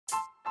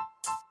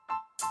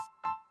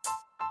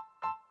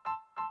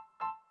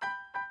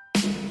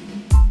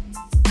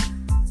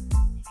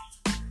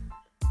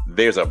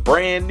There's a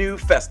brand new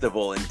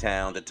festival in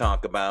town to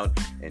talk about,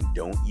 and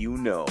don't you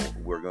know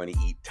we're going to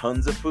eat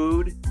tons of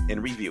food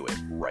and review it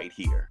right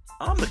here.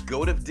 I'm the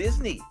goat of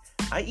Disney.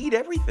 I eat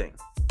everything.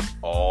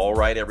 All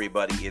right,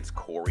 everybody, it's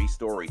Cory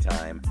story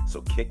time.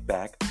 So kick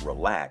back,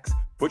 relax,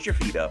 put your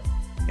feet up,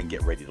 and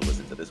get ready to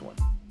listen to this one.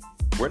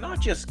 We're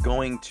not just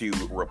going to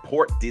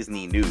report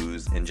Disney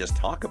news and just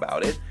talk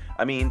about it.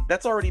 I mean,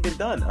 that's already been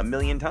done a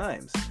million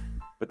times.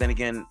 But then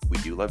again, we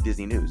do love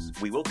Disney news.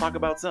 We will talk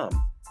about some.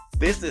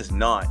 This is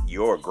not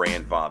your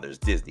grandfather's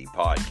Disney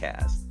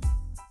podcast.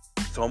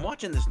 So I'm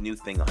watching this new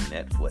thing on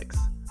Netflix.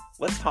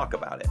 Let's talk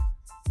about it.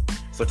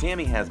 So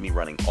Tammy has me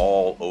running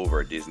all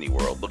over Disney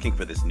World looking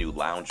for this new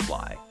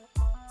Loungefly.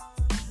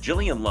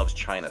 Jillian loves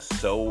China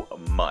so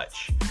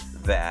much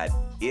that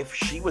if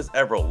she was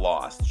ever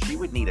lost, she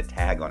would need a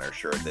tag on her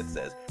shirt that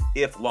says,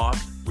 "If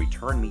lost,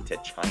 return me to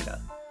China."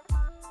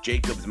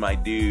 Jacob's my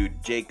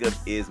dude. Jacob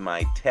is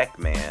my tech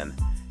man.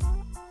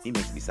 He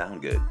makes me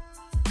sound good.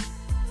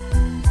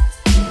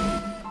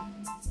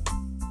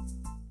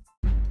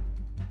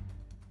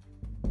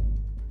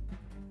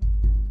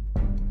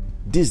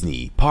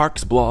 Disney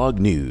Parks Blog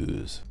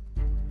News.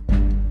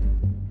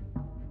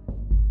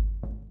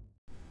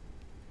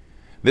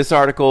 This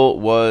article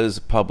was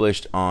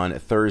published on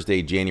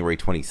Thursday, January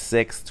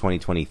 26th,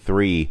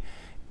 2023,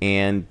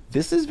 and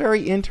this is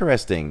very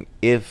interesting.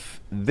 If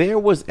there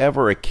was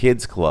ever a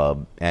kids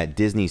club at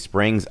Disney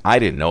Springs, I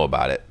didn't know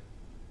about it.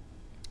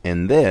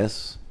 And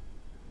this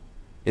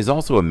is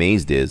also a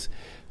Maze Diz.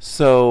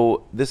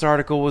 So this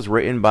article was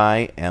written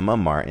by Emma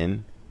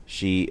Martin.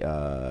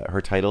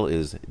 Her title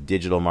is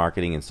Digital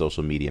Marketing and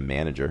Social Media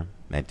Manager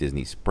at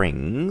Disney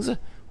Springs,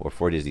 or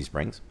for Disney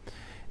Springs.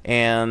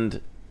 And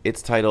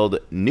it's titled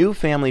New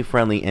Family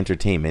Friendly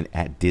Entertainment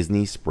at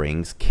Disney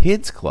Springs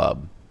Kids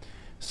Club.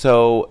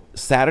 So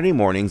Saturday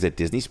mornings at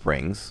Disney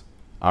Springs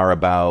are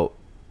about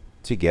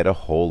to get a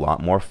whole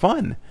lot more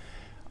fun.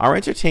 Our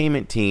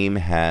entertainment team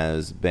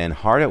has been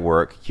hard at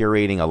work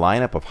curating a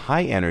lineup of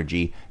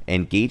high-energy,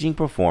 engaging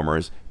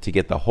performers to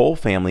get the whole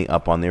family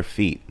up on their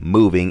feet,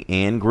 moving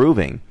and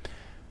grooving.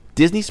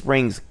 Disney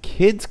Springs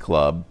Kids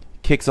Club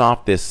kicks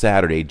off this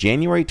Saturday,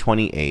 January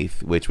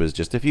 28th, which was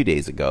just a few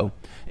days ago,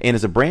 and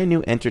is a brand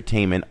new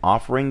entertainment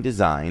offering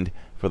designed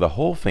for the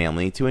whole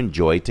family to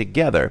enjoy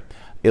together.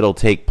 It'll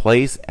take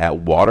place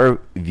at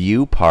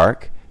Waterview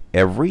Park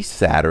every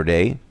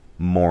Saturday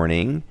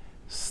morning,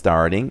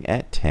 starting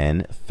at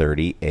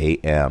 10:30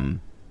 a.m.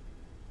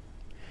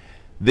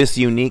 This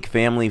unique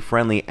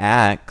family-friendly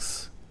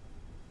acts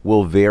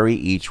will vary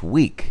each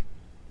week,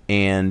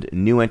 and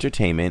new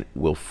entertainment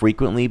will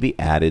frequently be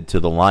added to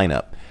the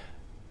lineup.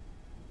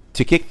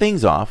 To kick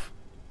things off,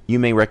 you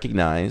may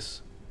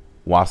recognize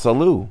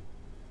Wasalu,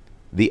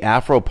 the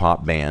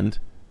Afropop band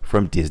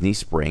from Disney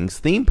Springs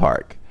theme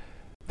park.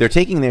 They're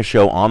taking their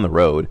show on the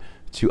road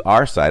to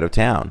our side of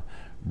town,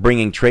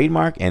 bringing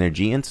trademark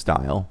energy and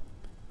style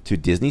to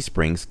Disney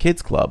Springs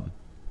Kids Club.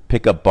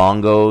 Pick up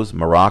bongos,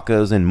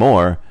 maracas, and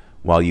more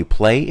while you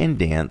play and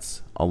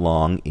dance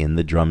along in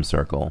the drum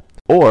circle.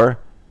 Or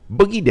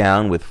boogie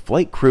down with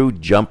Flight Crew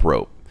Jump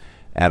Rope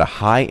at a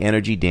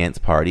high-energy dance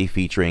party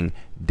featuring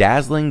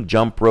dazzling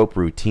jump rope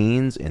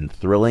routines and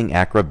thrilling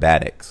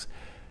acrobatics.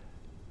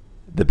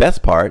 The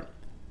best part,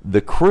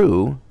 the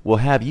crew will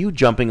have you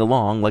jumping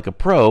along like a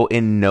pro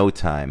in no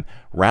time.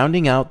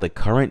 Rounding out the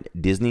current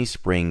Disney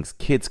Springs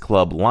Kids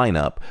Club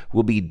lineup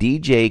will be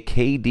DJ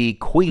KD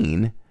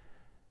Queen,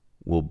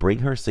 will bring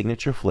her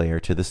signature flair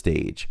to the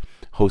stage,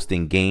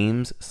 hosting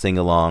games,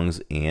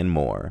 sing-alongs, and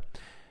more.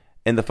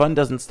 And the fun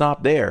doesn't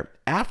stop there.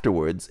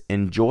 Afterwards,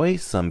 enjoy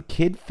some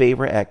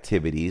kid-favorite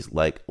activities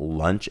like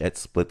lunch at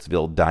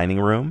Splitsville Dining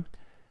Room,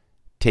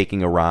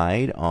 taking a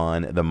ride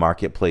on the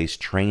Marketplace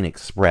Train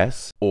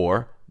Express,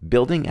 or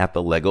building at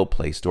the Lego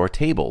Play Store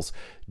tables,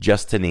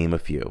 just to name a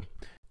few.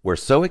 We're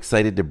so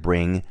excited to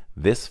bring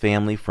this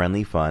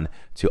family-friendly fun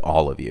to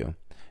all of you.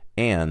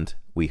 And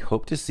we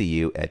hope to see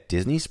you at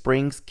Disney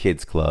Springs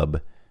Kids Club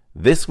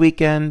this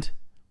weekend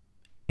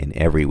and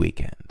every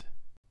weekend.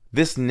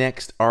 This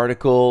next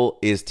article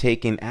is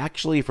taken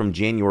actually from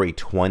January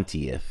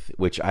 20th,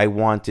 which I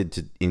wanted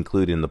to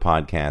include in the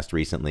podcast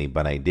recently,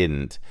 but I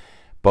didn't.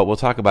 But we'll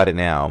talk about it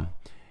now.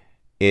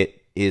 It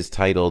is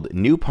titled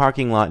New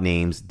Parking Lot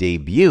Names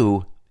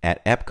Debut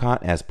at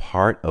Epcot as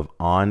Part of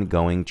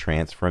Ongoing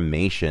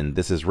Transformation.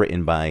 This is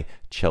written by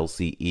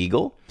Chelsea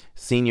Eagle,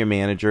 Senior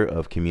Manager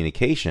of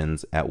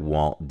Communications at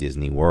Walt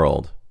Disney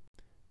World.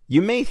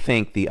 You may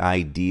think the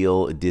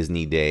ideal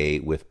Disney day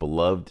with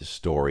beloved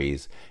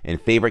stories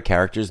and favorite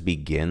characters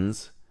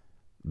begins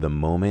the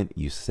moment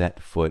you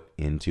set foot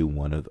into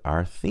one of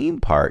our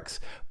theme parks.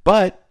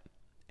 But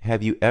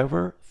have you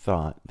ever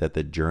thought that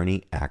the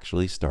journey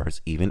actually starts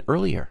even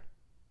earlier?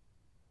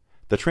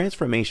 The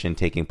transformation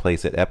taking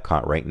place at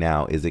Epcot right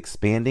now is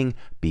expanding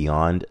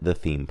beyond the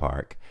theme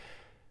park.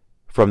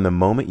 From the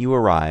moment you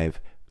arrive,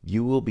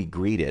 you will be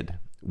greeted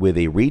with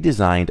a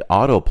redesigned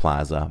Auto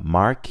Plaza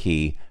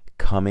marquee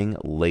coming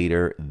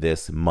later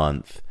this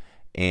month.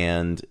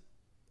 And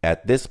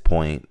at this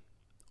point,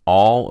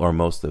 all or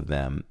most of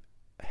them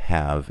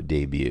have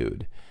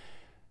debuted.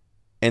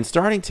 And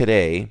starting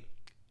today,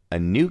 a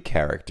new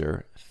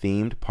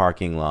character-themed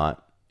parking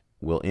lot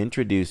will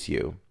introduce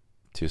you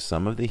to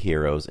some of the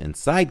heroes and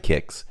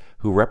sidekicks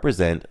who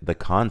represent the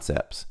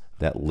concepts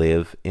that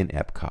live in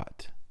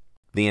Epcot.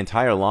 The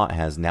entire lot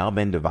has now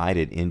been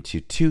divided into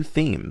two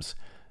themes,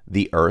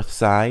 the Earth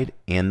side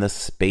and the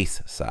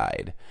Space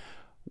side.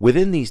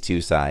 Within these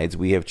two sides,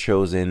 we have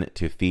chosen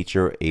to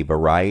feature a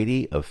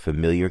variety of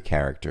familiar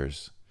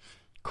characters: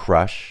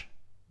 Crush,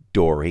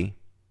 Dory,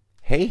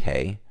 Hey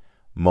Hey,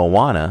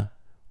 Moana,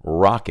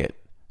 Rocket,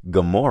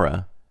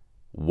 Gamora,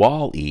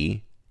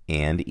 Wall-E,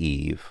 and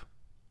Eve.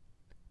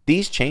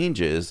 These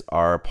changes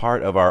are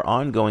part of our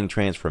ongoing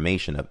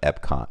transformation of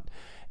Epcot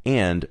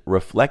and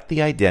reflect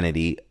the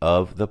identity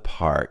of the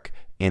park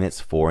in its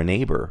four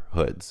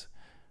neighborhoods.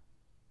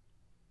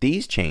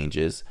 These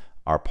changes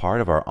are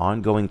part of our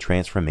ongoing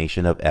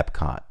transformation of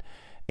Epcot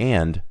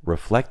and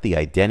reflect the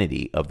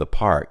identity of the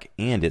park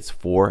and its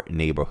four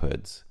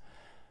neighborhoods,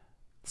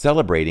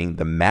 celebrating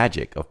the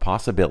magic of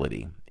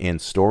possibility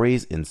and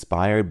stories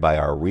inspired by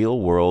our real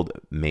world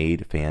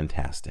made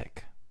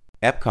fantastic.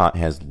 Epcot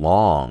has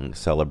long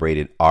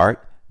celebrated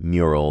art,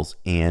 murals,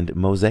 and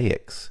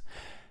mosaics.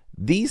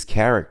 These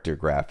character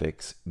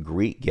graphics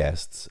greet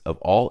guests of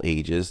all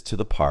ages to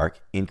the park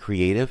in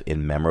creative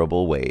and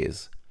memorable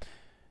ways.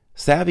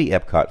 Savvy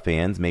Epcot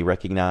fans may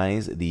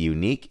recognize the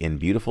unique and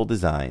beautiful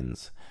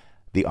designs.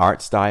 The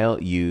art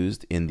style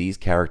used in these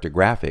character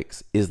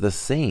graphics is the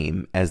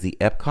same as the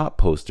Epcot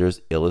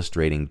posters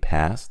illustrating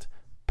past,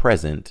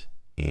 present,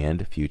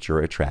 and future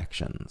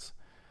attractions.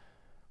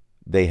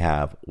 They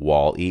have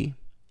Wall-E,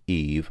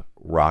 Eve,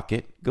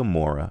 Rocket,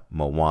 Gamora,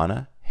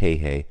 Moana, Hey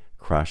Hey,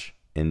 Crush,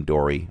 and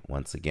Dory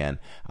once again.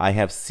 I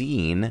have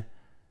seen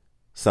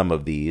some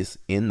of these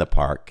in the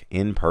park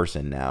in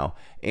person now,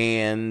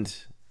 and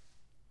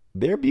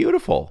they're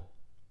beautiful.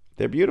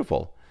 They're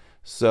beautiful.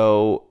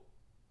 So,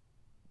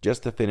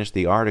 just to finish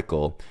the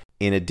article,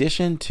 in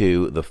addition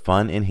to the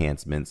fun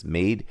enhancements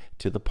made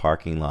to the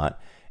parking lot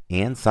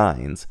and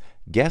signs,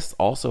 guests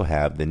also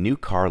have the new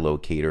car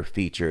locator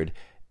featured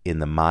in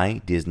the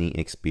My Disney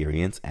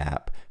Experience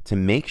app to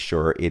make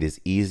sure it is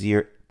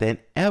easier than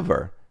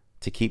ever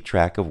to keep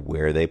track of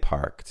where they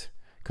parked.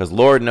 Because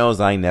Lord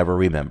knows I never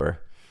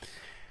remember.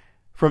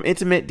 From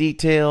intimate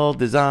detail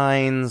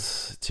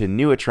designs to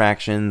new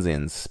attractions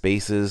and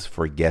spaces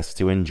for guests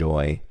to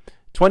enjoy,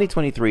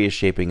 2023 is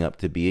shaping up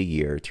to be a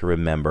year to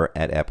remember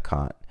at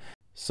Epcot.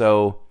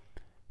 So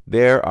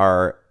there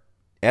are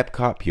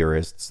Epcot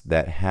purists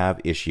that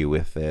have issue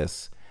with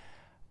this,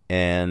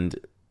 and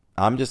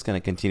I'm just going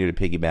to continue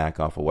to piggyback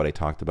off of what I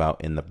talked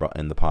about in the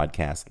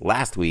podcast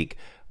last week,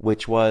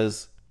 which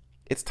was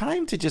it's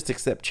time to just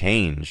accept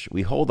change.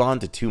 We hold on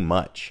to too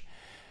much.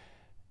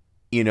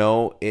 You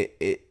know,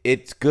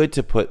 it's good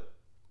to put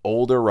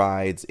older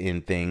rides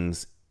and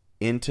things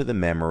into the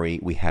memory.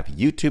 We have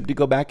YouTube to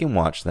go back and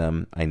watch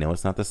them. I know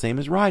it's not the same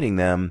as riding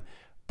them,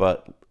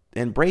 but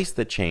embrace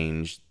the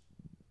change.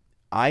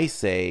 I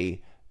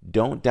say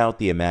don't doubt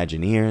the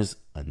Imagineers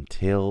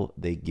until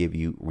they give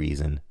you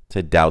reason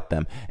to doubt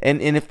them.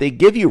 And if they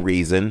give you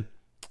reason,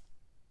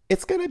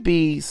 it's going to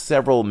be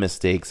several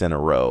mistakes in a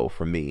row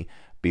for me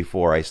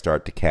before I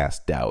start to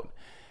cast doubt.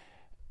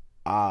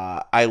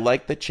 I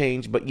like the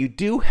change, but you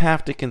do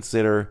have to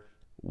consider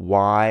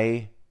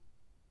why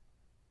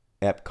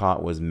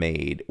Epcot was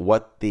made,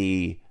 what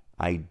the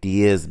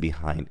ideas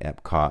behind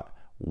Epcot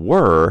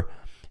were,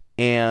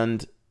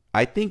 and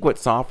I think what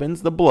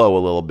softens the blow a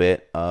little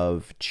bit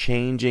of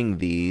changing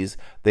these,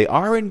 they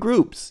are in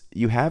groups.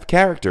 You have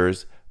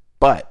characters,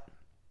 but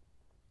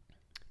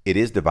it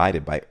is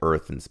divided by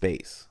Earth and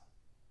space.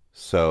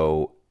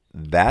 So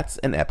that's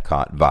an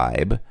Epcot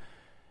vibe.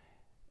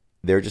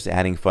 They're just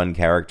adding fun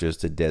characters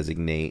to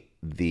designate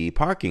the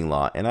parking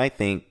lot, and I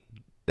think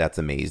that's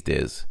a Maze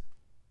Diz.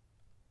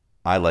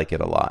 I like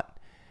it a lot.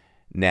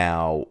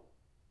 Now,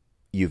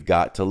 you've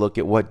got to look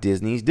at what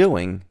Disney's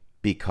doing,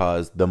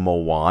 because the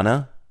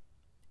Moana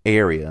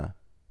area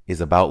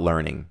is about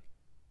learning.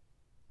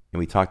 And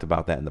we talked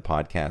about that in the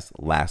podcast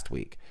last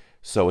week.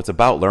 So it's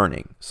about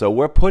learning. So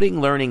we're putting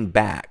learning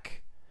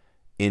back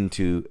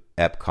into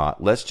Epcot.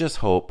 Let's just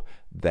hope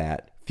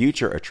that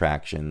future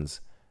attractions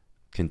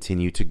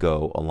continue to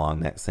go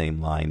along that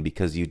same line,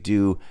 because you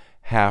do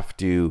have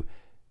to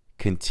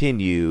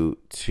continue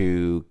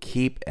to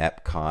keep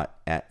Epcot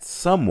at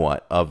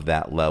somewhat of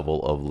that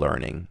level of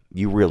learning.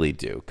 You really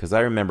do. Because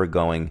I remember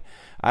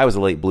I was a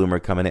late bloomer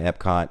coming to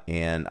Epcot,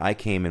 and I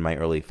came in my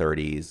early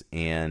 30s,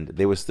 and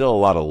there was still a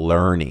lot of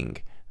learning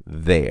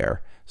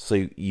there.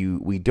 So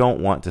we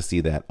don't want to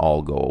see that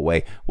all go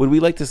away. Would we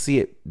like to see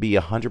it be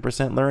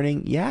 100%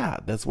 learning? Yeah,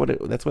 that's what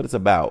it's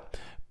about.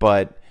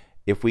 But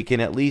if we can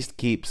at least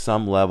keep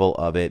some level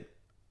of it,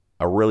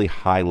 a really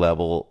high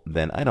level,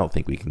 then I don't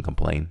think we can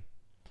complain.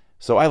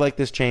 So I like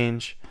this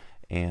change,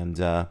 and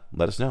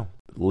let us know.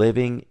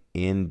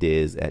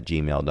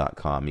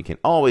 livingindiz@gmail.com. You can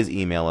always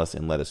email us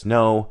and let us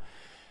know.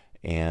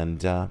 And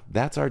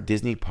that's our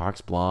Disney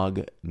Parks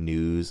blog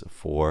news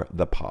for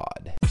the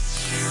pod.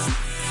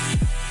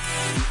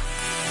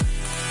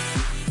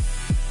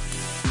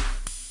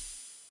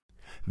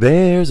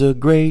 There's a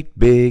great,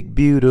 big,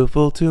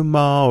 beautiful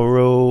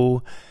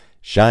tomorrow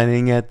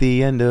shining at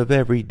the end of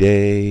every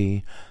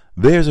day.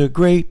 There's a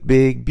great,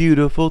 big,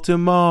 beautiful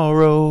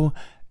tomorrow,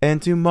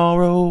 and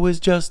tomorrow is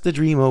just a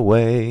dream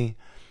away.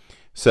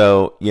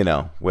 So,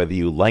 whether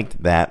you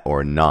liked that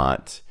or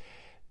not,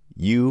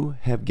 you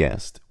have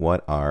guessed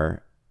what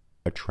our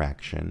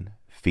attraction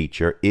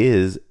feature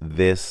is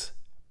this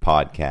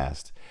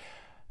podcast.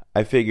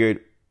 I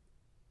figured,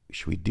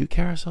 should we do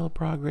Carousel of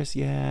Progress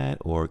yet,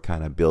 or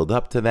kind of build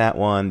up to that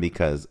one,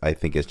 because I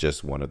think it's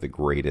just one of the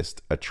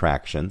greatest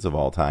attractions of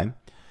all time.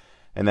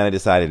 And then I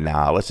decided,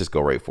 let's just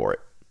go right for it.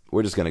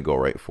 We're just going to go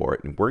right for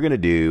it. And we're going to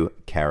do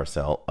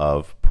Carousel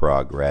of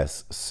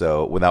Progress.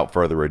 So without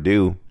further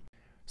ado,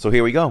 so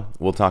here we go.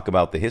 We'll talk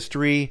about the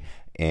history,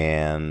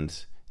 and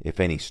if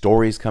any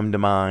stories come to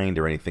mind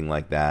or anything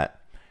like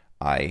that,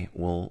 I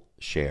will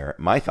share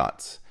my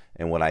thoughts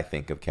and what I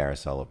think of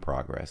Carousel of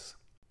Progress.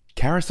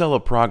 Carousel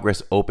of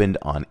Progress opened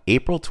on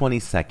April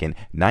 22nd,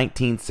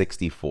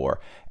 1964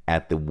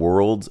 at the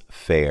World's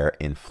Fair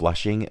in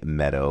Flushing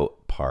Meadow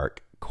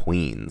Park,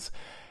 Queens.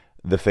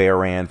 The fair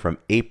ran from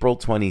April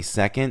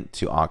 22nd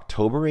to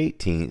October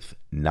 18th,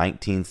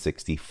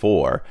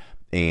 1964,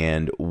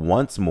 and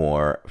once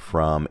more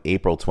from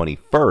April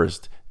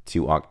 21st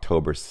to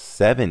October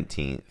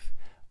 17th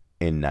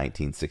in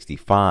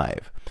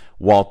 1965.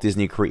 Walt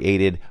Disney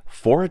created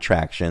 4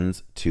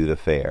 attractions to the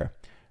fair: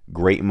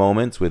 Great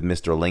Moments with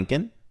Mr.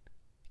 Lincoln,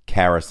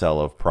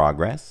 Carousel of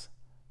Progress,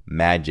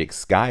 Magic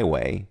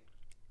Skyway,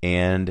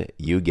 and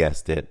you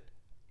guessed it,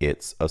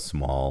 It's a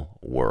Small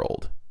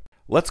World.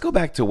 Let's go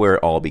back to where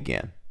it all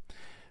began.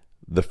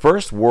 The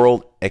first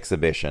World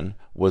Exhibition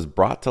was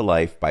brought to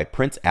life by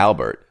Prince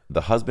Albert,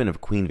 the husband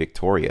of Queen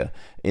Victoria,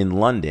 in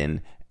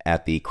London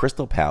at the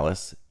Crystal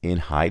Palace in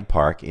Hyde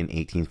Park in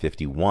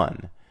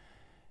 1851.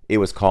 It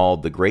was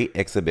called the Great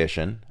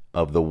Exhibition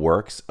of the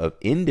Works of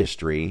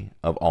Industry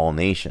of All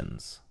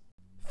Nations.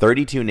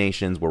 32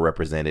 nations were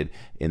represented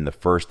in the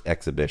first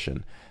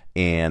exhibition,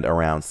 and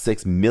around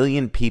 6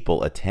 million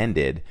people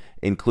attended,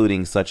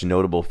 including such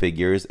notable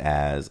figures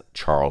as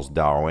Charles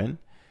Darwin,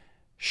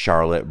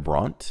 Charlotte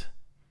Brontë,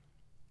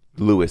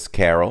 Lewis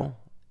Carroll,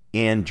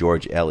 and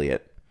George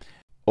Eliot.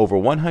 Over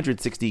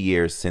 160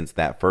 years since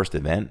that first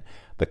event,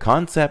 the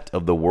concept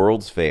of the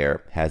World's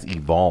Fair has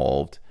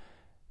evolved,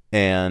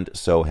 and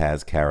so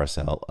has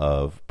Carousel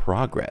of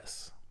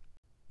Progress.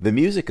 The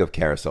music of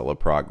Carousel of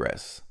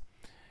Progress.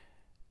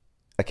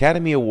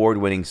 Academy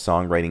Award-winning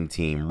songwriting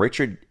team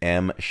Richard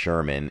M.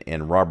 Sherman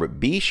and Robert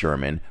B.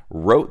 Sherman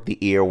wrote the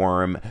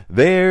earworm,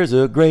 "There's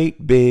a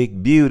great,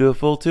 big,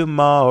 beautiful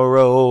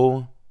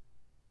tomorrow."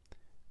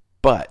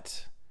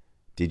 But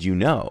did you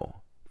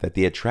know that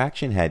the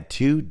attraction had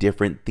 2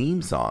 different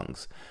theme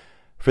songs?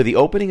 For the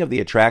opening of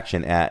the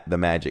attraction at the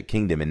Magic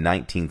Kingdom in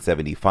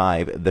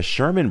 1975, the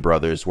Sherman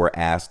Brothers were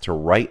asked to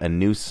write a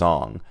new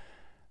song,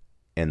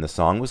 and the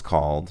song was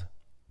called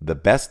 "The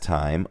Best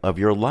Time of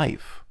Your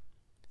Life."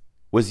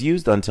 Was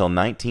used until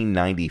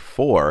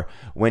 1994,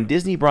 when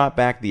Disney brought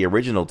back the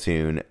original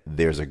tune,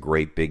 "There's a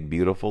Great Big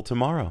Beautiful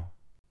Tomorrow."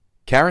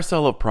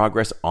 Carousel of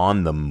Progress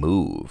on the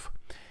move.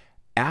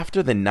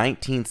 After the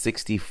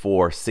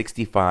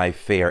 1964-65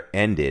 fair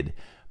ended,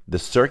 the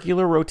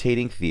circular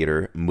rotating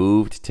theater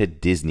moved to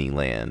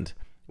Disneyland,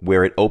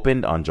 where it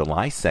opened on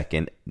July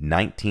 2nd,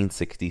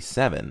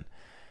 1967,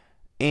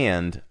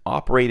 and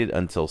operated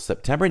until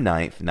September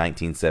 9th,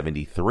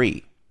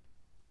 1973.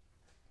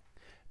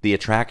 The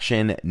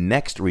attraction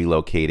next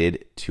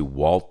relocated to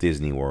Walt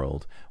Disney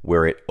World,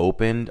 where it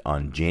opened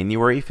on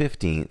January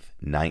 15th,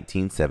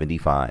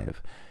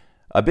 1975.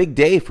 A big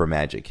day for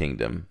Magic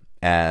Kingdom,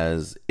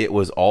 as it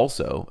was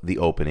also the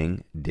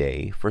opening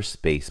day for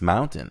Space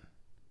Mountain.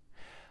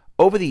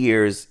 Over the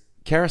years,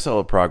 Carousel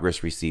of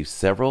Progress received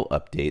several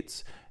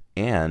updates,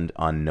 and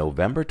on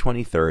November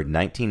 23rd,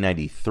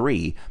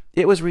 1993,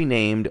 it was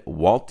renamed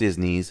Walt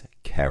Disney's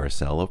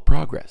Carousel of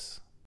Progress.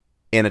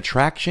 An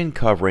attraction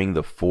covering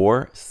the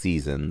 4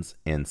 seasons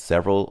and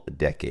several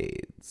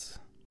decades.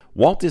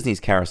 Walt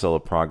Disney's Carousel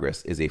of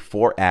Progress is a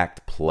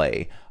 4-act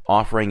play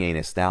offering a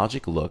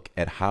nostalgic look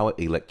at how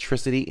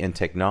electricity and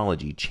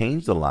technology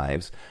changed the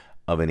lives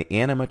of an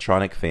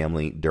animatronic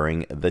family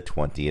during the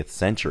 20th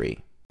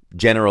century.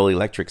 General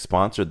Electric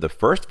sponsored the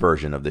first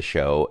version of the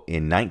show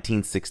in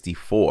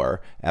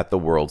 1964 at the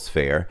World's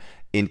Fair,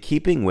 in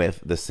keeping with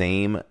the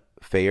same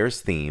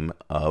fair's theme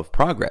of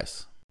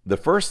progress. The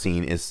first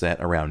scene is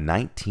set around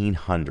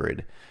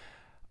 1900.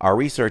 Our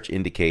research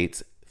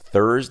indicates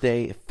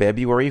Thursday,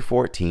 February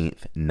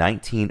 14th,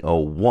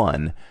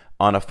 1901,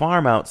 on a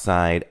farm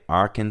outside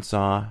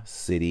Arkansas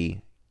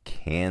City,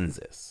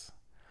 Kansas.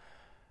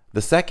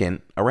 The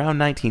second, around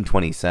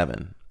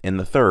 1927, and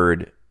the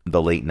third,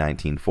 the late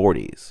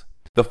 1940s.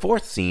 The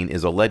fourth scene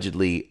is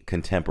allegedly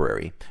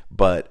contemporary,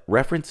 but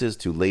references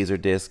to laser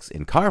discs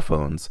and car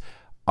phones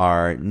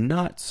are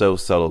not so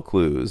subtle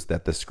clues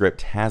that the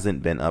script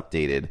hasn't been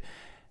updated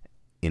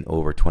in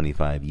over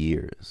 25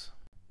 years.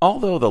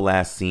 Although the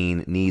last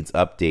scene needs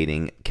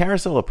updating,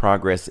 Carousel of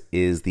Progress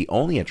is the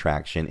only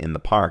attraction in the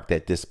park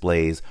that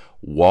displays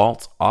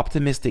Walt's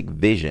optimistic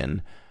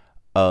vision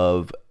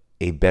of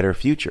a better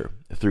future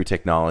through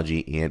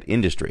technology and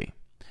industry.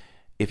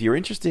 If you're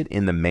interested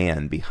in the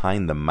man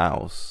behind the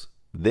mouse,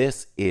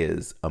 this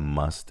is a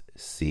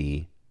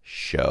must-see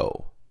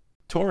show.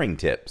 Touring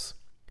tips.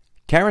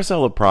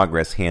 Carousel of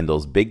Progress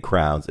handles big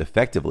crowds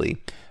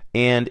effectively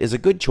and is a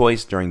good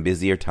choice during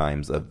busier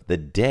times of the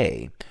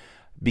day.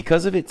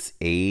 Because of its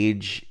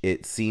age,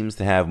 it seems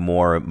to have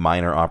more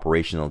minor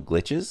operational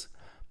glitches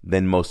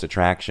than most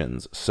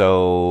attractions,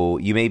 so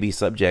you may be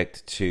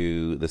subject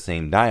to the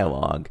same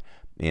dialogue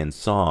and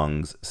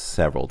songs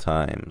several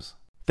times.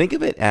 Think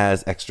of it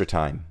as extra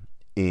time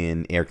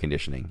in air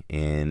conditioning,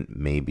 and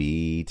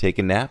maybe take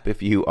a nap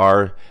if you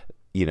are,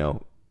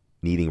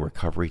 needing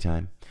recovery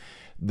time.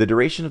 The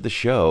duration of the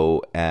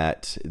show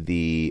at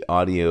the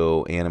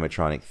Audio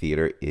Animatronic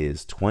Theater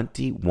is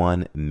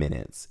 21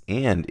 minutes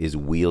and is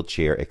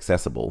wheelchair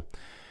accessible.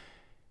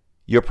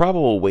 Your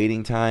probable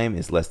waiting time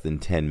is less than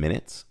 10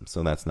 minutes,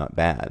 so that's not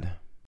bad.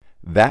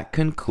 That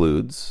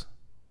concludes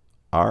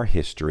our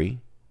history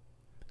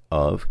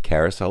of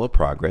Carousel of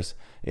Progress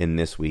in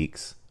this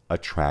week's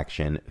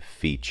attraction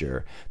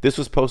feature. This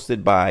was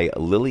posted by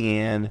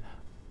Lillian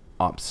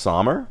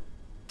Opsommer,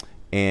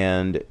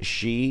 and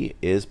she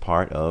is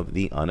part of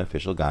the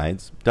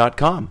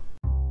unofficialguides.com.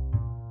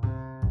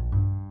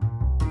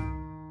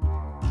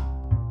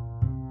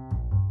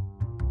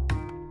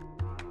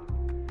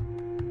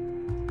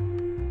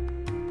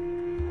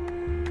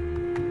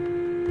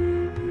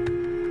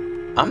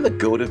 I'm the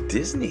GOAT of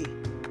Disney.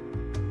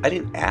 I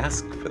didn't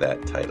ask for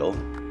that title.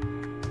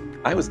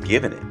 I was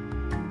given it.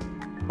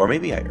 Or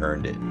maybe I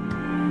earned it.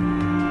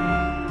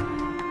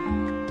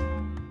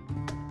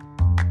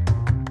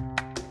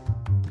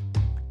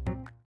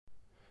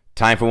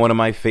 Time for one of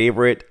my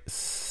favorite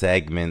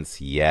segments.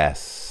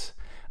 Yes,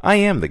 I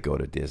am the GOAT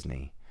of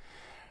Disney.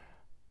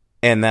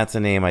 And that's a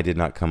name I did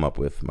not come up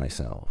with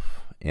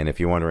myself. And if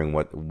you're wondering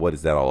what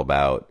is that all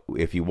about,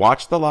 if you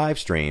watch the live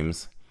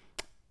streams,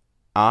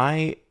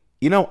 I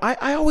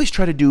always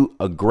try to do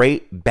a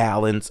great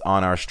balance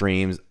on our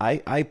streams.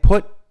 I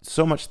put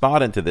so much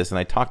thought into this, and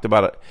I talked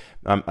about it.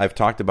 I've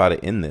talked about it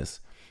in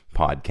this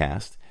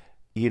podcast,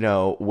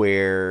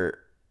 where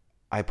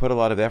I put a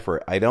lot of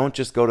effort. I don't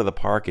just go to the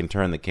park and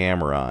turn the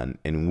camera on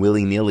and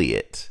willy-nilly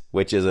it,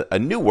 which is a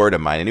new word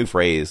of mine, a new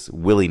phrase,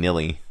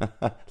 willy-nilly.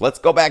 Let's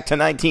go back to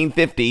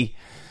 1950.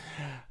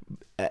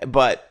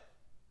 But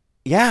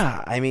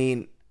yeah,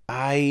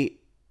 I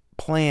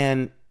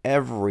plan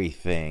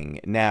everything.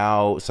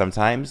 Now,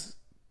 sometimes,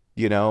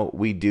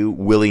 we do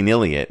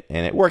willy-nilly it,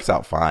 and it works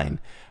out fine.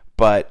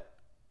 But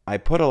I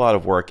put a lot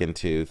of work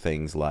into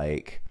things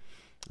like,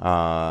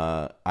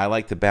 I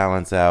like to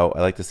balance out,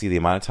 I like to see the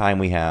amount of time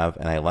we have,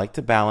 and I like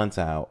to balance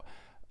out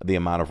the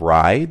amount of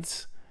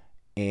rides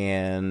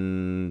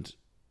and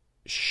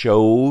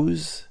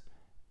shows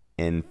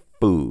and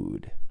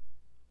food.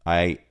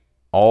 I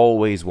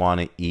always want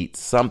to eat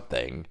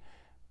something,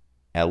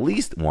 at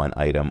least one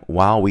item,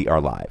 while we are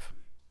live.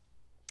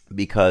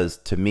 Because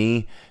to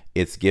me,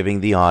 it's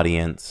giving the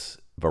audience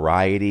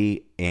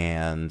variety,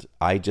 and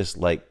I just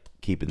like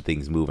keeping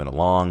things moving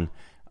along.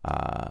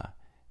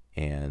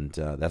 And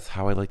that's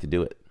how I like to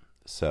do it.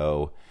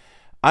 So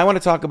I want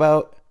to talk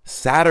about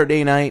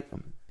Saturday night.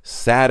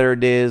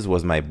 Saturdays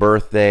was my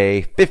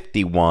birthday,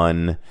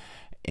 51.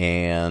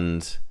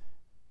 And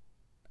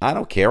I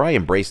don't care. I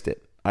embraced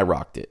it. I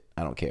rocked it.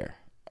 I don't care.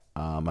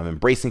 I'm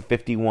embracing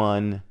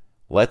 51.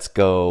 Let's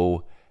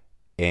go.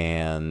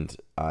 And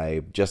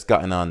I've just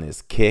gotten on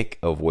this kick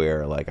of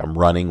where I'm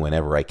running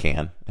whenever I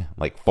can.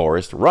 Like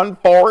Forrest. Run,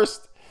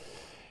 Forrest!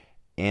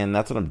 And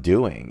that's what I'm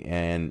doing.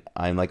 And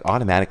I'm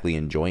automatically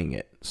enjoying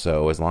it.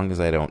 So as long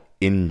as I don't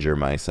injure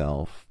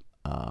myself,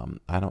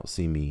 I don't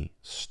see me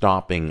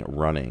stopping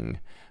running.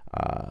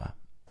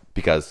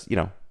 Because,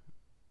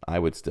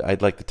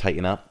 I'd like to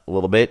tighten up a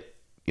little bit,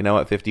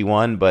 at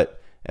 51. But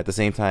at the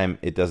same time,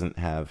 it doesn't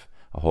have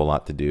a whole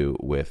lot to do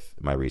with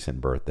my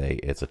recent birthday.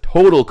 It's a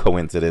total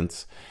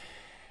coincidence.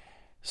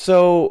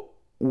 So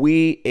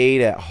we ate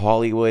at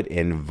Hollywood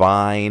and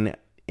Vine.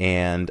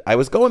 And I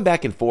was going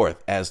back and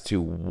forth as to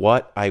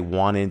what I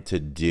wanted to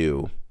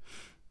do.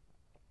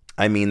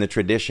 The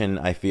tradition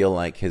I feel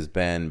like has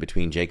been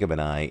between Jacob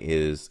and I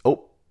is,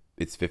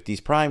 it's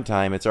 50s prime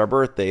time. It's our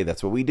birthday.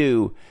 That's what we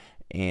do.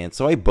 And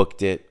so I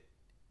booked it.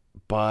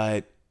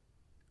 But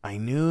I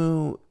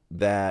knew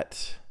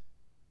that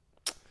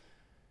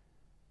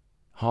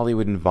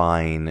Hollywood and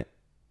Vine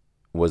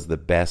was the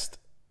best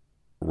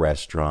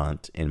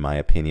restaurant, in my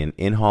opinion,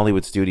 in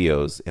Hollywood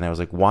Studios. And I was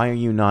like, why are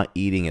you not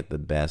eating at the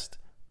best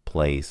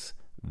place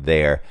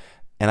there?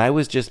 And I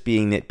was just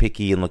being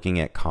nitpicky and looking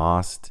at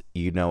cost.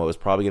 It was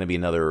probably going to be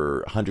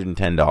another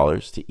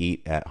 $110 to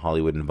eat at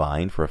Hollywood and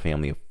Vine for a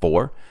family of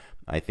 4.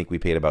 I think we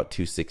paid about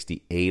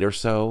 $268 or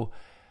so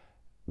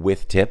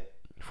with tip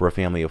for a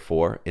family of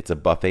 4. It's a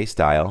buffet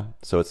style,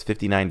 so it's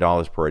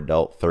 $59 per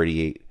adult,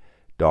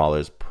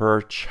 $38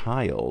 per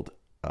child,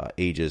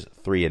 ages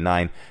 3 and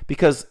 9,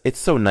 because it's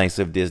so nice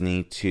of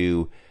Disney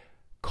to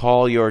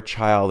call your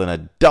child an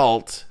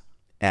adult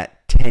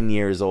at 10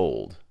 years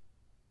old.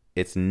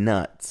 It's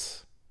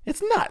nuts.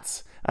 It's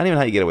nuts. I don't even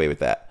know how you get away with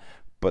that,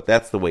 but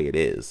that's the way it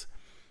is.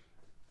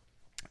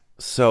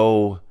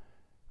 So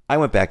I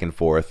went back and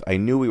forth. I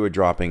knew we were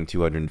dropping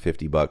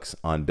 $250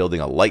 on building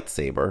a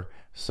lightsaber,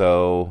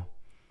 so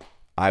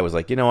I was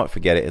like, you know what,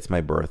 forget it. It's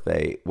my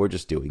birthday. We're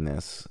just doing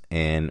this.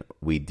 And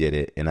we did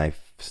it. And I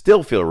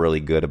still feel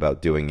really good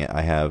about doing it.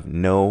 I have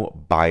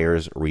no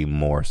buyer's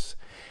remorse.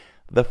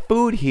 The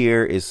food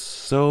here is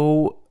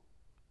so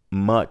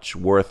much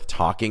worth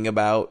talking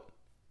about.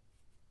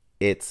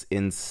 It's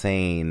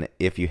insane.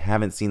 If you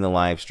haven't seen the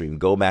live stream,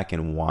 go back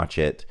and watch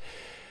it,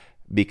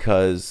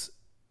 because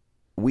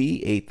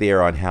we ate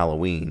there on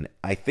Halloween.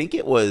 I think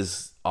it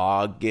was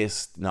I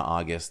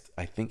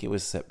think it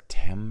was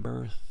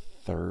September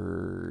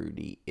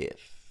 30th.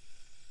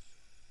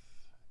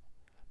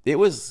 It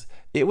was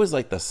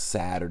like the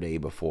Saturday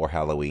before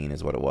Halloween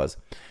is what it was.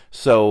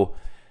 So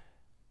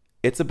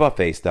it's a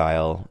buffet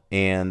style,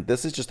 and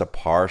this is just a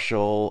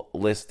partial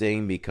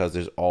listing because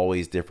there's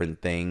always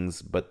different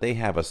things, but they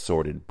have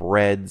assorted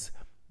breads.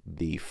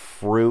 The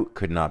fruit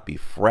could not be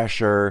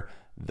fresher.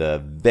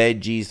 The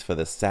veggies for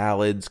the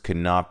salads could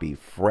not be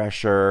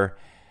fresher.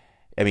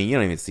 I mean, you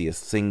don't even see a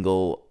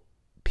single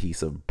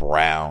piece of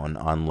brown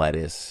on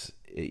lettuce.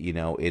 You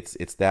know, it's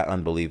that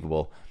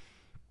unbelievable.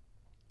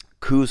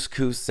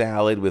 Couscous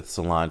salad with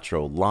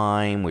cilantro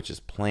lime, which is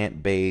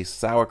plant-based,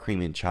 sour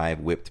cream and chive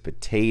whipped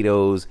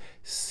potatoes,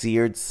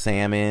 seared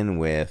salmon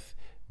with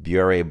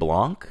beurre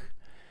blanc,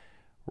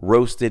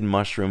 roasted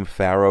mushroom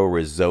farro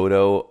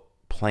risotto,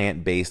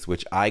 plant-based,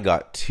 which I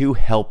got 2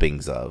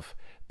 helpings of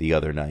the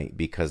other night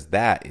because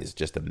that is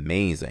just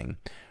amazing.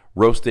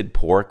 Roasted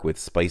pork with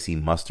spicy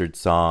mustard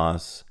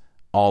sauce,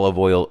 olive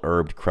oil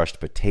herbed crushed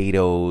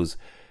potatoes,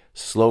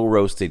 slow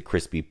roasted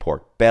crispy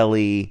pork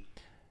belly,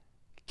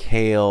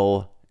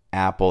 kale,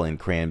 apple and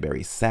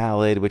cranberry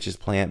salad, which is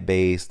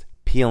plant-based,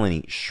 peel and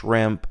eat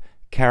shrimp,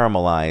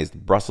 caramelized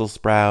Brussels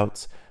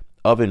sprouts,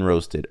 oven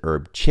roasted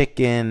herb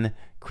chicken,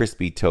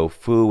 crispy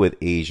tofu with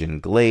Asian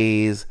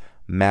glaze,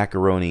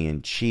 macaroni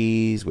and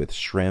cheese with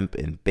shrimp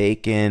and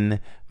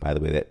bacon. By the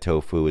way, that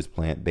tofu is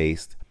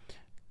plant-based.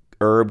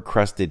 Herb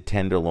crusted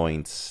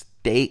tenderloin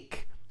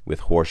steak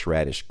with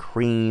horseradish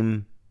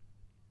cream.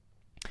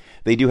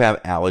 They do have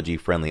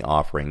allergy-friendly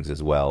offerings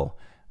as well.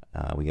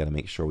 We got to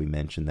make sure we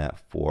mention that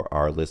for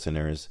our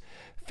listeners.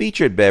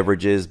 Featured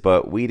beverages,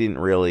 but we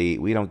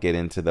don't get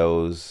into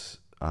those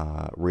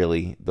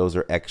really. Those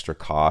are extra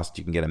cost.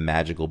 You can get a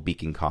magical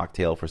beacon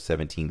cocktail for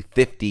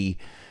 $17.50,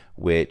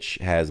 which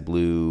has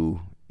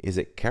blue, is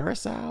it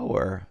Carousel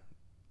or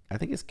I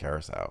think it's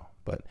Carousel,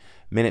 but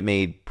Minute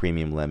Maid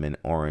premium lemon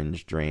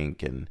orange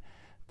drink and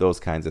those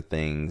kinds of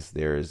things.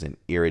 There's an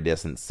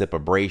iridescent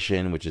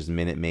sipabration, which is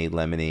Minute Maid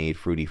lemonade,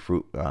 fruity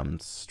fruit,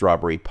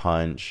 strawberry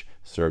punch,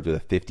 served with a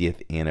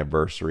 50th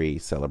anniversary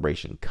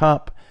celebration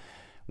cup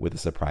with a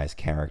surprise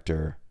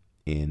character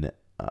in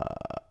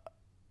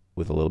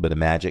with a little bit of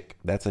magic.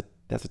 That's a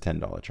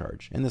 $10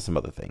 charge. And there's some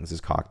other things.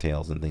 There's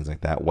cocktails and things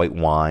like that. White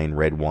wine,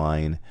 red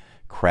wine,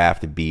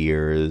 craft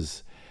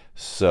beers.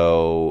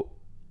 So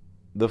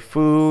the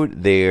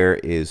food there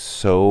is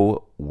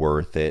so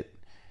worth it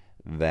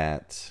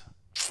that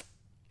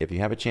if you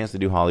have a chance to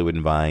do Hollywood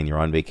and Vine, you're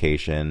on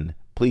vacation,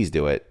 please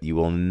do it. You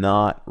will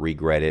not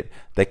regret it.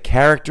 The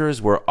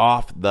characters were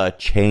off the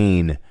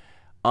chain.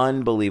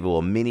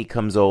 Unbelievable. Minnie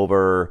comes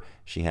over.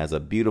 She has a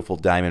beautiful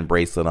diamond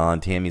bracelet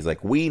on. Tammy's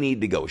like, we need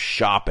to go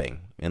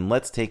shopping, and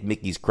let's take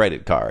Mickey's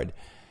credit card.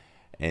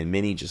 And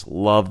Minnie just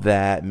loved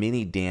that.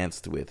 Minnie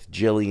danced with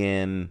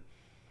Jillian.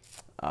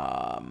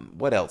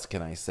 What else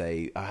can I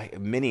say?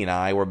 Minnie and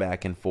I were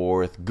back and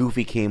forth.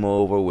 Goofy came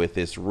over with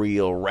this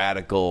real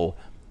radical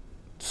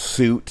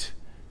suit,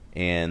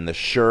 and the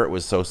shirt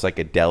was so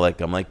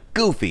psychedelic. I'm like,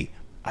 Goofy,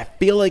 I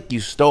feel like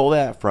you stole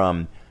that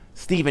from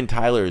Steven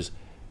Tyler's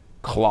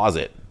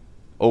closet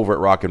over at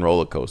Rock and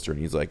Roller Coaster. And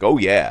he's like, oh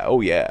yeah.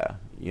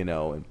 You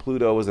know, and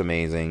Pluto was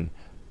amazing.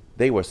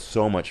 They were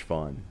so much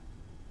fun.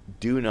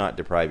 Do not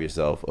deprive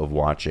yourself of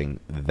watching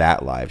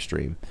that live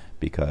stream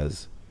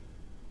because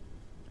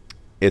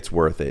it's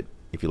worth it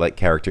if you like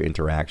character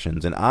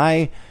interactions. And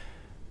I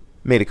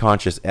made a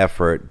conscious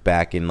effort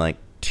back in like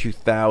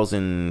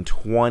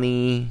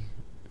 2020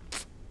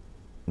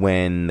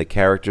 when the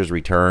characters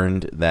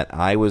returned that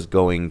I was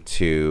going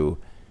to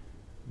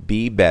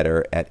be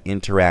better at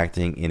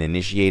interacting and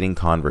initiating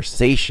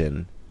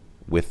conversation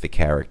with the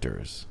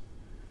characters.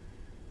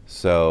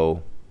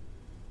 So,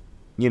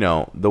 you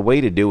know, the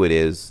way to do it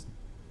is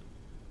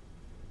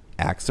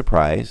act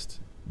surprised,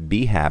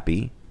 be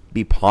happy,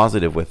 be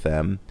positive with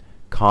them,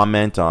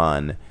 comment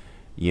on,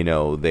 you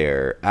know,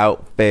 their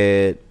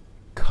outfit,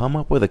 come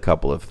up with a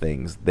couple of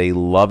things. They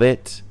love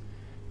it,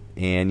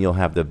 and you'll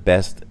have the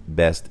best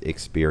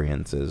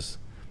experiences.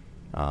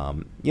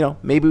 You know,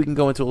 maybe we can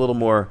go into a little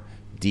more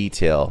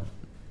detail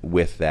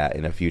with that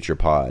in a future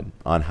pod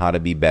on how to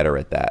be better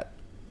at that.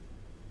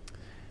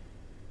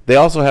 They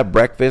also have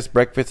breakfast.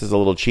 Breakfast is a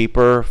little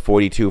cheaper,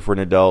 $42 for an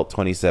adult,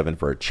 $27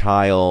 for a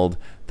child.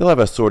 They'll have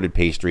assorted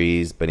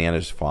pastries,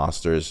 bananas,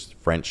 Foster's,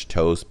 French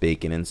toast,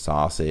 bacon and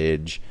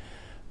sausage.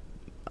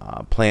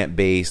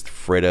 plant-based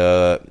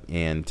fritta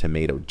and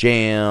tomato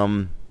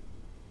jam,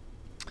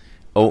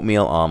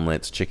 oatmeal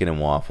omelets, chicken and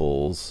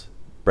waffles,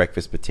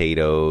 breakfast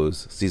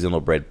potatoes,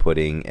 seasonal bread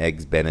pudding,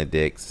 eggs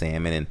Benedict,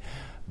 salmon and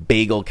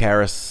bagel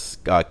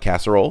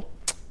casserole,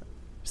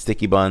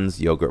 sticky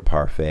buns, yogurt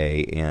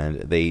parfait,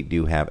 and they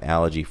do have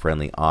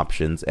allergy-friendly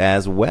options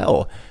as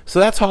well. So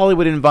that's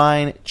Hollywood and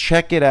Vine.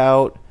 Check it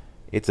out.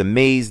 It's a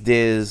Maze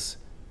Diz,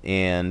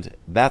 and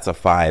that's a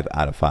 5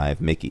 out of 5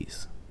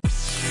 Mickeys.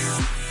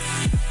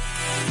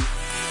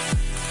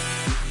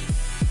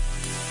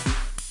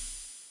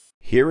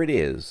 Here it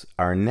is,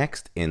 our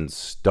next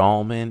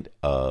installment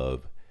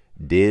of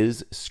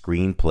Diz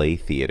Screenplay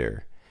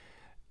Theater.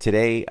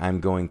 Today,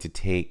 I'm going to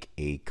take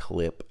a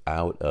clip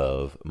out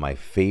of my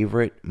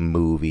favorite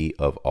movie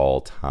of all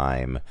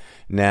time.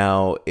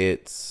 Now,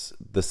 it's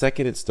the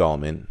second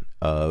installment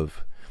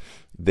of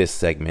this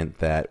segment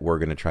that we're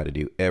going to try to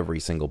do every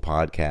single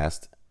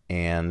podcast,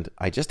 and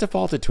I just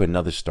defaulted to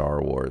another Star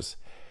Wars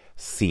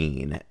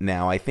scene.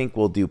 Now, I think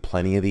we'll do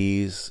plenty of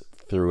these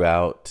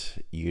throughout,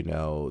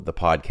 the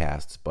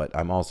podcasts, but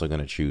I'm also going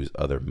to choose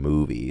other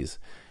movies.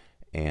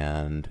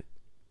 And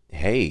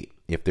hey,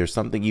 if there's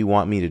something you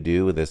want me to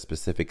do with a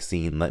specific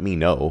scene, let me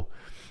know,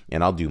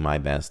 and I'll do my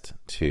best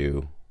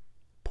to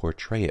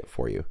portray it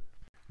for you.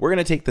 We're going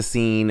to take the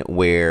scene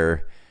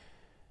where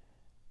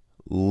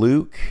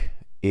Luke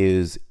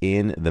is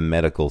in the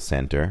medical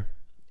center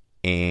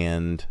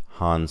and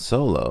Han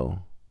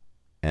Solo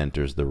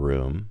enters the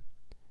room,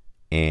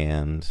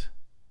 and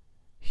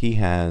he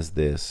has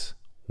this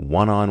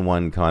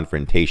one-on-one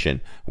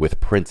confrontation with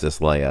Princess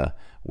Leia,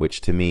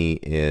 which to me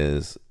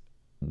is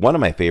one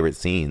of my favorite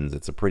scenes.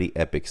 It's a pretty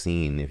epic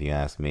scene, if you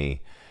ask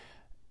me,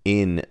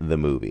 in the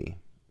movie.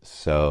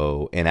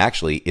 So, and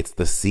actually, it's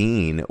the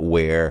scene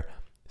where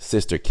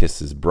sister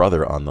kisses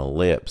brother on the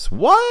lips.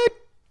 What?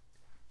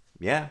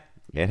 Yeah,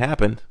 it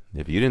happened.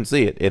 If you didn't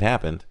see it, it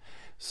happened.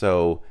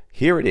 So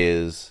here it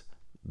is,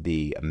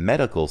 the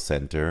medical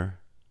center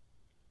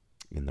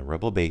in the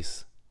Rebel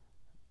base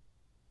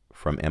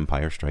from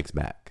Empire Strikes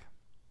Back.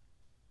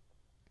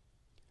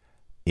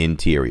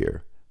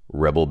 Interior,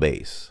 Rebel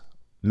base,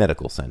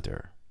 medical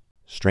center.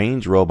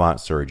 Strange robot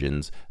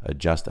surgeons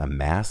adjust a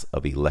mass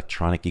of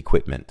electronic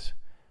equipment.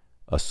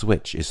 A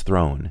switch is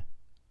thrown,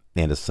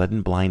 and a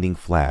sudden blinding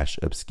flash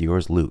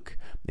obscures Luke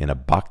in a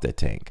Bacta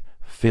tank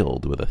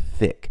filled with a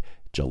thick,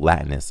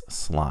 gelatinous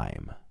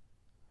slime.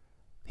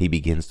 He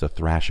begins to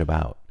thrash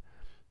about,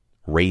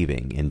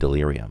 raving in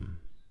delirium.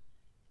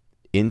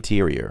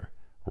 Interior,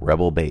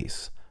 Rebel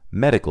base,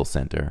 medical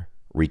center,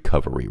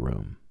 recovery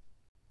room.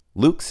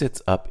 Luke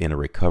sits up in a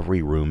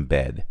recovery room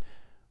bed,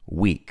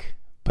 weak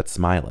but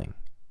smiling.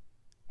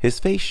 His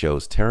face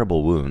shows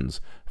terrible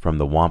wounds from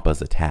the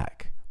Wampa's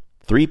attack.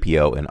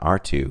 3PO and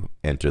R2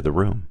 enter the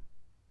room.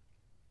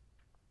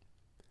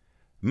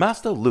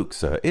 Master Luke,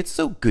 sir, it's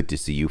so good to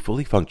see you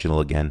fully functional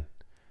again.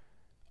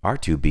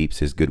 R2 beeps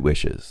his good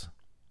wishes.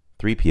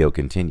 3PO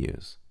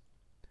continues.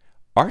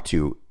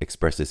 R2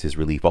 expresses his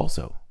relief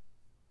also.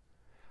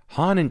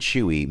 Han and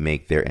Chewie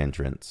make their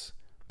entrance.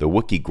 The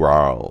Wookiee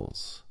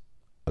growls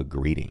a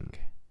greeting.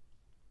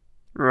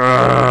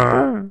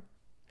 Han.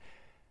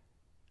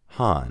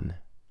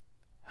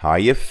 How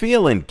you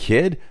feeling,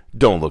 kid?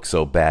 Don't look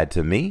so bad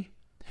to me.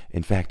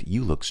 In fact,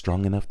 you look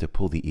strong enough to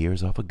pull the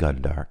ears off a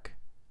Gundark.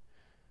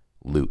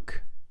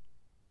 Luke.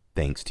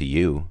 Thanks to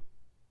you.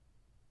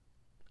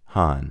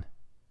 Han.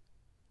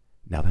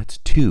 Now that's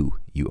 2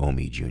 you owe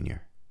me,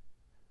 Junior.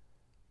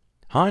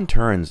 Han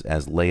turns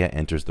as Leia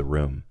enters the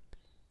room.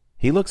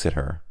 He looks at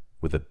her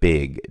with a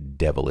big,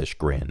 devilish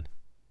grin.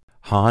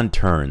 Han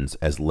turns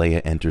as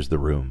Leia enters the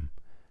room.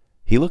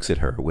 He looks at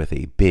her with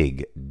a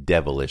big,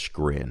 devilish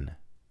grin.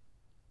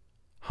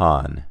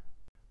 Han.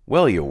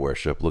 Well, your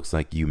worship, looks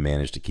like you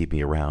managed to keep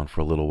me around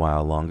for a little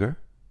while longer.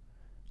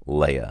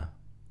 Leia.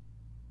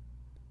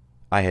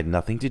 I had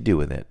nothing to do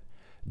with it.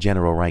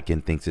 General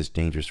Riken thinks it's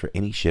dangerous for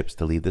any ships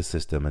to leave the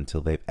system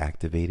until they've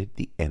activated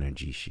the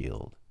energy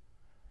shield.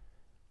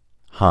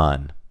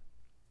 Han.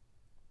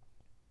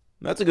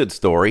 That's a good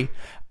story.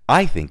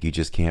 I think you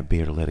just can't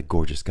bear to let a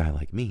gorgeous guy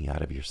like me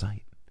out of your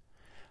sight.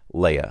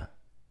 Leia.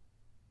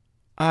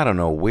 I don't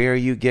know where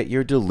you get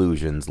your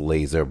delusions,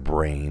 laser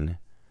brain.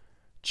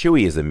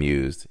 Chewie is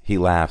amused. He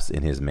laughs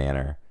in his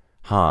manner.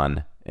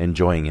 Han,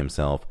 enjoying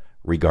himself,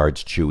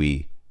 regards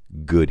Chewie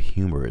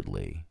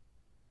good-humoredly.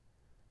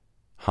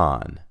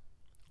 Han.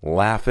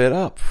 Laugh it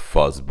up,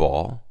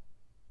 fuzzball.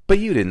 But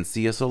you didn't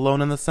see us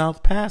alone in the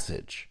South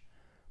Passage.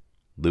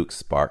 Luke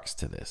sparks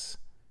to this.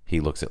 He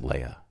looks at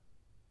Leia.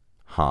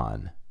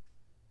 Han.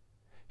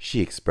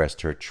 She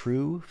expressed her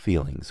true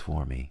feelings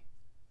for me.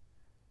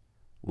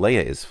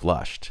 Leia is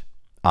flushed,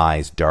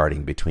 eyes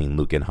darting between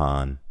Luke and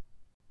Han.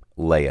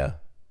 Leia.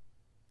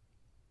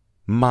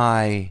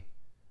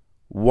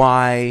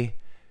 Why,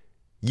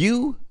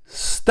 you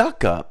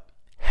stuck-up,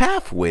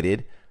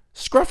 half-witted,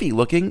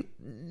 scruffy-looking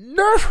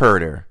nerf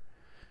herder.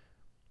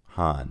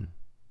 Han.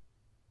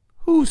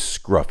 Who's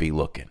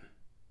scruffy-looking?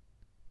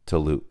 To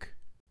Luke.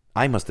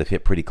 I must have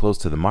hit pretty close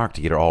to the mark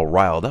to get her all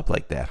riled up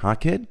like that, huh,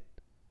 kid?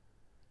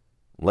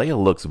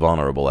 Leia looks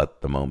vulnerable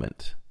at the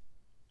moment.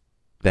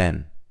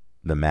 Then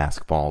the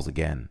mask falls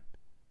again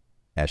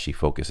as she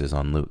focuses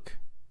on Luke.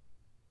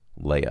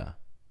 Leia.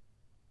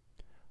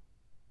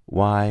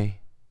 Why,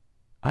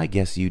 I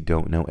guess you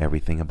don't know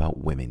everything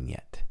about women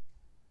yet.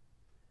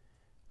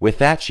 With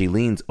that, she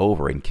leans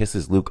over and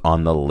kisses Luke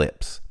on the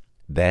lips.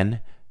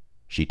 Then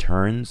she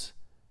turns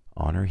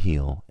on her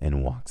heel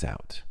and walks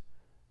out,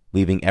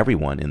 leaving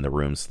everyone in the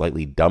room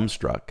slightly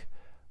dumbstruck.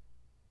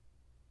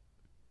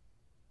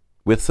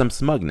 With some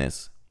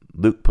smugness,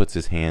 Luke puts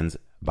his hands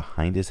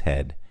behind his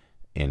head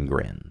and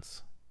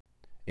grins.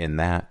 And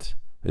that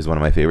is one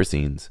of my favorite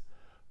scenes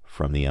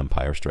from The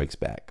Empire Strikes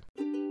Back.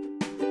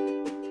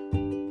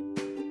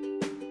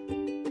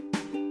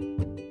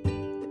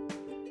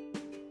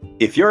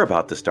 If you're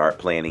about to start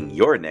planning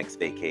your next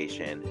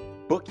vacation,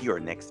 book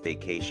your next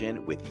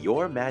vacation with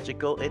Your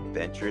Magical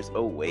Adventures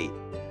Await.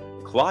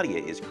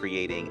 Claudia is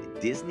creating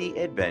Disney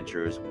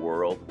adventures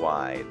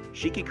worldwide.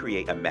 She can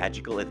create a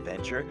magical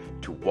adventure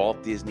to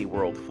Walt Disney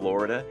World,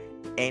 Florida,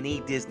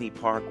 any Disney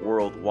park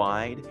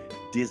worldwide,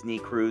 Disney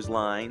Cruise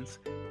Lines,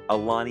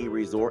 Alani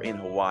Resort in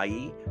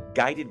Hawaii,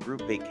 guided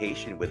group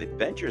vacation with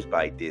Adventures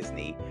by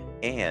Disney,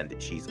 and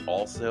she's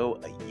also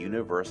a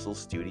Universal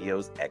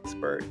Studios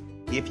expert.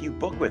 If you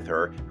book with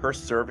her, her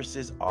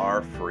services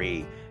are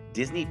free.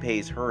 Disney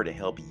pays her to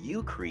help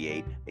you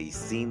create a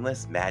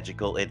seamless,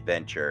 magical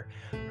adventure.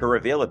 Her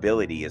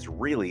availability is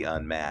really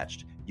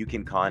unmatched. You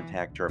can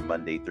contact her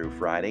Monday through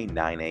Friday,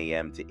 9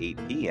 a.m. to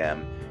 8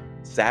 p.m.,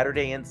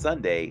 Saturday and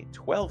Sunday,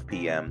 12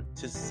 p.m.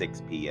 to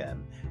 6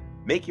 p.m.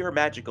 Make your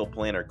magical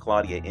planner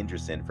Claudia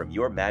Inderson from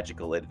Your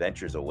Magical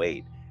Adventures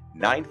Await,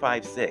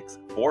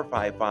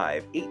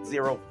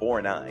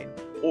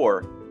 956-455-8049,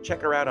 or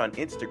check her out on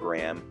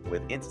Instagram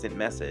with instant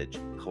message,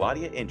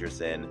 Claudia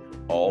Inderson,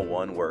 all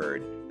one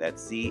word.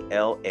 That's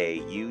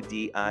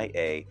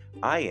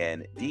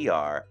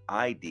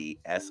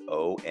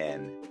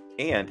CLAUDIAINDRIDSON.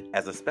 And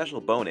as a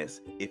special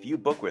bonus, if you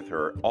book with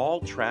her,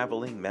 all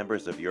traveling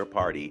members of your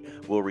party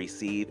will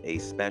receive a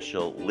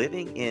special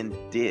Living in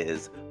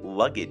Diz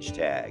luggage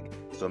tag.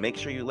 So make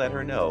sure you let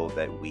her know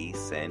that we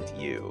sent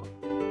you.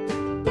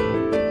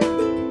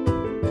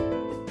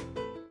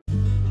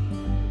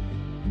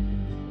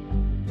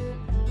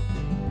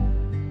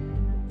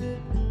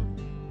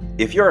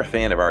 If you're a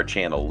fan of our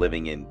channel,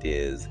 Living in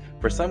Diz,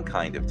 for some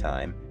kind of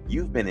time,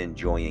 you've been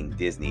enjoying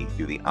Disney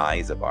through the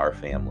eyes of our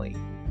family.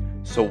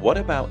 So what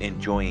about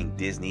enjoying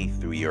Disney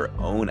through your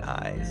own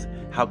eyes?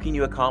 How can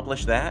you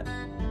accomplish that?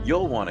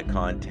 You'll want to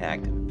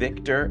contact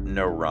Victor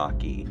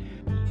Naraki.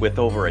 With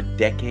over a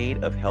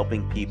decade of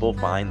helping people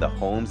find the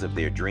homes of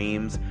their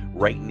dreams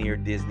right near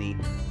Disney,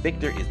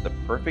 Victor is the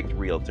perfect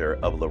realtor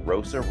of La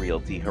Rosa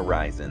Realty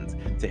Horizons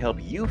to help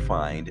you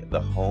find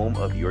the home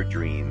of your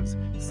dreams.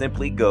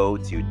 Simply go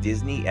to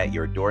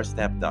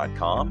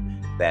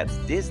DisneyAtYourDoorstep.com. That's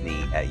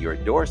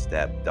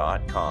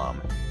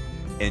DisneyAtYourDoorstep.com.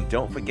 And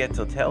don't forget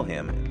to tell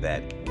him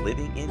that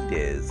Living in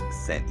Diz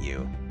sent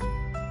you.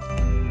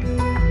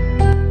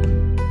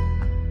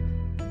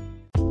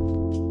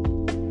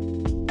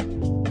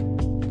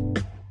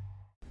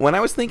 When I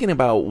was thinking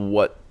about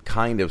what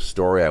kind of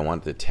story I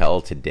wanted to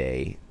tell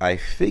today, I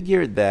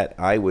figured that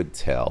I would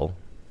tell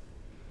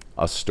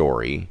a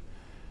story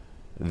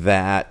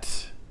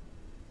that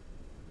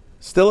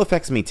still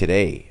affects me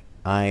today.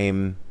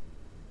 I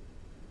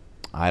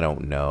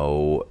don't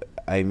know.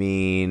 I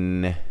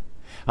mean,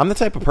 I'm the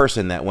type of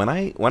person that when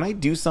I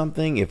do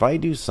something, if I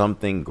do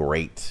something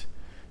great,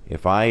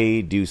 if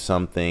I do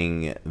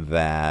something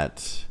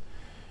that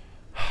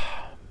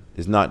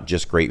is not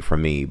just great for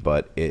me,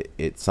 but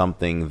it's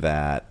something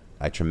that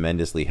I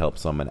tremendously help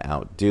someone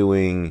out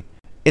doing.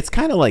 It's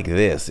kind of like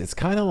this. It's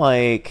kind of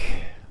like,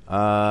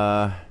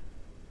 I'll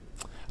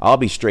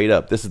be straight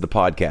up. This is the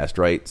podcast,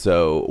 right?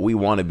 So we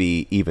want to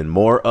be even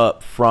more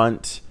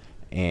upfront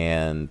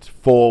and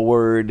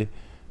forward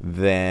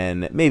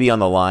than maybe on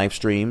the live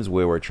streams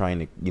where we're trying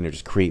to,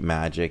 just create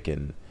magic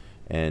and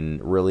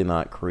really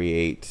not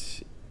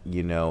create,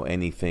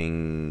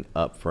 anything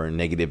up for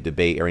negative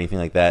debate or anything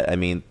like that. I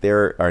mean,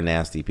 there are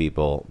nasty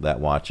people that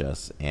watch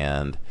us,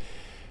 and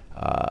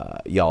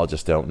y'all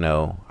just don't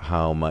know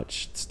how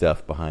much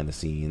stuff behind the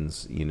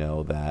scenes,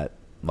 that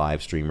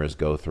live streamers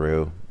go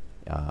through.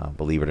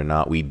 Believe it or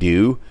not, we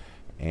do.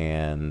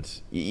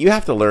 And you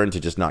have to learn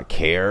to just not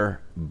care,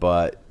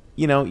 but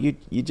you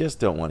just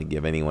don't want to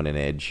give anyone an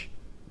edge,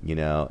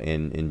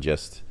 in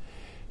just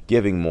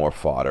giving more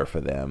fodder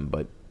for them.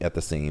 But at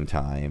the same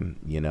time,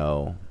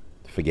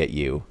 forget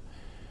you.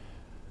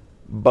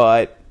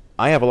 But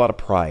I have a lot of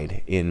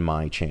pride in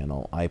my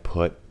channel. I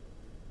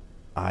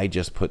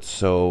just put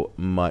so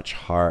much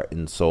heart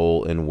and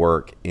soul and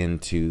work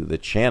into the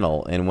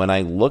channel. And when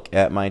I look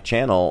at my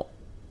channel,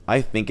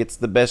 I think it's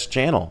the best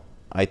channel.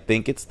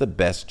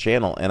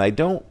 And I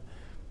don't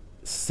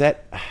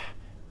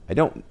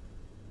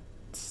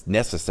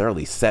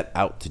necessarily set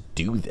out to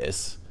do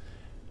this.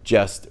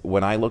 Just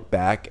when I look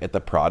back at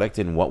the product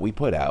and what we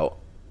put out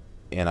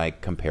and I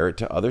compare it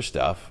to other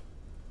stuff,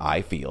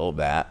 I feel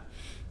that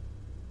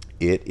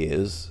it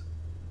is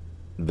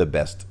the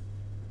best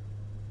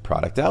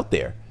product out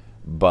there.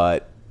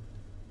 But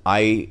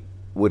I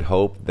would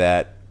hope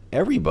that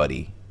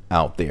everybody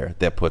out there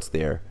that puts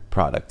their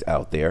product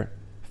out there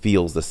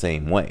feels the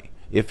same way.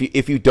 If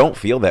you don't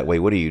feel that way,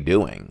 what are you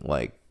doing?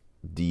 Like,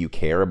 do you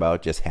care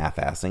about just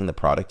half-assing the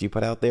product you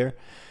put out there?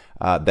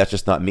 That's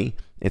just not me.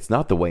 It's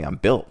not the way I'm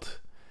built.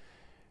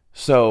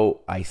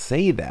 So I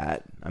say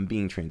that I'm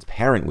being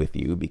transparent with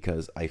you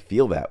because I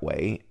feel that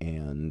way,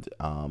 and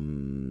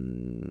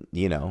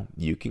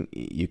you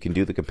can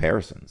do the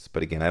comparisons.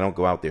 But again, I don't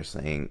go out there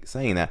saying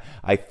that.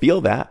 I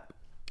feel that.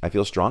 I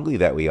feel strongly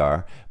that we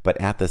are, but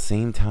at the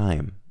same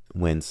time,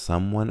 when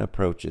someone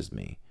approaches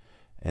me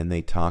and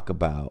they talk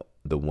about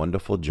the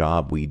wonderful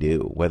job we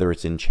do, whether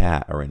it's in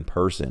chat or in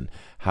person,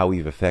 how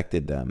we've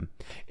affected them,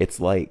 it's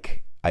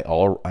like I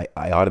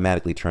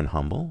automatically turn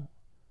humble.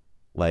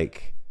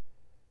 Like,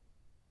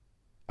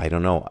 I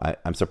don't know.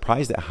 I'm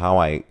surprised at how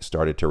I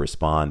started to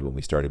respond when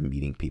we started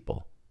meeting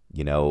people.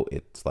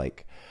 It's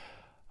like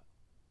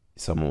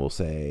someone will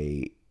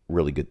say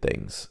really good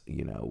things.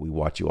 We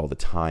watch you all the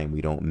time.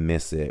 We don't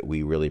miss it.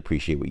 We really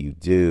appreciate what you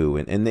do.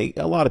 And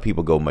a lot of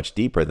people go much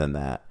deeper than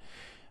that.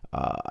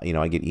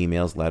 I get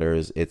emails,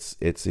 letters.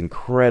 It's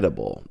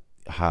incredible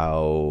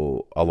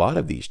how a lot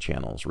of these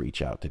channels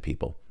reach out to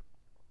people.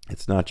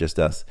 It's not just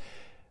us,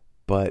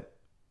 but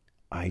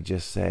I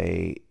just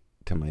say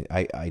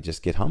I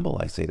just get humble.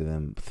 I say to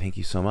them, thank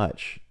you so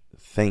much.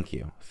 Thank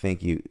you.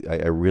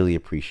 I really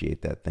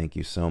appreciate that. Thank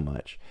you so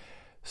much.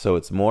 So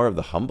it's more of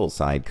the humble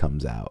side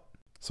comes out.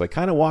 So I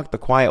kind of walk the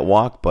quiet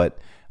walk, but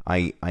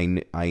I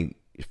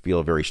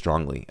feel very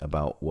strongly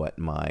about what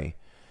my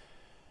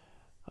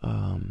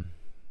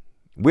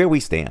where we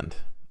stand,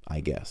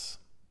 I guess.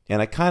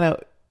 And I kind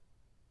of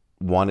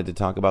wanted to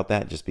talk about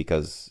that just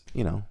because,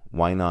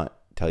 why not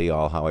tell you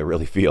all how I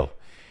really feel?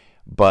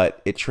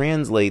 But it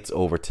translates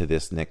over to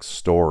this next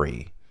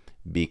story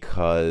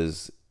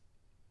because,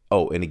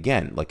 and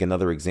again, like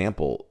another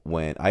example,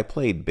 when I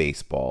played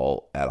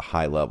baseball at a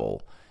high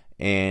level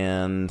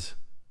and,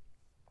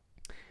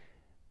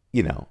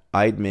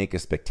 I'd make a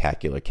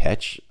spectacular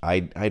catch.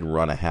 I'd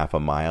run a half a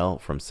mile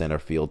from center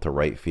field to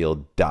right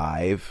field,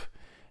 dive,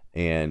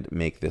 and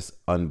make this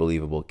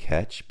unbelievable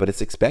catch. But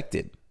it's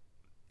expected.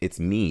 It's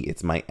me.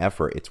 It's my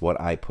effort. It's what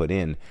I put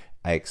in.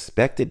 I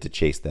expected to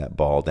chase that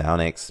ball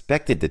down. I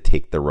expected to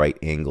take the right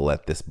angle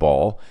at this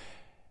ball,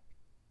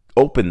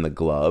 open the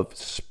glove,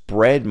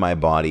 spread my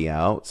body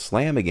out,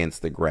 slam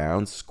against the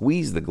ground,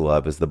 squeeze the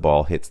glove as the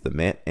ball hits the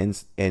mitt,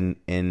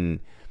 and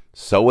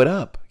sew it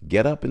up.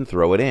 Get up and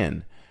throw it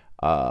in.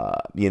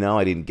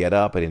 I didn't get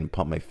up. I didn't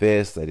pump my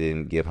fists. I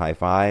didn't give high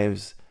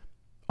fives.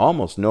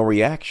 Almost no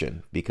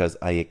reaction because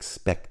I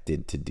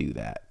expected to do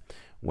that.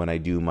 When I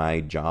do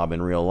my job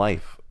in real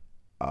life,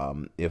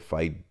 if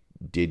I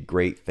did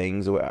great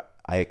things,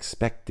 I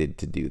expected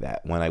to do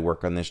that. When I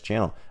work on this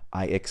channel,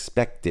 I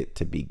expect it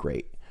to be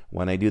great.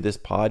 When I do this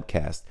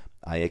podcast,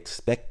 I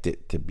expect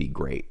it to be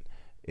great.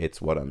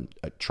 It's what I'm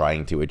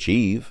trying to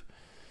achieve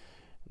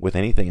with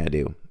anything I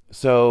do.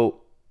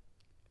 So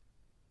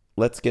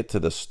let's get to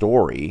the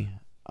story.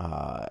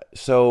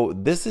 So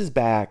this is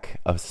back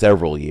of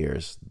several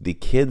years. The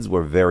kids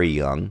were very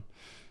young.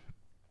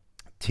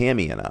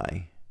 Tammy and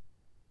I,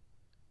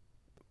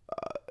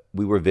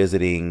 we were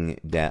visiting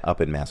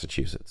up in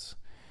Massachusetts,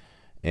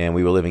 and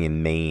we were living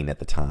in Maine at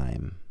the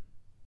time.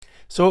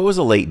 So it was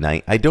a late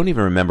night. I don't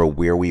even remember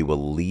where we were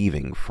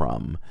leaving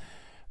from,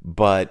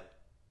 but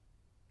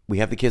we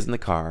have the kids in the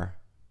car,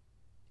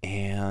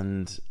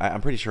 and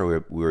I'm pretty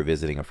sure we were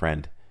visiting a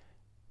friend,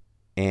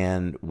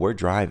 and we're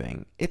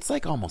driving. It's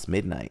like almost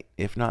midnight,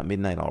 if not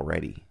midnight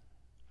already.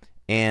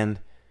 And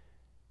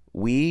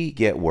we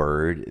get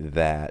word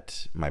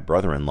that my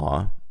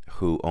brother-in-law,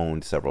 who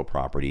owned several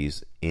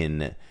properties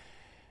in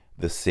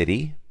the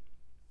city,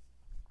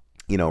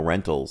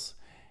 rentals,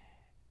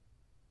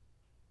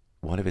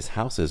 one of his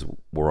houses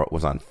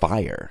was on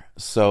fire.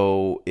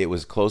 So it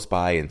was close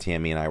by, and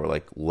Tammy and I were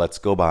like, let's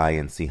go by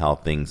and see how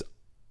things,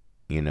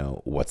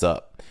 what's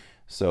up.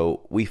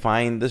 So we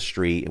find the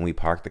street and we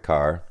park the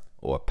car,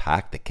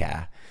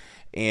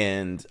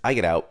 and I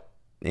get out,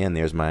 and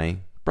there's my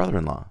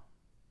brother-in-law.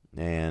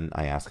 And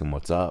I ask him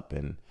what's up,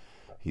 and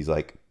he's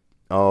like,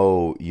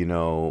 oh,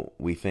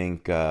 we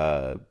think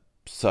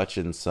such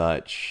and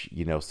such,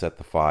 set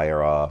the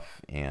fire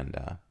off,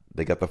 and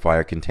they got the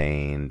fire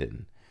contained,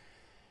 and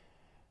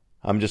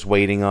I'm just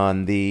waiting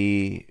on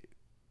the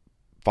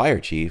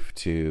fire chief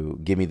to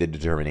give me the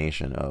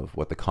determination of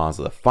what the cause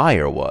of the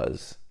fire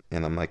was.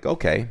 And I'm like,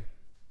 okay.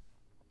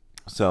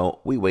 So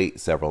we wait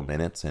several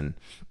minutes, and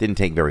didn't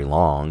take very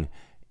long.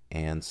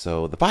 And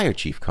so the fire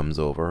chief comes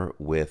over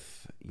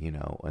with,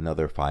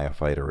 another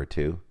firefighter or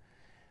two.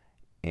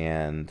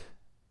 And,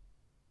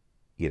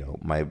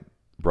 my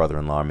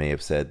brother-in-law may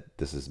have said,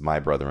 this is my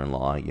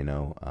brother-in-law,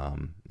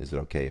 is it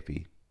okay if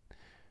he,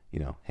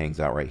 hangs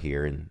out right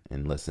here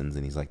and listens?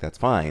 And he's like, that's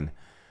fine.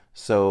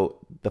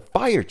 So the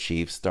fire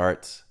chief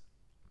starts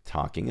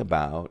talking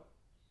about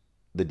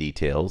the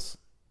details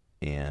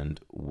and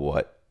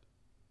what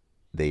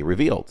they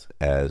revealed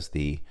as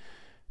the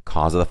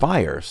cause of the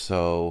fire.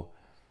 So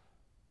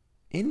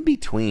in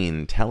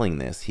between telling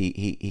this,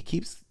 he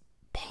keeps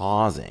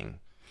pausing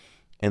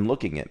and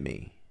looking at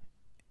me.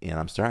 And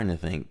I'm starting to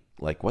think,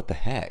 like, what the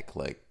heck?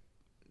 Like,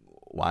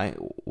 why?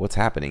 What's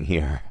happening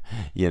here?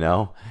 You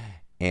know?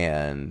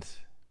 And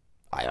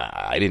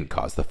I didn't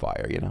cause the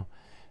fire, you know?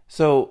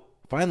 So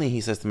finally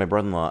he says to my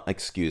brother-in-law,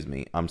 excuse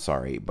me, I'm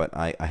sorry, but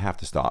I have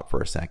to stop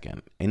for a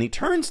second. And he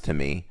turns to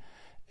me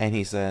and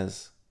he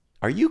says,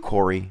 are you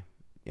Cory?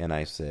 And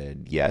I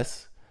said,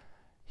 yes.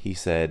 He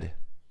said,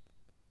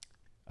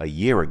 a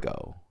year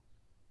ago,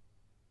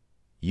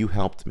 you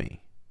helped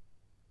me.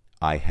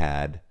 I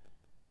had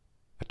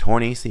a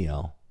torn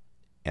ACL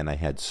and I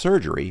had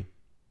surgery,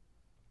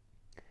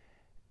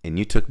 and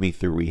you took me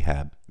through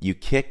rehab. You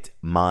kicked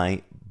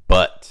my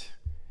butt.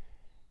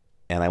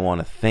 And I want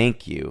to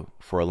thank you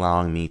for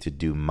allowing me to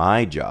do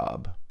my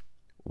job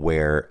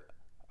where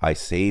I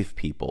save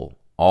people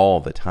all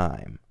the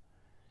time.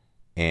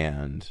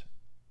 And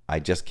I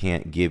just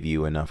can't give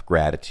you enough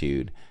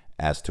gratitude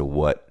as to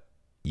what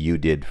you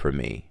did for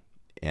me.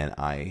 And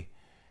I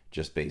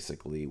just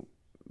basically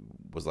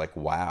was like,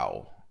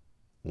 wow,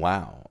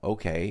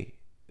 okay.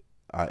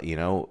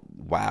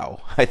 Wow.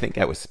 I think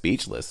I was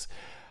speechless.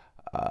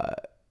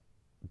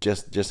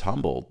 Just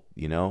humbled,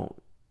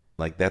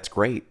 like, that's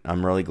great.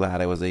 I'm really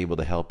glad I was able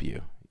to help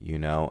you,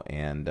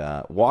 and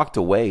walked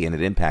away, and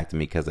it impacted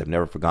me because I've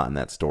never forgotten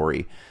that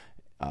story.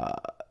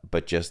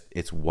 But just,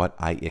 it's what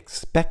I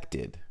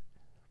expected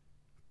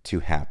to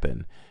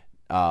happen.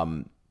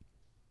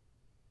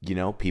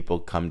 People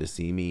come to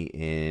see me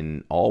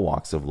in all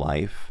walks of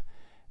life,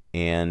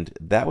 and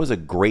that was a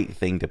great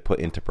thing to put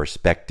into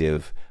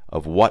perspective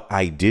of what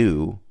I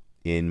do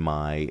in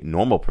my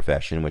normal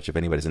profession, which, if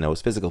anybody doesn't know,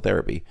 is physical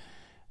therapy.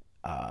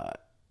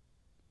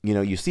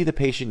 You see the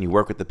patient, you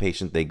work with the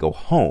patient, they go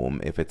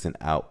home if it's an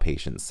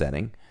outpatient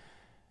setting,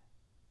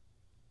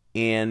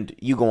 and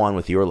you go on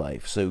with your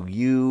life. So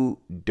you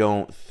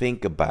don't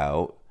think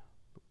about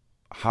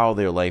how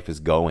their life is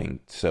going.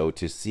 So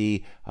to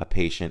see a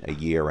patient a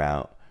year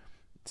out,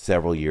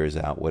 several years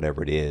out,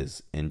 whatever it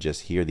is, and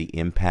just hear the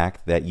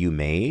impact that you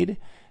made,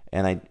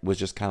 and I was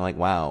just kind of like,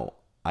 wow,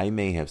 I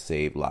may have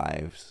saved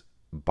lives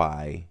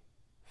by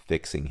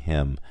fixing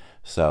him.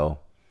 So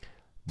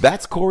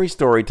that's Cory's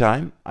story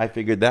time. I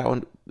figured that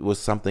one was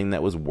something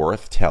that was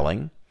worth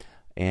telling,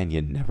 and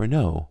you never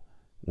know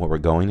what we're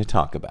going to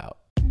talk about.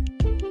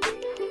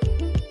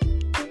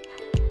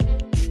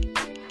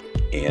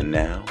 And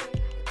now,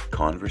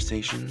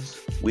 Conversations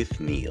with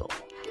Neal.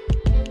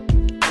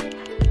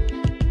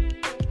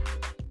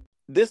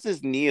 This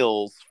is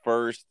Neal's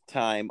first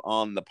time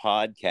on the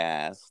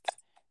podcast,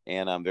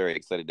 and I'm very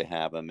excited to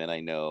have him, and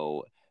I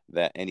know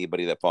that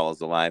anybody that follows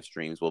the live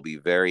streams will be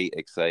very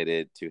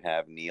excited to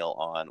have Neal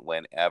on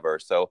whenever.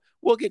 So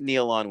we'll get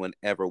Neal on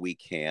whenever we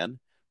can.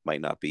 Might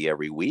not be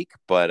every week,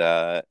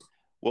 but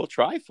we'll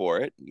try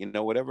for it.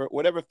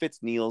 Whatever fits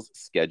Neal's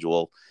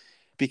schedule,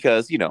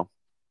 because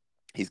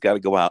he's got to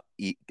go out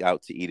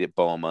to eat at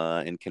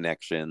Boma and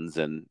Connections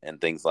and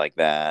things like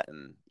that,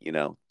 and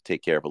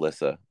take care of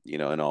Alyssa,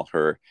 and all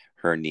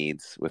her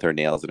needs with her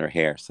nails and her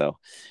hair. So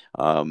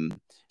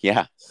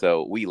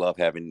so we love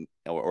having,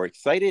 or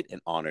excited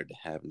and honored to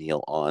have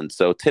Neal on.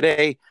 So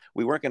today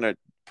we weren't going to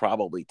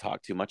probably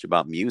talk too much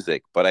about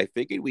music, but I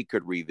figured we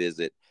could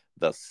revisit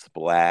the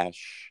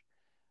Splash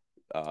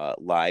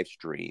live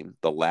stream,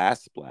 the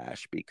last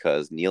Splash,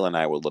 because Neal and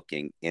I were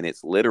looking, and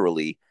it's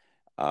literally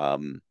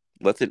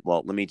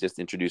let me just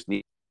introduce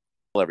Neal,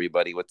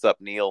 everybody. What's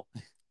up, Neal?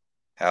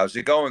 How's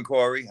it going,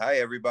 Cory? Hi,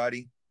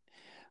 everybody.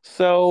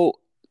 So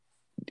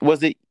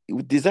is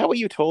that what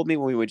you told me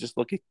when we were just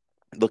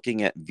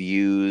looking at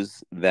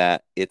views,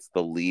 that it's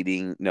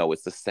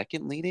it's the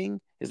second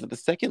leading? Is it the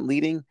second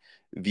leading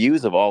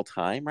views of all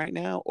time right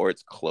now, or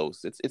it's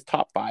close? It's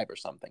top 5 or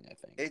something, I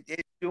think.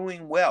 It's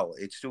doing well.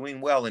 It's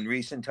doing well in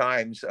recent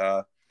times.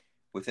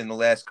 Within the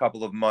last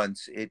couple of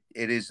months, it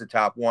is the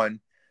top one.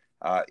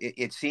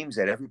 It seems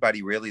that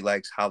everybody really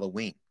likes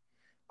Halloween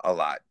a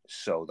lot.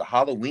 So the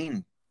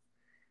Halloween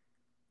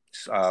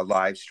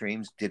live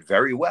streams did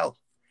very well.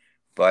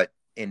 But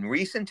in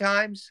recent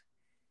times,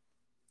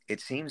 it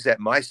seems that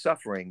my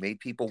suffering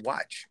made people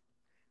watch.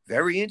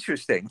 Very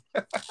interesting.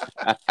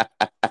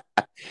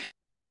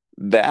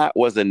 That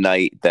was a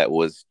night that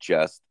was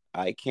just,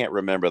 I can't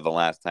remember the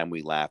last time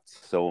we laughed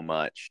so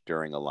much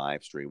during a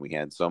live stream. We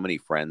had so many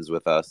friends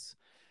with us.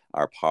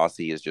 Our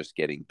posse is just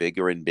getting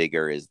bigger and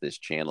bigger as this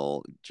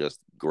channel just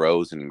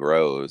grows and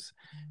grows.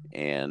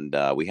 And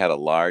we had a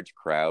large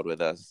crowd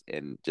with us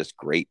and just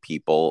great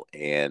people.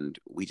 And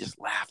we just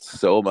laughed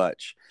so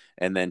much.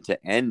 And then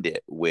to end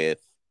it with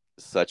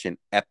such an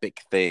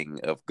epic thing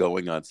of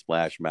going on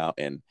Splash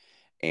Mountain.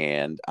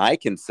 And I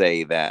can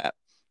say that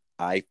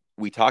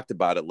we talked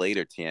about it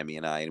later, Tammy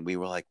and I, and we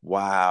were like,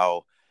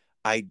 wow,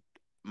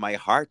 my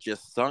heart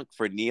just sunk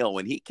for Neal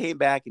when he came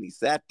back and he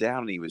sat down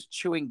and he was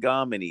chewing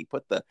gum and he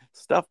put the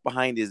stuff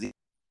behind his ear.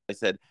 I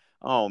said,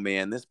 oh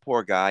man, this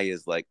poor guy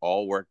is like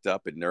all worked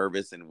up and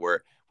nervous, and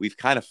we've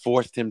kind of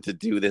forced him to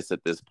do this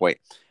at this point.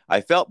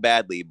 I felt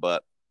badly,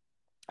 but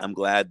I'm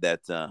glad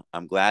that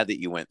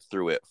you went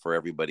through it for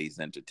everybody's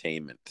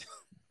entertainment.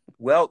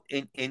 Well,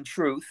 in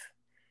truth,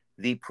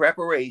 the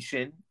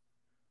preparation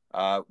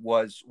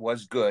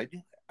was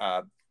good.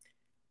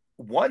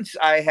 Once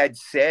I had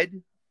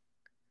said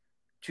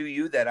to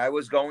you that I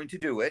was going to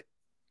do it,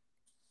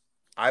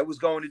 I was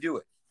going to do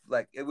it.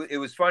 Like it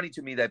was funny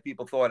to me that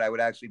people thought I would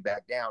actually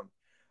back down,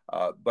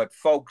 but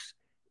folks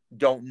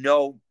don't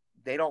know.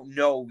 They don't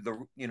know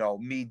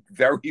me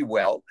very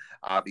well,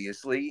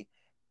 obviously,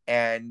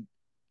 and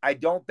I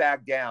don't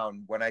back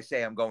down when I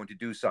say I'm going to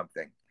do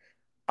something.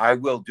 I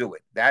will do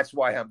it. That's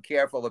why I'm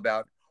careful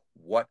about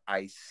what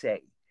I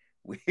say.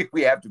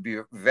 We have to be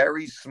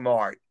very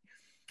smart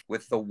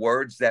with the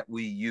words that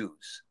we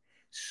use.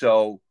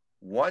 So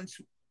once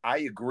I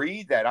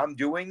agreed that I'm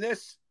doing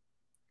this,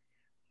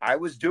 I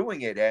was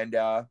doing it, and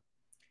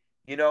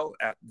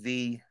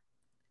the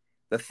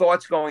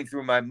thoughts going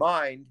through my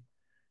mind,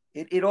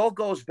 it all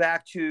goes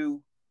back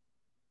to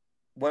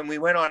when we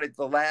went on it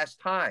the last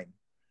time,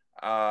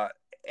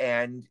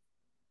 and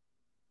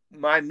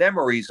my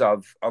memories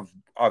of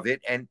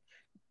it, and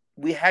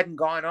we hadn't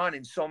gone on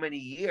in so many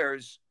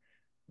years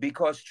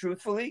because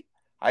truthfully,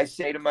 I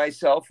say to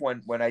myself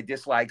when I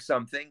dislike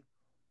something,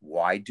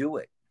 why do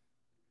it?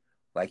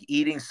 Like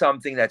eating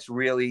something that's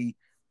really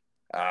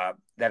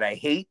that I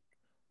hate,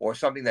 or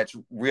something that's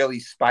really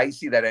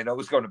spicy that I know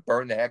is going to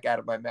burn the heck out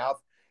of my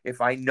mouth. If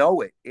I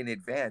know it in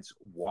advance,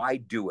 why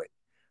do it?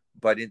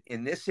 But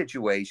in this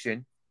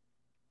situation,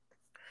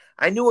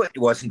 I knew it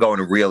wasn't going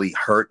to really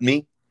hurt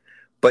me.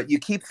 But you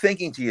keep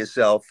thinking to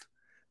yourself,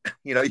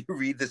 you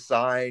read the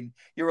sign.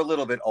 You're a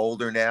little bit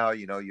older now.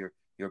 You're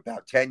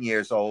about 10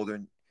 years older,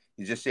 and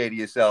you just say to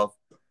yourself,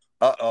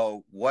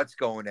 "Uh-oh, what's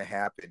going to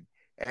happen?"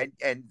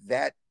 And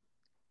that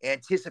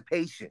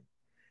anticipation,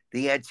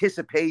 the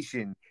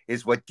anticipation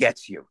is what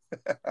gets you.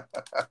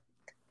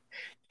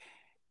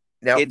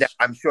 Now, It's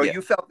I'm sure yeah.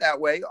 you felt that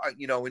way,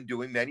 in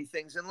doing many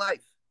things in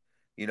life.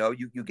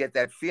 You get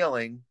that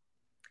feeling.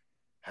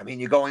 I mean,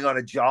 you're going on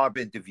a job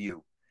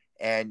interview,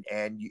 and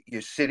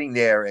you're sitting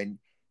there and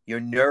you're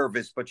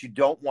nervous, but you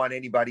don't want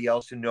anybody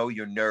else to know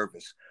you're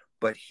nervous.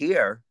 But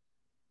here,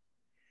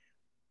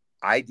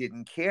 I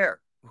didn't care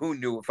who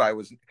knew if I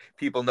was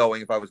people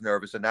knowing if I was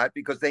nervous or not,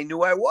 because they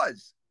knew I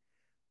was.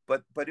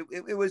 But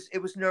it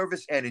was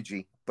nervous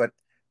energy, but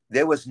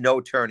there was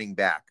no turning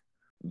back.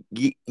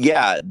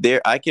 Yeah,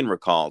 there I can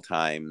recall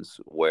times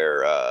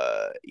where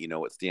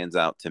what stands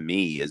out to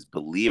me is,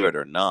 believe it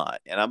or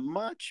not, and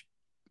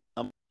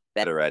I'm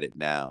better at it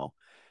now.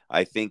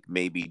 I think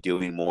maybe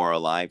doing more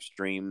live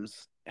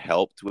streams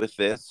helped with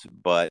this,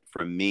 but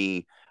for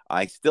me,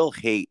 I still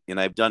hate, and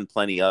I've done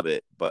plenty of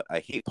it, but I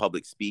hate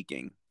public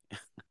speaking,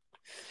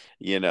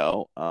 you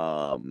know.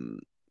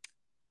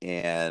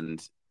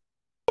 And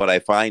what I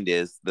find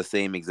is the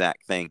same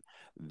exact thing,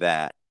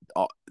 that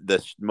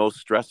the most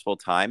stressful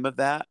time of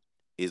that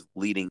is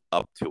leading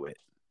up to it.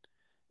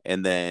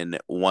 And then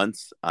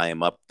once I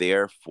am up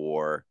there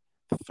for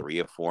 3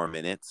 or 4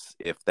 minutes,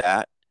 if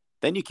that,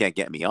 then you can't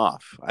get me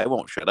off. I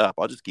won't shut up.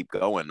 I'll just keep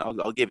going.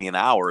 I'll give you an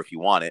hour if you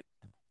want it,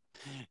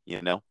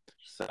 you know?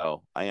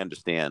 So I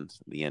understand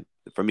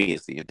for me,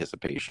 it's the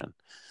anticipation.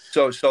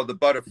 So the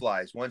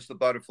butterflies. Once the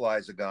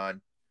butterflies are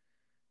gone,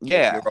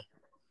 you're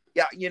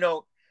Yeah.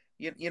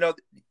 yeah.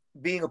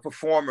 Being a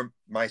performer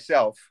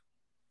myself,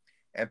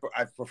 and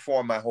I've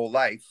performed my whole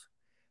life.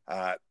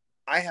 Uh,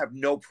 I have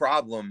no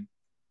problem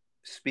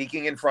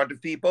speaking in front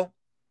of people.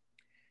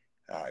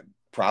 I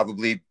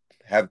probably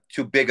have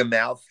too big a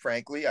mouth,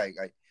 frankly.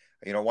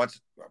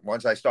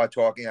 Once I start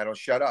talking, I don't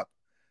shut up.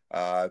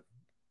 Uh,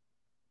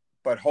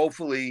 but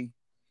hopefully,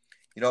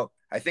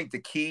 I think the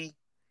key,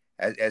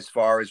 as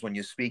far as when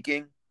you're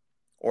speaking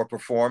or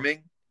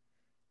performing,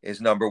 is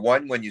number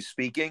one, when you're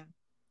speaking,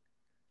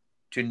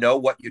 to know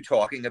what you're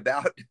talking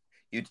about.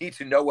 You need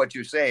to know what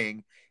you're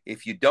saying.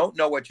 If you don't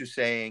know what you're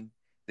saying,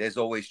 there's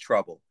always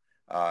trouble.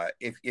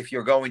 If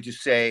you're going to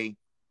say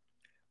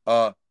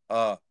uh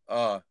uh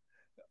uh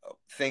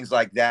things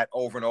like that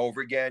over and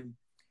over again,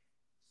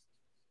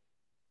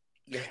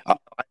 yeah, Uh,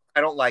 I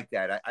don't like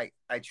that.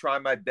 I try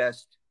my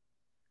best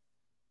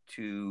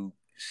to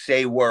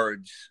say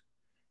words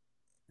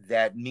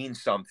that mean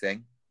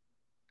something,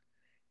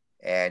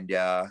 and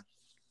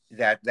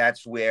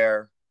that's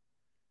where,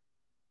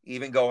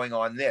 even going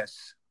on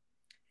this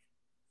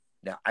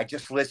now, I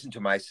just listened to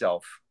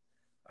myself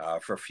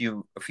for a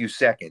few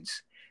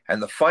seconds,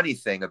 and the funny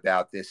thing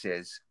about this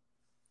is,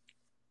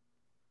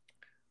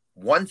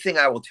 one thing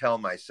I will tell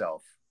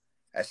myself,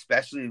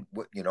 especially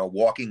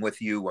walking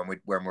with you when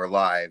we're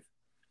live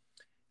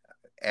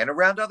and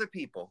around other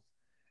people,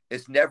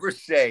 is never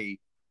say,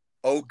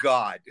 "Oh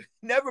God,"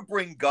 never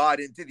bring God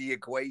into the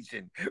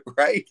equation,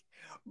 right?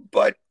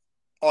 But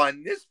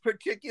on this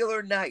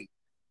particular night,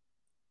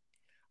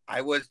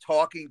 I was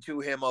talking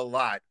to him a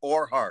lot,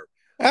 or her,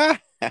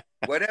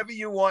 whatever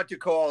you want to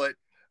call it,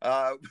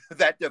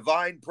 that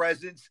divine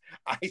presence.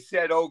 I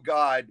said, "Oh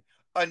God,"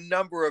 a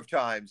number of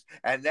times.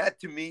 And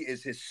that to me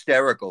is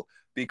hysterical,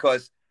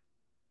 because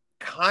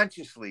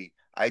consciously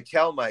I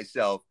tell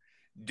myself,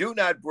 do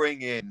not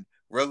bring in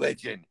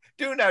religion.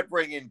 Do not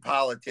bring in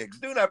politics.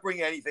 Do not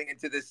bring anything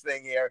into this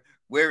thing here.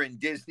 We're in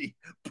Disney.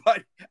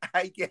 But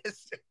I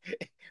guess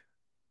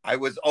I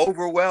was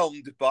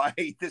overwhelmed by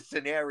the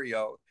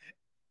scenario,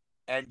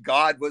 and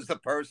God was the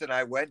person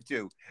I went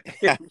to.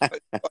 You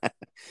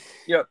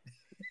know,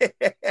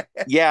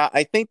 Yeah,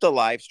 I think the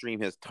live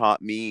stream has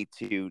taught me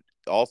to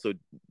also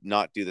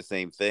not do the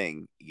same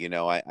thing.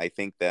 I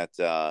think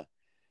that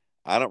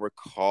I don't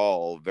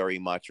recall very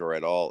much or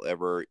at all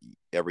ever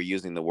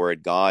using the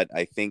word God.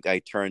 I think I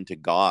turned to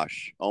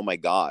gosh, oh my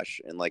gosh,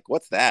 and like,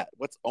 what's that?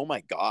 What's oh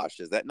my gosh?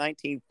 Is that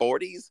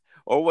 1940s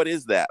or what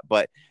is that?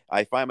 But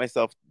I find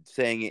myself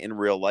saying it in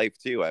real life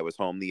too. I was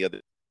home the other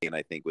day, and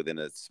I think within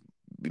a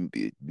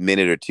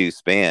minute or two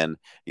span,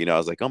 I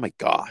was like, oh my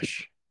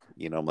gosh,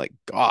 I'm like,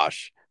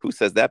 gosh, who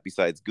says that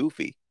besides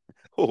Goofy?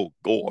 Oh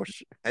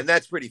gosh. and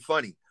that's pretty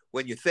funny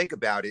when you think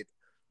about it,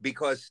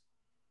 because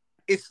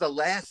it's the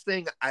last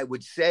thing I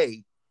would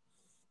say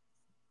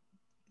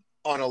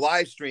on a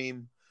live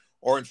stream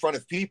or in front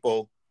of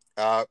people.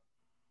 And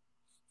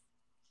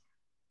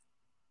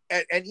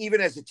even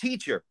as a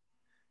teacher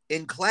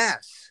in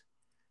class,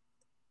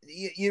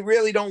 you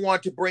really don't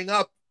want to bring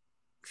up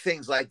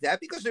things like that,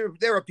 because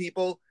there are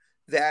people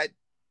that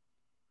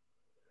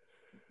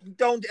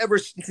don't ever,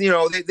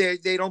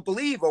 they don't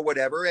believe or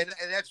whatever. And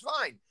that's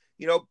fine,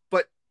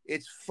 but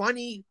it's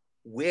funny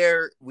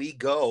where we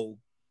go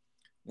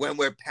when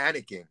we're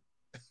panicking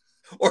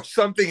or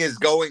something is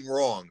going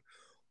wrong.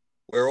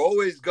 We're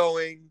always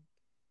going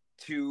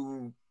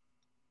to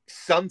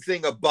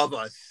something above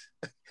us.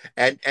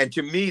 And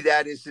to me,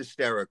 that is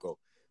hysterical.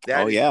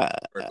 That is yeah.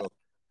 hysterical.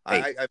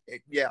 Hey.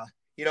 Yeah.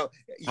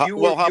 How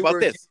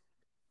about this?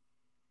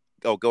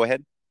 Oh, go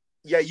ahead.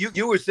 Yeah,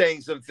 you were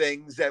saying some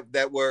things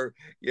that were,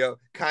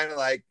 kind of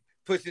like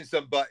pushing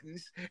some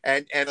buttons,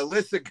 and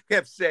Alyssa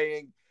kept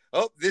saying,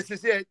 "Oh, this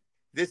is it.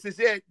 This is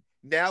it.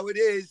 Now it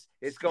is.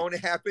 It's going to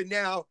happen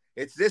now.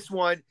 It's this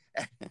one."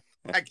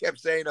 I kept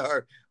saying to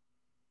her,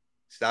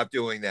 "Stop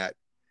doing that."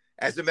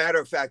 As a matter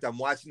of fact, I'm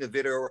watching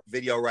the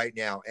video right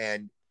now,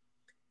 and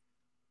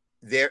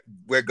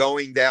we're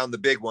going down the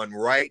big one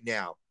right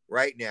now.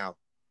 Right now,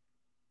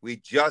 we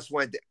just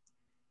went.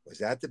 Was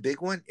that the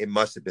big one? It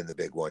must have been the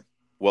big one.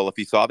 Well, if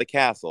you saw the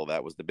castle,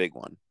 that was the big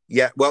one.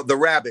 Yeah. Well, the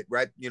rabbit,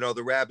 right?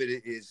 The rabbit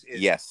is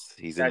yes,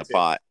 he's in the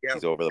pot. Yeah.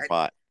 He's over the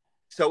pot.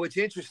 So it's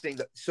interesting.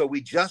 So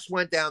we just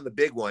went down the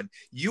big one.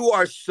 You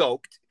are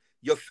soaked.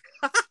 Your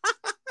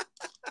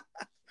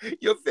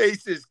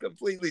face is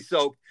completely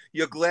soaked.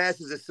 Your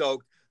glasses are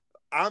soaked.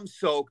 I'm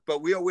soaked,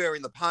 but we are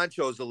wearing the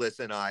ponchos,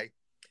 Alyssa and I.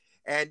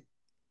 And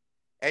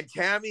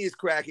Tammy is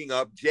cracking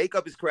up.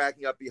 Jacob is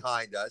cracking up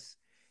behind us.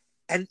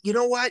 And you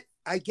know what?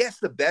 I guess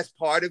the best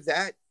part of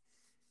that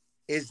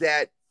is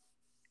that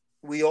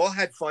we all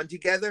had fun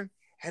together.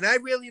 And I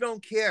really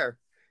don't care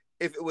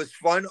if it was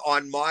fun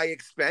on my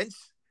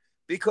expense,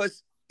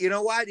 because you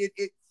know what?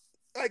 It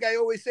like I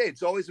always say,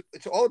 it's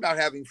all about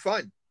having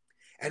fun.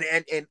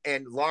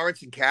 And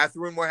Lawrence and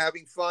Catherine were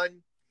having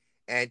fun,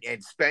 and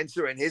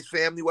Spencer and his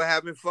family were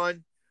having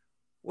fun.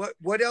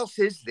 What else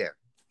is there?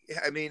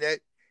 I mean,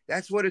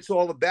 that's what it's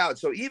all about.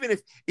 So even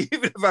if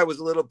I was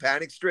a little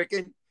panic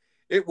stricken,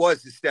 it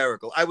was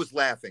hysterical. I was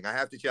laughing, I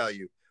have to tell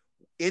you.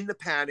 In the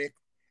panic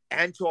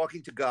and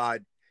talking to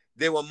God,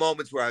 there were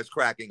moments where I was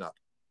cracking up.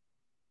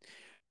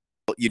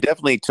 You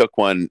definitely took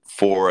one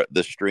for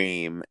the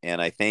stream,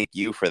 and I thank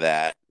you for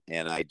that.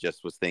 And I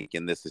just was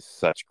thinking, this is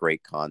such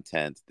great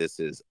content. This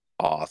is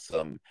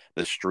awesome.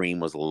 The stream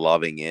was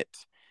loving it.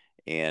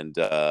 And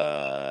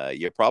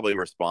you're probably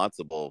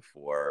responsible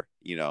for,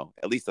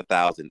 at least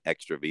 1,000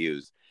 extra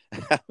views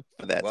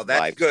for that. Well, that's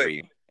live good.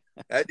 Stream.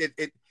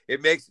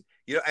 It makes,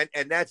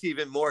 and that's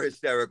even more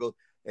hysterical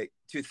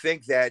to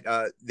think that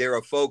there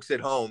are folks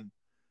at home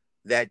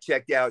that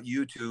checked out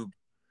YouTube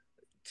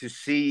to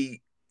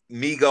see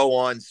me go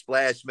on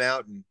Splash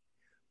Mountain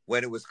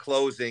when it was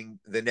closing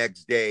the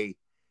next day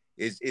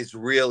is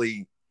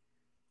really,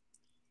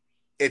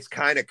 it's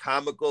kind of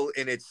comical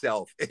in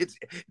itself. It's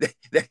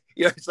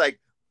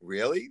like,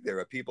 really, there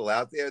are people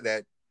out there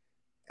that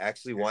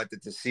actually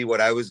wanted to see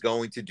what I was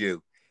going to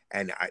do.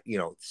 And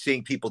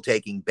seeing people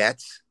taking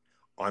bets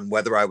on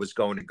whether I was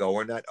going to go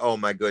or not. Oh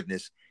my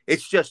goodness.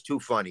 It's just too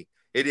funny.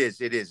 It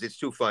is. It's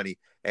too funny.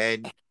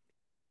 And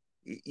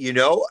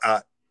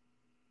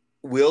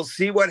we'll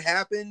see what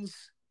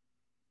happens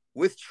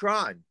with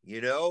Tron.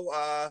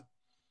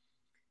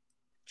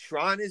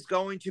 Tron is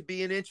going to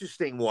be an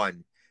interesting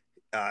one.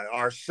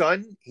 Our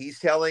son, he's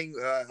telling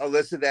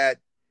Alyssa that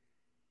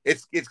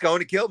it's going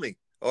to kill me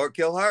or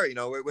kill her.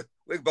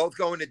 We're both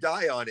going to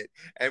die on it.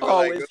 And we're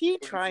like, is he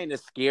trying to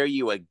scare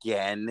you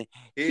again?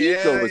 He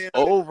goes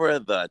over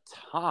the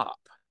top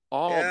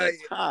all the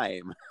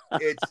time.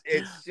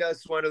 It's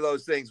just one of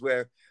those things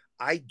where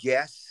I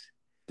guess.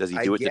 Does he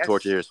do it to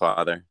torture his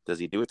father? Does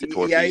he do it to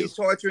torture you? Yeah, he's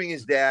torturing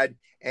his dad,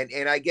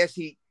 and I guess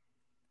he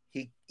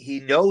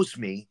knows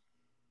me.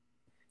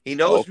 He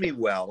knows me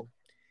well,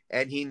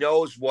 and he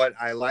knows what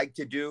I like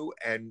to do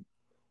and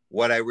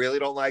what I really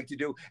don't like to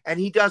do. And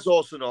he does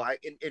also know,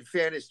 in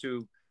fairness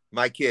to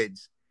my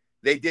kids,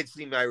 they did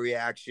see my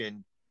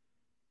reaction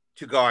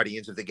to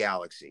Guardians of the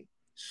Galaxy.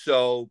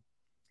 So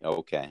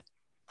Okay.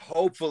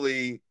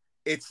 hopefully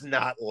it's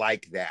not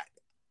like that.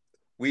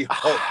 We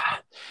hope.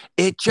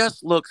 It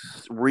just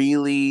looks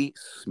really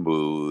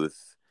smooth.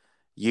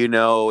 You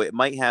know, it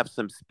might have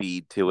some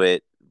speed to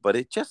it, but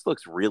it just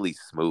looks really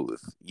smooth,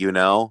 you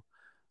know?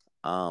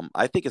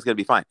 I think it's going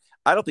to be fine.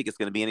 I don't think it's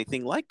going to be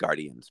anything like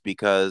Guardians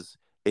because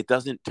it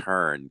doesn't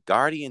turn.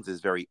 Guardians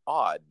is very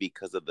odd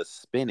because of the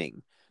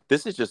spinning.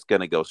 This is just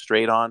going to go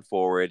straight on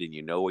forward and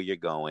you know where you're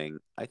going.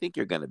 I think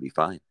you're going to be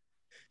fine.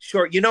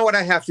 Sure. You know what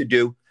I have to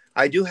do?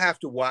 I do have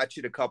to watch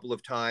it a couple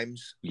of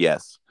times.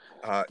 Yes.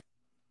 Uh,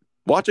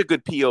 Watch a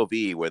good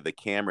POV where the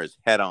camera's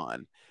head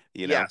on,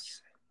 you know?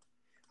 yes.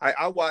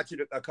 I'll watch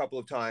it a couple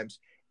of times.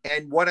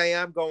 And what I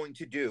am going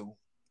to do,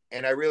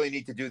 and I really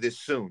need to do this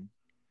soon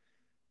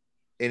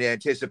in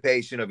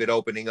anticipation of it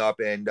opening up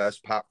and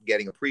us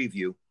getting a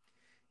preview,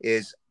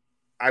 is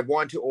I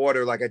want to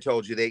order, like I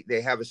told you,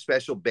 they have a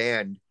special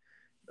band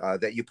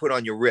that you put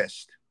on your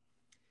wrist.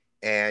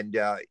 And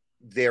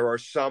there are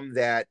some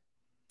that...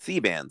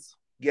 C-bands.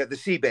 Yeah, the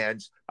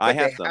C-bands. I But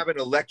have they some. have an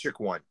electric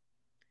one.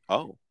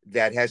 Oh.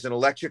 That has an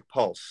electric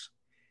pulse.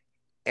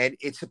 And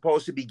it's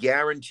supposed to be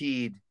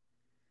guaranteed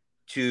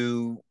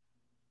to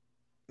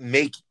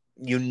make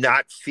you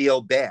not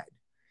feel bad.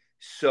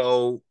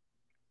 So,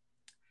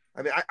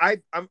 I mean,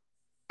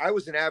 I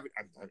was an avid,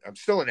 I'm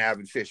still an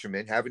avid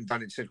fisherman. Haven't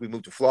done it since we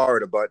moved to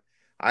Florida, but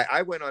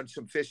I went on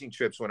some fishing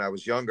trips when I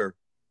was younger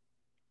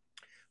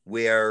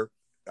where,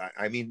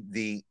 I mean,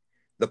 the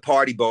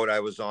party boat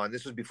I was on,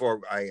 this was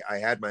before I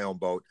had my own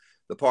boat.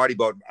 The party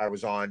boat I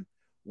was on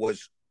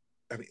was,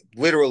 I mean,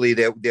 literally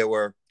there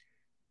were,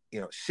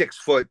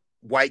 6-foot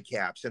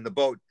whitecaps, and the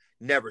boat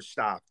never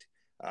stopped.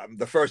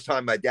 The first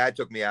time my dad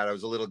took me out, I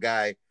was a little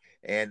guy,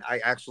 and I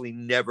actually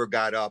never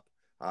got up.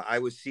 I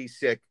was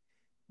seasick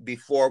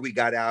before we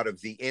got out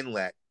of the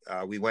inlet.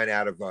 We went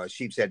out of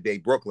Sheepshead Bay,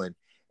 Brooklyn,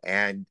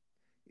 and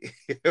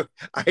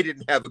I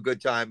didn't have a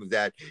good time of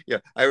that.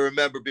 I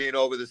remember being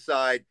over the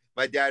side,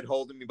 my dad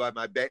holding me by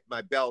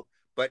my belt,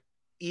 but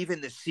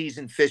even the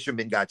seasoned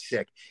fishermen got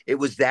sick. It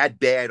was that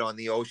bad on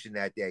the ocean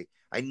that day.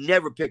 I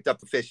never picked up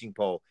the fishing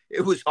pole.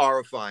 It was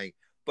horrifying.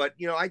 But,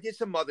 I did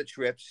some other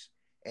trips,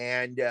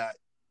 and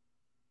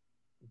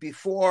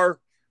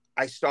before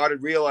I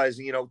started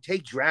realizing,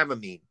 take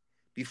Dramamine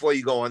before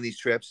you go on these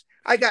trips.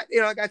 I got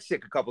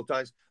sick a couple of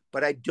times,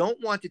 but I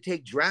don't want to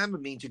take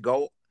Dramamine to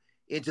go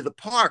into the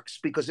parks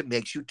because it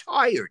makes you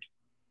tired.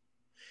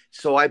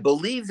 So I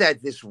believe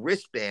that this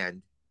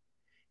wristband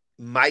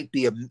might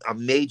be a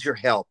major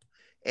help.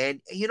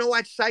 And you know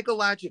what?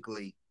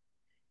 Psychologically,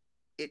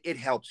 it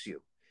helps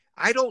you.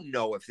 I don't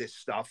know if this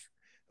stuff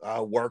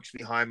works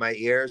behind my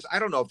ears. I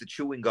don't know if the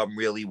chewing gum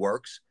really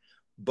works,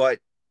 but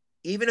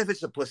even if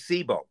it's a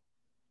placebo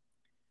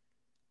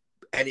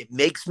and it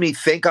makes me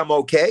think I'm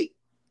okay,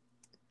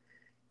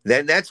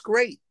 then that's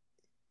great.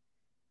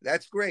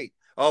 That's great.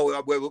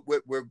 Oh,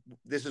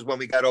 this is when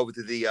we got over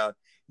to the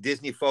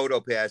Disney Photo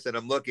Pass, and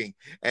I'm looking,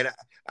 and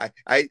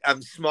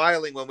I'm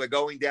smiling when we're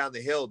going down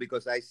the hill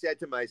because I said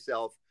to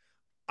myself,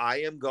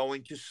 I am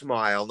going to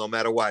smile no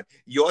matter what.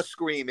 You're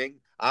screaming,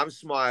 I'm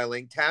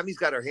smiling. Tammy's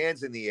got her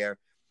hands in the air,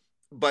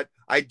 but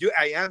I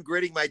am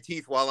gritting my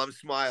teeth while I'm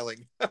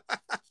smiling,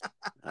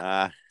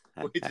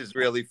 which is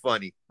really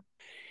funny.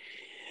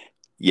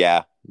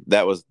 Yeah,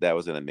 that was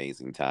an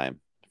amazing time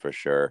for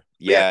sure.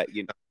 Yeah,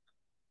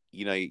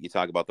 you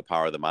talk about the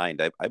power of the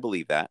mind. I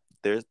believe that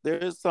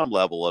there's some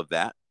level of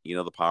that.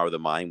 The power of the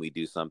mind. We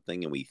do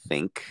something and we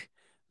think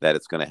that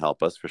it's going to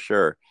help us for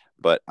sure.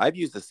 But I've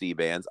used the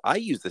C-bands. I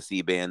use the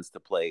C-bands to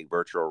play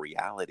virtual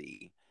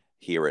reality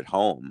here at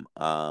home.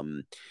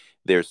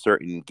 There's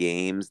certain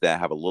games that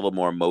have a little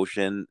more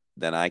motion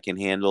than I can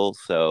handle,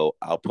 so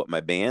I'll put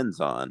my bands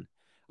on.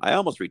 I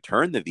almost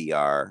returned the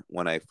VR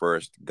when I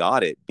first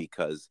got it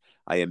because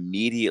I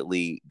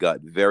immediately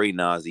got very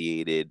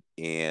nauseated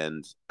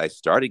and I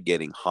started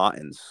getting hot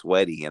and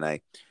sweaty. And I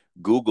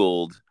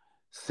Googled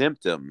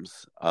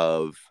symptoms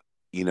of,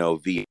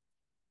 VR,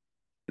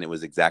 and it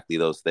was exactly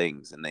those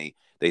things. And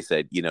they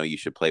said, you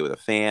should play with a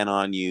fan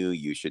on you.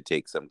 You should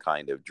take some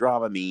kind of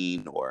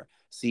Dramamine or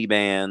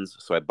C-bands.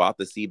 So I bought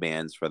the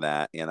C-bands for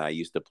that, and I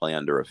used to play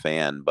under a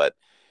fan. But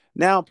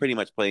now I'm pretty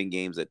much playing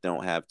games that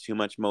don't have too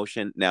much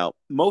motion. Now,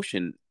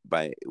 motion,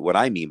 by what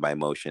I mean by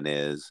motion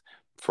is,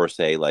 for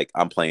say, like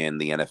I'm playing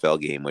the NFL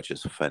game, which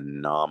is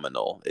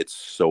phenomenal. It's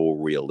so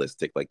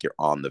realistic, like you're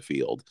on the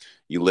field.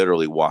 You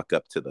literally walk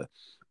up to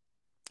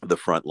the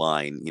front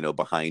line,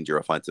 behind your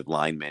offensive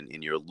lineman,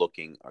 and you're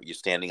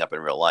standing up in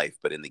real life,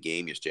 but in the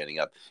game, you're standing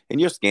up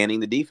and you're scanning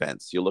the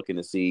defense. You're looking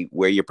to see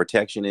where your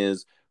protection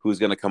is, who's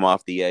going to come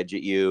off the edge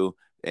at you.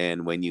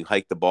 And when you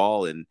hike the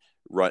ball and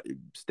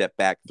step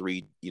back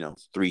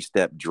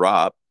 3-step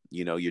drop,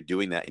 you're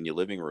doing that in your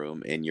living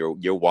room and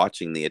you're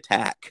watching the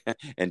attack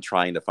and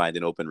trying to find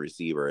an open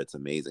receiver. It's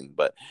amazing.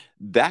 But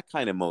that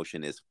kind of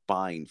motion is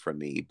fine for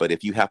me. But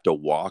if you have to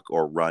walk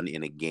or run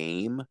in a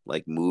game,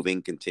 like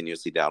moving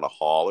continuously down a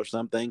hall or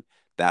something,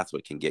 that's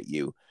what can get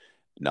you.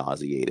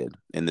 nauseated.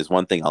 And there's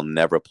one thing I'll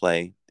never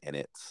play, and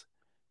it's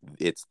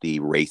the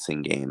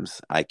racing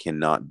games. I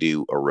cannot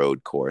do a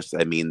road course.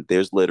 I mean,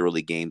 there's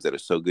literally games that are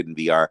so good in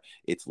VR.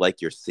 It's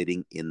like you're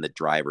sitting in the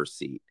driver's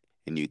seat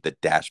and the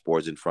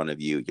dashboard's in front of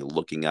you. You're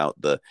looking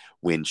out the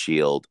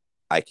windshield.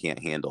 I can't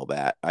handle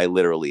that. I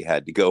literally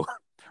had to go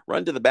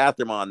run to the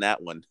bathroom on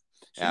that one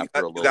So after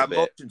a you little got bit.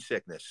 motion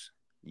sickness.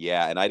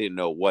 Yeah, and I didn't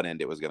know what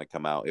end it was going to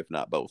come out, if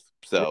not both.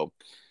 So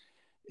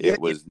Yeah, it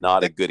was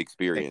not a good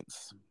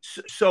experience.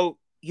 so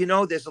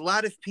there's a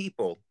lot of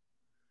people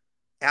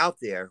out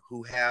there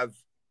who have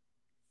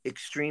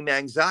extreme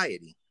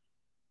anxiety,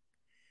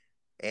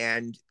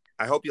 and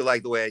I hope you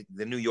like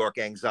the New York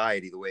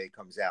anxiety, the way it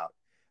comes out.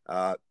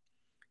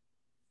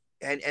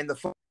 And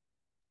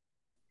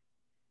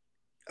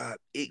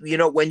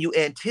when you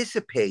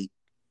anticipate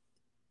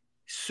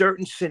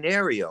certain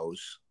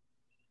scenarios,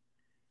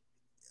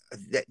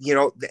 that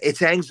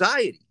it's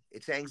anxiety.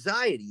 It's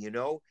anxiety,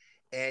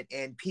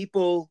 and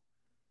people.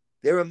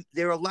 There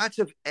are lots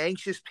of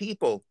anxious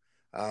people,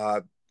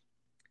 and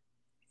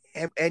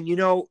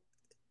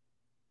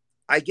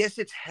I guess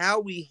it's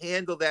how we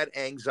handle that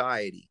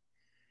anxiety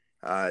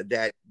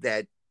that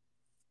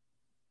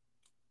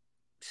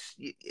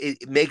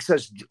it makes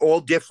us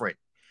all different.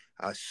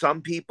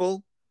 Some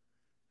people,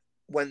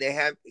 when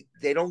they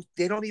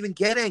don't even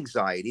get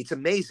anxiety. It's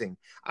amazing.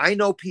 I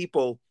know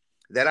people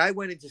that I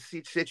went into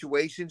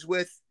situations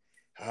with,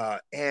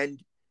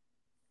 and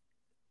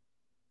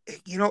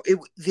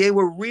they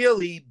were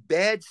really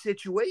bad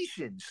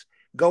situations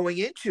going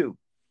into,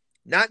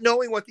 not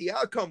knowing what the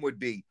outcome would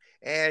be,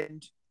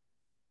 and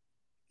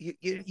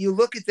you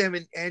look at them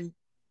and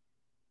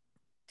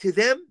to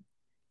them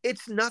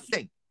it's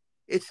nothing.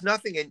 It's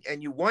nothing,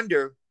 and you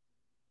wonder,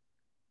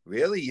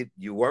 really,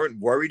 you weren't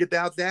worried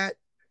about that?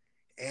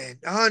 And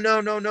oh,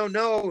 no,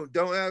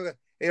 don't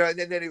and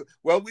then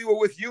well, we were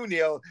with you,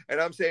 Neal,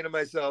 and I'm saying to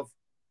myself,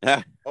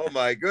 oh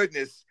my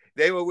goodness,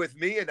 they were with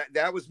me, and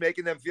that was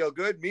making them feel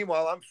good.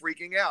 Meanwhile, I'm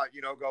freaking out,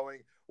 going,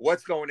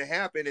 what's going to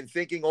happen, and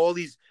thinking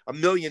a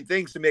million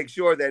things to make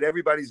sure that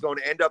everybody's going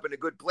to end up in a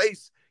good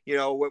place,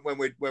 when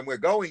we're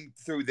going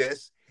through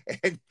this.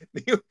 And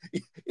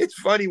it's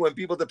funny when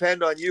people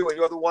depend on you, and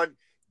you're the one,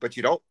 but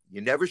you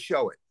never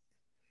show it.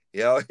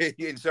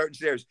 In certain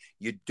scenarios,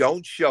 you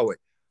don't show it.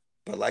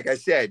 But like I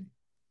said,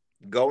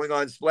 going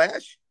on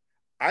Splash,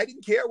 I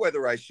didn't care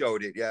whether I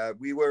showed it.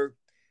 We were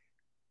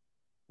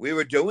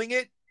doing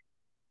it.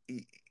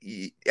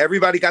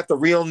 Everybody got the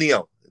real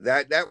Neal.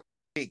 That was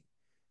me.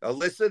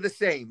 Alyssa, the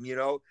same.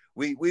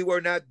 We were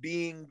not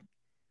being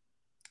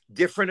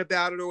different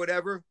about it or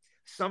whatever.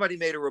 Somebody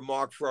made a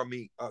remark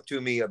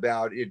to me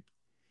about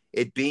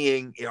it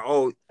being,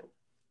 oh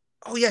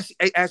yes.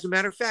 As a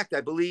matter of fact,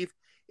 I believe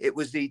it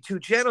was the two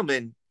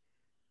gentlemen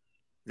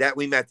that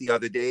we met the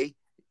other day,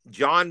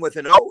 John with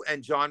an O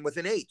and John with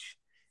an H,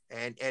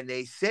 and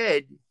they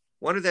said,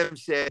 one of them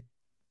said,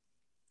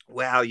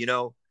 "Wow,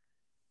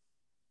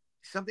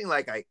 something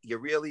like you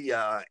really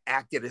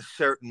acted a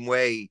certain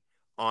way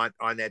on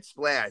that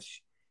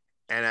Splash,"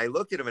 and I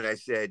looked at him and I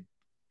said,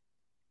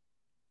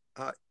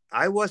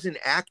 I wasn't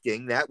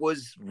acting. That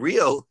was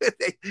real.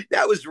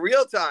 That was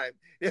real time.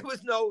 There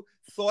was no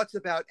thoughts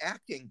about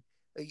acting.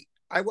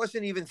 I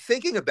wasn't even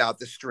thinking about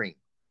the stream.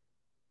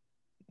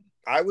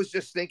 I was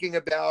just thinking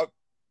about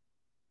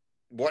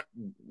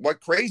what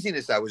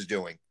craziness I was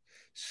doing.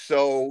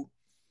 So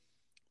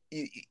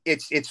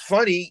it's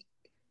funny.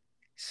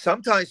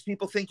 Sometimes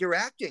people think you're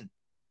acting,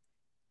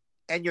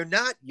 and you're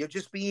not. You're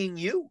just being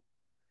you,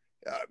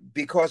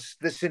 because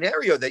the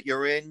scenario that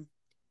you're in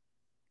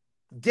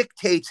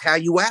dictates how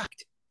you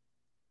act.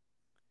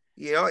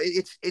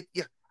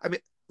 I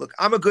mean, look,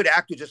 I'm a good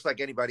actor just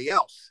like anybody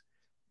else.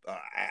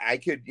 I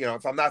could,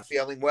 if I'm not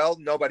feeling well,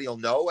 nobody will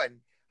know, and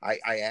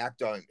I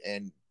act on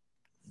and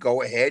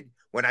go ahead.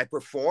 When I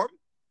perform,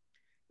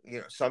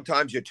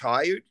 sometimes you're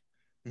tired.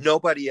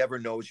 Nobody ever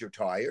knows you're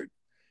tired.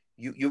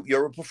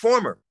 You're a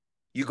performer.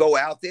 You go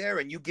out there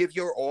and you give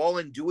your all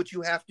and do what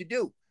you have to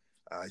do.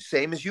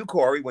 Same as you,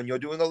 Cory, when you're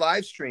doing a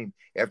live stream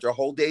after a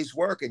whole day's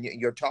work and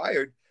you're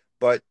tired,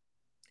 but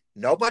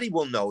nobody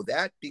will know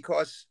that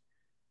because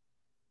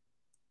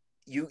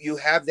you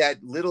have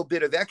that little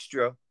bit of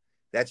extra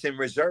that's in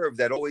reserve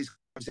that always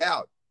comes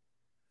out.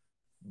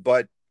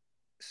 But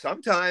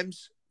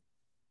sometimes,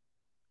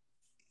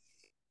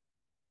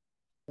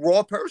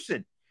 raw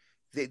person,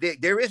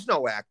 there is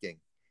no acting.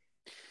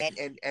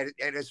 And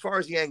as far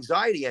as the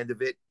anxiety end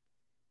of it,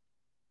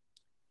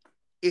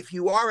 if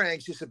you are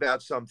anxious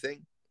about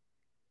something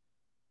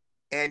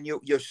and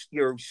you're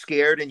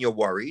scared and you're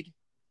worried,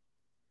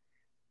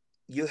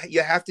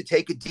 you have to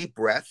take a deep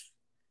breath,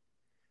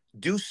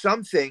 do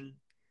something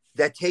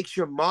that takes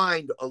your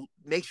mind,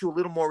 makes you a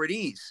little more at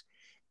ease.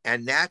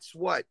 And that's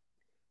what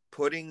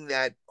putting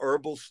that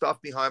herbal stuff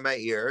behind my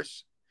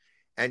ears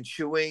and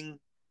chewing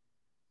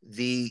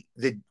the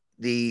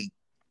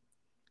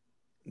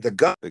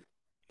gum.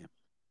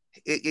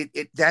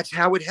 That's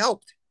how it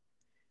helped.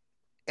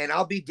 And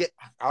I'll be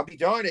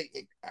darned.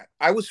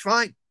 I was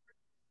fine.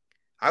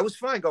 I was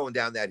fine going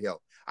down that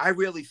hill. I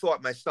really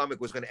thought my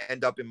stomach was going to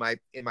end up in my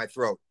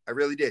throat. I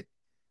really did.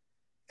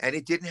 And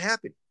it didn't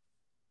happen.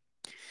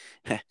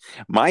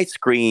 My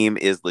scream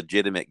is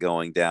legitimate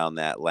going down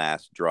that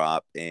last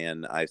drop.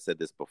 And I've said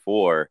this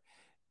before.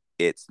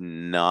 It's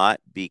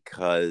not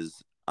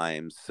because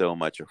I'm so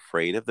much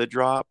afraid of the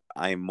drop.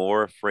 I'm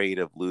more afraid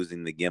of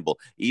losing the gimbal.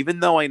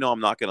 Even though I know I'm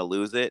not going to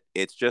lose it,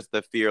 it's just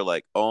the fear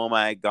like, oh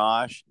my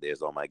gosh,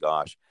 oh my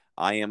gosh.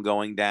 I am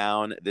going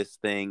down this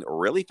thing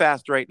really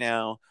fast right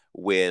now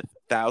with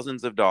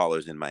thousands of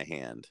dollars in my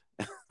hand.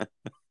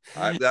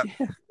 I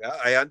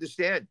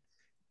understand.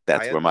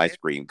 That's where my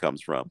scream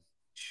comes from.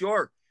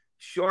 Sure.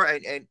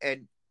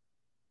 And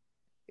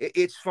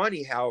it's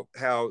funny how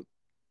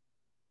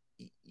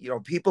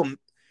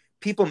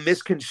people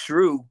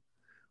misconstrue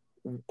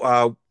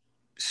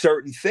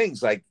certain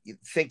things, like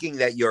thinking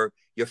that you're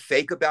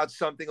fake about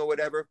something or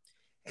whatever.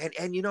 And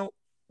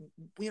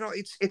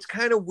it's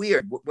kind of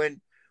weird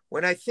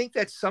when I think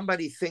that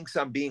somebody thinks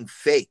I'm being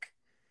fake.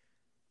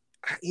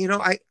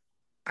 I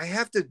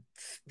have to,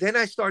 then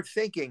I start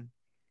thinking,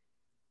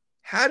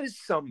 how does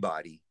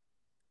somebody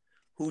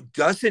who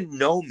doesn't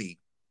know me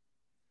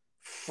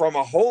from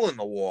a hole in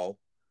the wall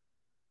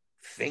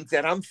think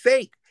that I'm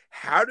fake?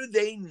 How do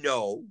they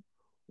know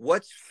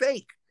what's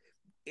fake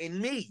in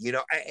me?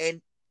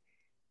 And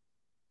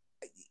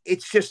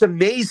it's just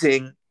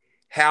amazing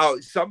how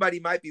somebody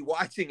might be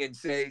watching and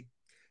say,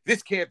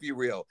 this can't be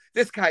real.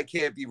 This guy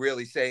can't be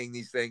really saying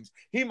these things.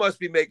 He must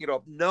be making it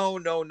up. No.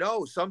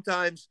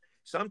 Sometimes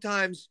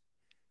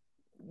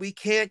we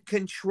can't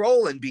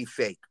control and be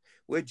fake.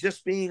 We're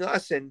just being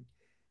us and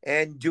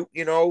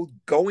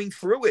going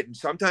through it. And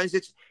sometimes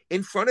it's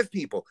in front of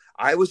people.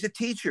 I was a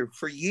teacher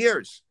for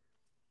years.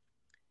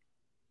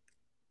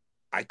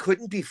 I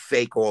couldn't be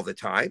fake all the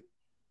time.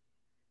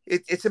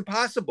 It's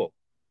impossible.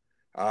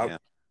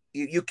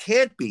 You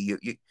can't be.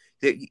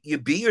 You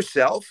be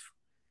yourself,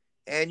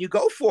 and you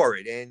go for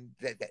it. And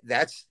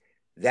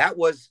that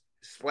was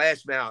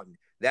Splash Mountain.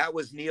 That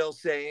was Neal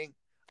saying,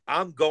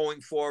 "I'm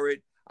going for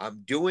it.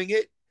 I'm doing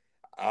it.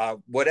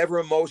 Whatever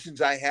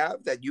emotions I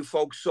have that you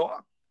folks saw,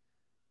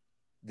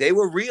 they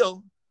were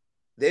real.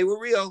 They were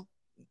real,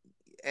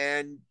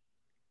 and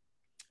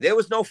there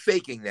was no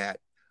faking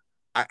that.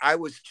 I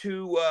was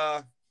too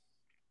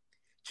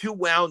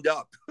wound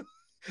up."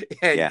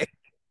 And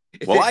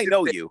well, I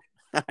know you.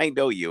 I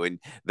know you. And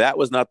that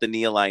was not the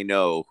Neal I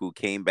know who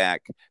came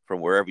back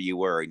from wherever you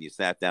were and you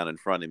sat down in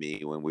front of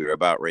me when we were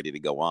about ready to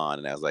go on.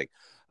 And I was like,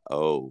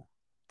 oh,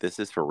 this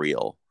is for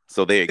real.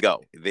 So there you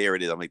go. There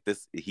it is. I'm like,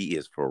 he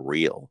is for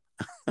real.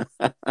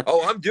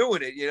 Oh, I'm doing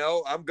it.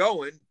 I'm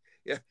going.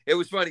 Yeah, it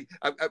was funny.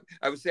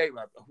 I was saying,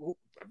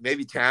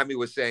 maybe Tammy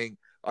was saying,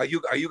 Are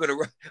you gonna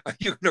run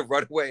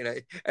away?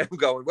 And I'm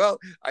going, well,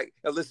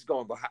 Alyssa's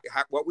going, but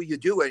what will you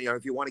do? And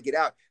if you want to get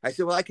out, I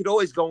said, well, I could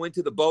always go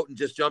into the boat and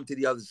just jump to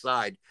the other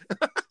side.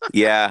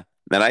 Yeah,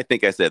 and I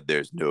think I said,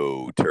 there's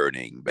no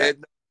turning back.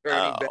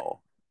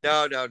 No.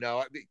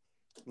 I mean,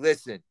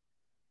 listen,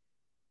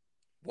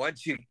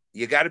 once you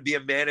got to be a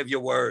man of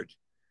your word.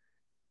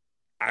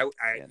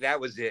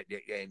 That was it,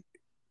 and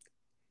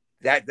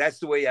that's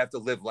the way you have to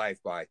live life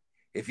by.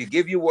 If you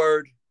give your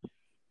word,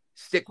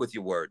 stick with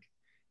your word.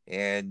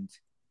 And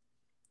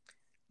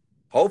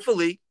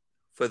hopefully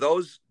for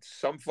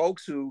some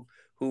folks who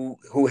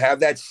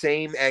have that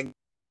same angle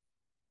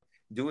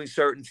doing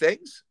certain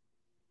things,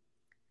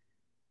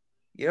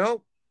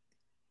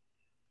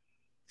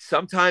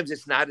 sometimes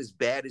it's not as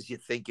bad as you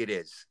think it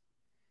is.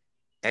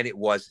 And it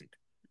wasn't.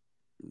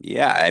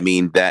 Yeah, I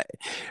mean, that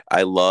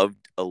I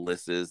loved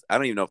Alyssa's. I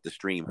don't even know if the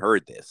stream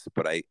heard this,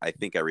 but I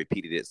think I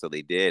repeated it, so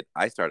they did.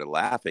 I started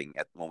laughing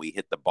when we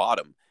hit the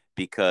bottom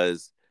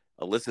because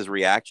Alyssa's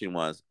reaction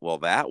was, well,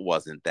 that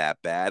wasn't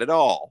that bad at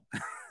all.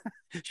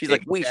 She's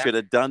like, we should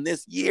have done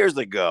this years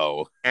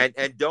ago. And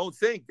don't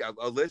think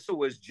Alyssa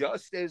was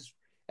just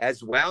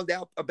as wound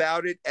up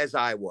about it as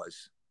I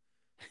was.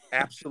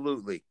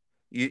 Absolutely.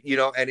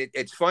 And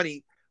it's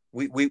funny.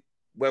 We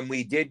when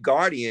we did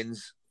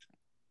Guardians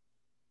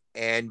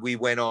and we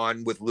went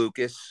on with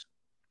Lucas,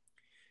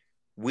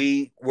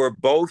 we were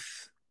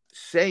both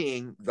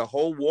saying the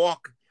whole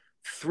walk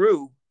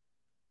through,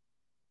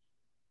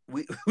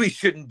 we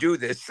shouldn't do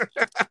this.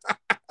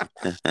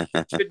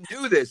 Shouldn't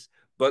do this.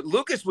 But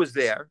Lucas was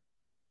there,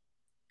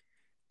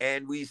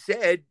 and we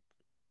said,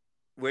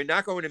 we're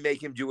not going to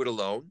make him do it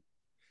alone.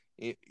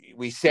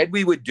 We said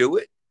we would do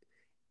it,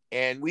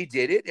 and we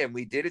did it, and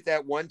we did it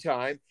that one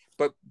time.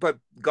 But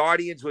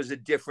Guardians was a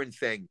different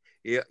thing.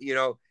 Here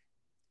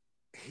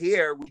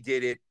we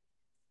did it,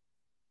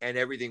 and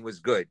everything was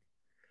good.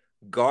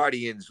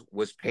 Guardians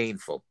was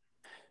painful.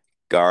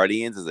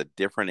 Guardians is a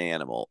different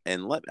animal.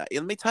 And let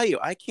me tell you,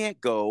 I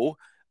can't go.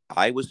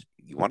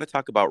 You want to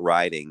talk about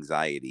ride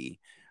anxiety.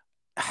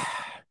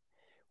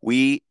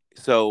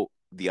 So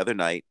the other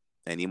night,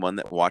 anyone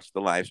that watched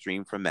the live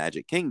stream from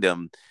Magic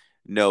Kingdom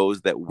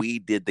knows that we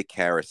did the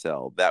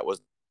carousel. That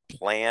was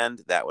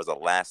planned. That was a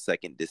last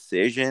second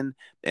decision.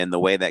 And the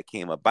way that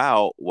came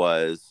about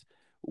was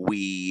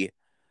Alyssa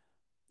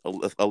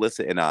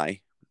and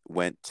I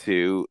went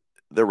to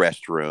the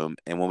restroom.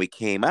 And when we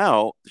came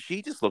out,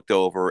 she just looked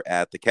over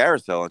at the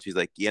carousel and she's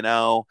like,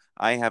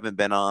 I haven't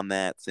been on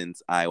that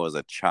since I was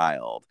a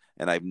child.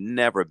 And I've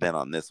never been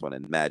on this one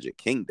in Magic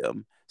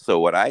Kingdom. So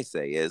what I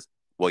say is,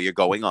 well, you're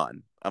going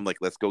on. I'm like,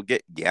 let's go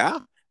get,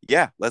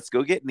 let's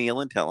go get Neal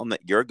and tell him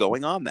that you're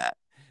going on that.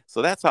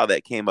 So that's how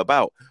that came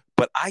about.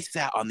 But I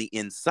sat on the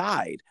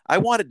inside. I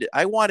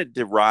wanted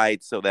to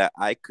ride so that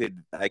I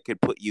could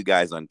put you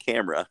guys on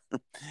camera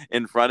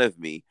in front of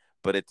me,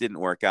 but it didn't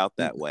work out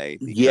that way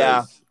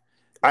Yeah. because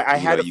I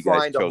had to you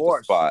guys find a chose a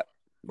horse. spot.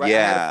 Right. I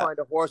had to find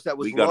a horse that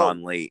was we got low.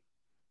 on late.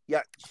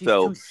 Yeah, she's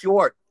So- too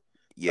short.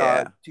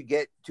 Yeah. To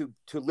get to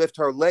lift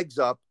her legs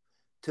up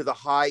to the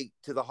high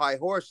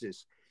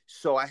horses.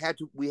 So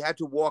we had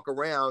to walk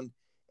around,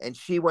 and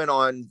she went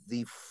on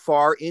the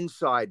far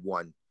inside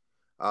one,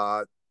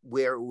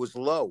 where it was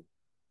low,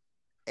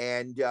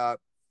 and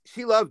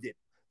she loved it.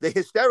 The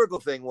hysterical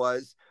thing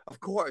was, of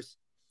course,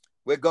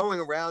 we're going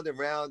around and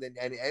round, and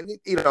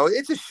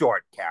it's a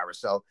short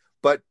carousel,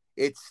 but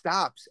it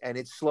stops and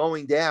it's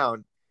slowing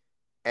down,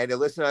 and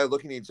Alyssa and I are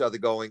looking at each other,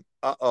 going,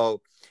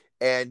 "Uh-oh,"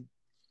 and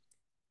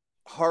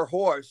her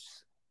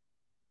horse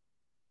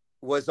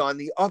was on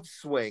the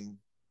upswing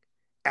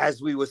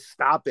as we were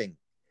stopping.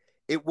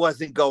 It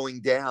wasn't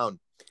going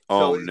down.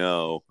 Oh, So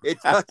no. it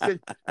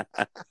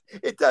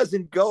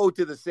doesn't go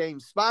to the same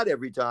spot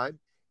every time.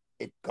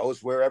 It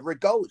goes wherever it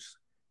goes.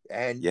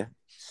 And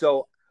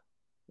so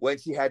when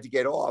she had to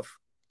get off,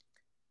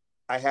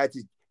 I had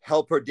to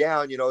help her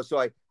down,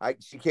 so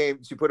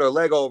she put her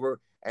leg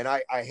over, and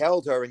I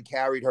held her and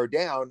carried her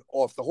down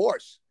off the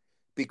horse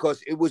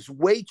because it was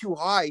way too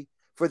high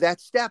for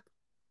that step.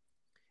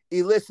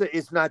 Alyssa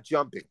is not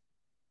jumping,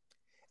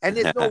 and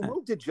there's no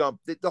room to jump.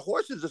 The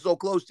horses are so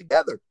close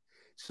together.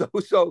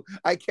 So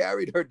I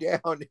carried her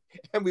down,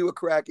 and we were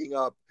cracking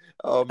up.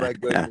 Oh my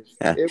goodness!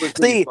 It was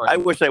See, funny. I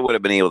wish I would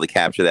have been able to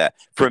capture that.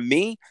 For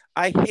me,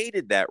 I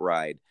hated that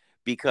ride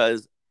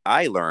because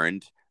I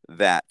learned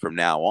that from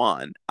now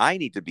on, I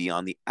need to be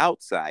on the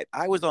outside.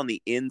 I was on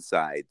the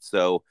inside.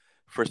 So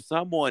for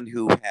someone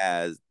who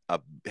had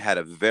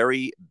a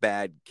very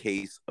bad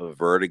case of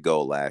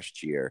vertigo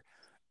last year,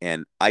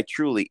 and I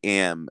truly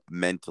am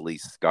mentally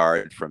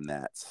scarred from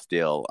that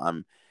still.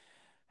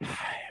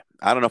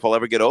 I don't know if I'll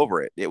ever get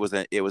over it. It was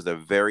a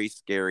very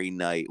scary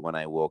night when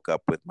I woke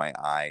up with my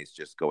eyes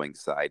just going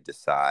side to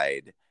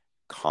side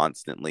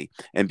constantly.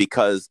 And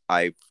because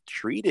I've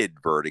treated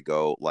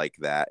vertigo like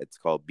that, it's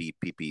called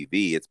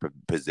BPPV, it's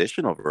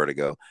positional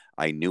vertigo,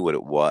 I knew what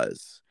it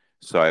was.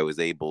 So I was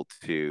able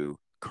to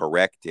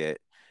correct it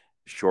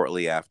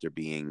shortly after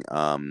being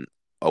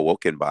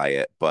awoken by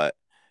it. But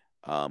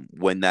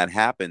when that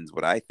happens,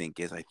 what I think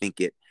it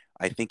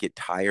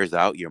tires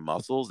out your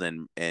muscles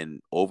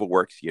and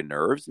overworks your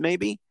nerves,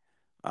 maybe.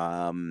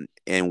 And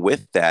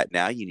with that,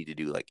 now you need to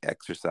do like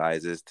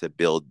exercises to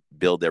build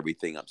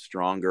everything up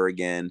stronger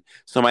again.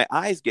 So my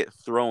eyes get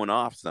thrown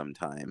off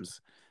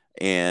sometimes,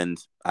 and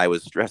I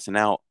was stressing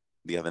out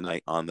the other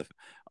night on the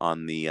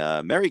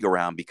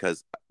merry-go-round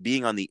because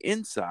being on the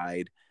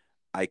inside,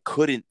 I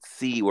couldn't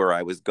see where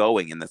I was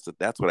going, and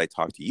that's what I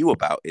talked to you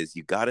about. Is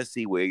you got to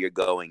see where you're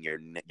going.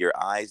 Your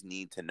eyes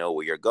need to know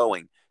where you're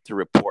going to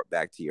report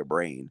back to your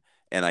brain,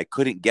 and I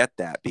couldn't get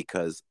that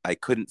because I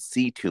couldn't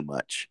see too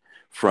much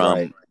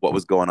from what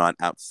was going on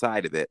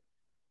outside of it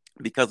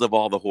because of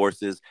all the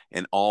horses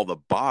and all the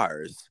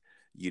bars,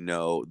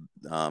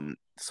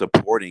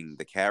 supporting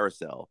the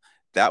carousel.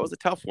 That was a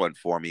tough one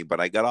for me,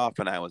 but I got off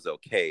and I was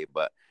okay.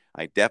 But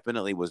I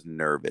definitely was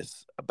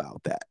nervous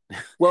about that.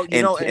 Well,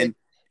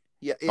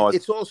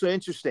 it's also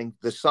interesting,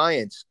 the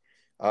science.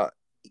 When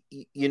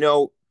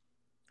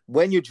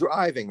you're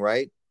driving,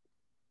 right?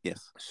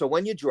 Yes. So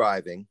when you're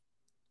driving,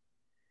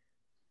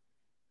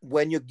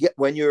 when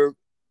you're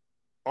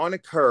on a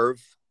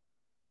curve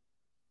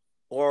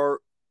or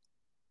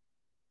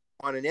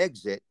on an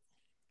exit,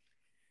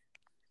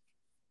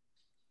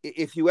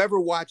 if you ever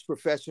watch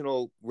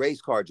professional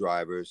race car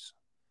drivers,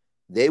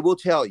 they will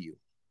tell you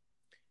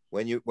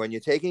when you're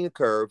taking a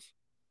curve,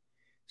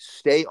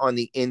 stay on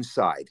the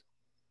inside,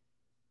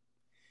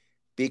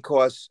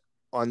 because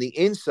on the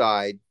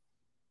inside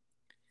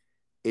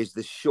is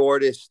the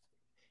shortest.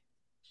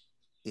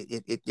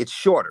 It's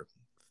shorter.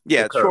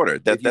 Yeah, it's shorter.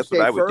 That's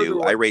what I would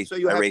do. I raced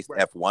right.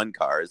 F1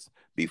 cars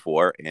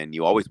before, and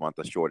you always want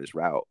the shortest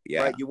route.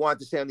 Yeah. Right. You want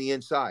to stay on the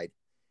inside.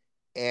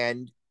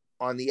 And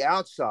on the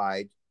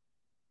outside,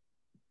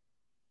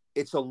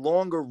 it's a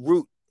longer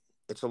route.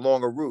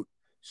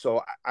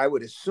 So I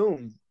would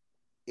assume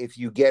if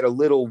you get a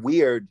little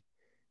weird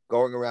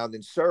going around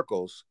in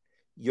circles,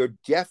 you're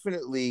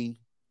definitely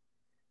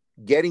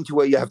getting to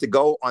where you have to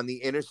go on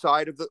the inner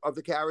side of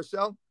the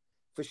carousel,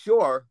 for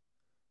sure,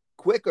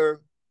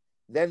 quicker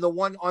than the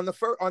one on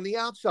the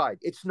outside.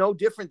 It's no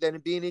different than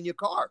it being in your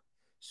car.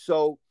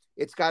 So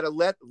it's got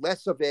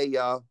less of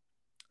a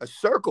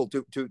circle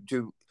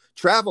to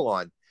travel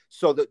on.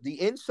 So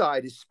the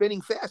inside is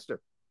spinning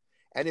faster.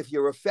 And if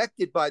you're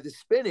affected by the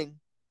spinning,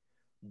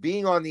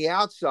 being on the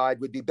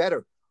outside would be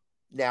better.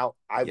 Now,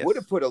 I would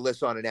have put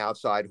Alyssa on an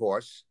outside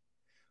horse,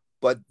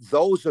 but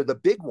those are the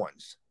big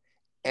ones.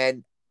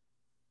 And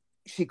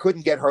she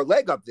couldn't get her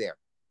leg up there.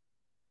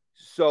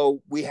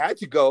 So we had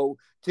to go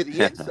to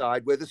the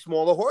inside where the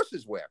smaller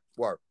horses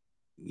were.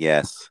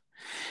 Yes.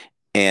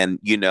 And,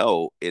 you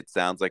know, it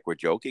sounds like we're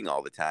joking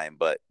all the time,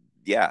 but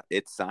yeah,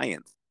 it's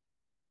science.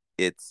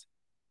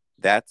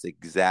 That's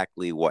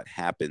exactly what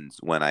happens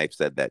when I've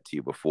said that to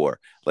you before.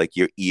 Like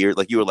your ear,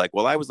 like you were like,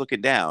 well, I was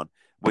looking down.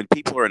 When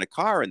people are in a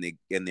car and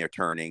they're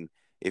turning,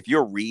 if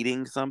you're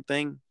reading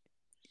something,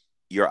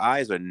 your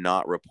eyes are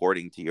not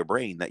reporting to your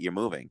brain that you're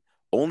moving.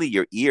 Only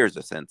your ears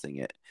are sensing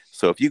it.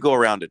 So if you go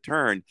around a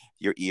turn,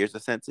 your ears are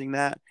sensing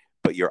that,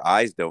 but your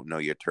eyes don't know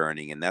you're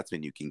turning. And that's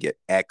when you can get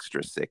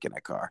extra sick in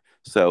a car.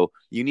 So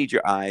you need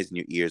your eyes and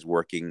your ears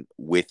working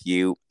with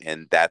you.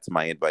 And that's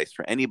my advice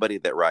for anybody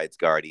that rides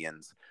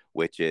Guardians,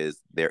 which is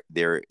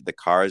the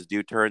cars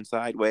do turn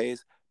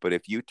sideways. But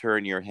if you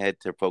turn your head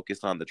to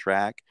focus on the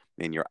track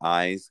and your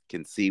eyes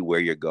can see where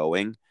you're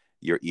going,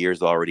 your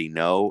ears already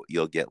know,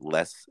 you'll get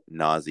less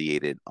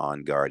nauseated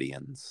on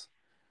Guardians.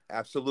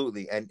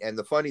 Absolutely. And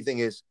the funny thing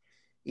is,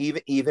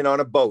 even on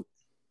a boat.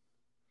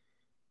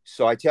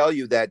 So I tell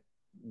you that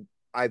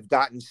I've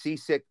gotten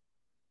seasick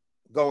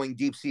going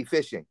deep sea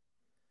fishing,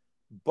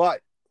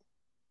 but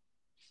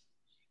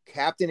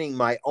captaining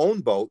my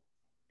own boat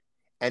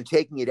and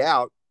taking it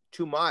out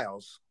 2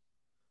 miles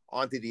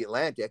onto the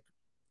Atlantic,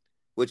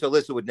 which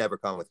Alyssa would never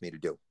come with me to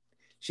do.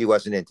 She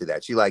wasn't into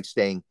that. She likes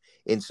staying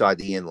inside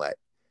the inlet.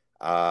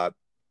 But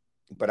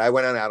I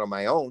went out on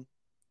my own.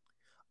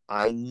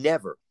 I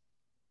never,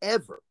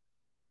 ever,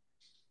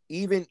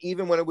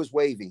 even when it was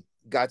wavy,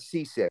 got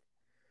seasick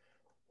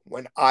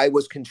when I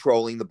was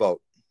controlling the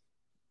boat.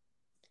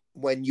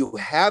 When you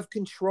have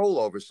control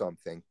over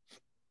something,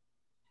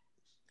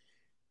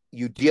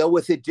 you deal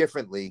with it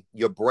differently,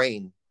 your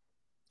brain,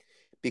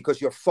 because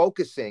you're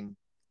focusing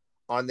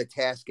on the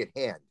task at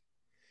hand.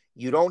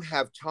 You don't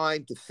have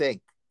time to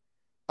think,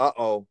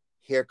 uh-oh,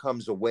 here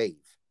comes a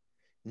wave.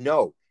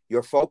 No,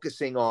 you're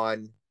focusing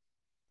on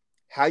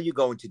how you're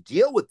going to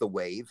deal with the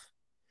wave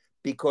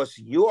because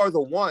you are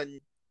the one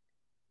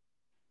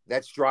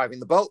that's driving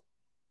the boat.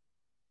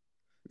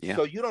 Yeah.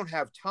 So you don't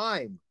have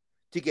time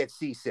to get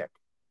seasick.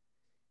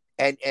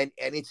 And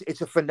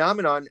it's a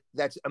phenomenon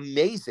that's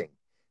amazing.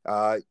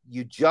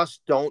 You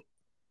just don't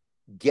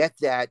get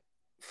that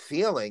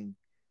feeling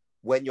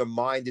when your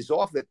mind is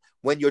off it.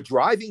 When you're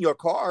driving your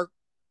car,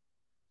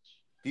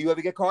 do you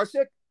ever get car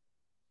sick?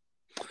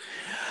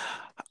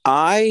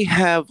 I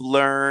have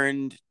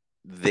learned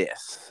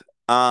this.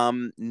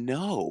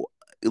 No.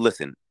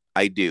 Listen,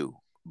 I do,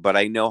 but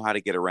I know how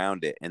to get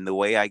around it. And the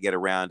way I get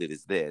around it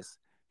is this.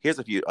 Here's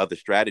a few other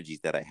strategies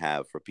that I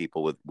have for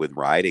people with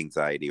ride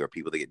anxiety or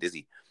people that get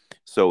dizzy.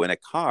 So in a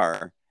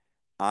car,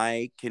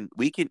 we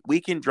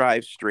can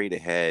drive straight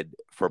ahead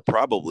for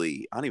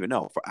probably, I don't even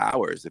know, for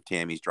hours if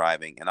Tammy's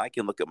driving, and I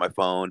can look at my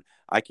phone,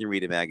 I can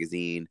read a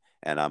magazine,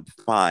 and I'm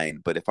fine.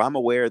 But if I'm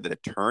aware that a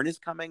turn is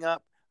coming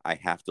up, I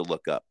have to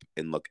look up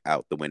and look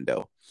out the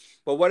window.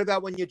 But what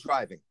about when you're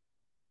driving?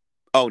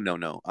 Oh,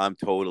 no. I'm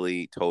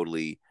totally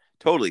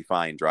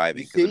fine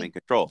driving because I'm in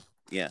control.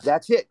 Yeah.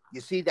 That's it. You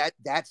see,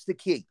 that's the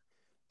key.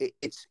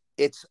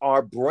 It's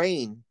our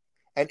brain.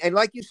 And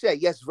like you say,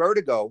 yes,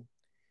 vertigo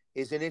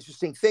is an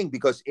interesting thing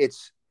because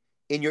it's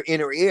in your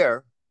inner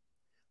ear,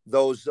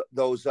 those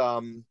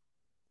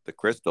the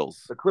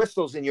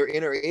crystals in your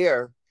inner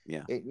ear,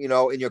 yeah,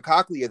 in your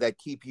cochlea that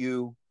keep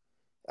you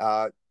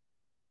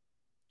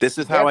this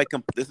is how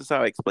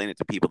I explain it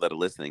to people that are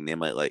listening. They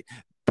might like,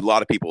 a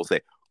lot of people will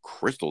say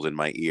crystals in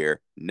my ear,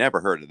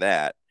 never heard of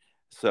that.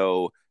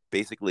 So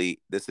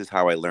basically this is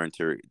how I learned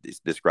to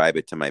describe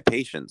it to my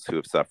patients who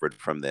have suffered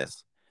from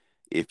this.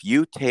 If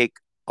you take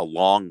a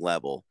long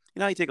level,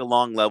 you take a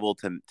long level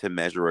to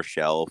measure a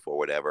shelf or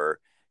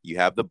whatever, you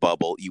have the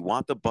bubble, you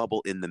want the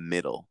bubble in the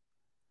middle.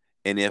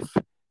 And if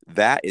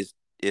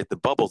the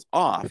bubble's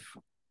off,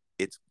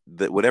 it's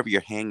that whatever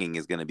you're hanging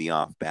is going to be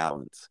off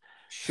balance.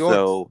 Sure.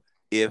 So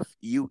if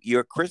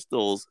your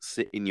crystals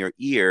sit in your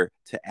ear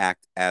to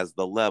act as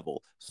the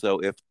level. So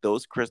if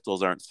those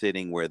crystals aren't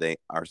sitting where they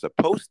are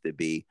supposed to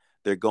be,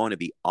 they're going to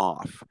be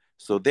off.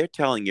 So they're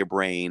telling your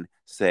brain,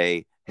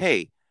 say,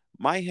 hey,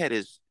 my head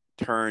is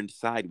turned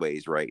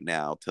sideways right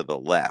now to the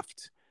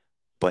left,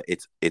 but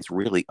it's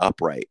really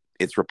upright.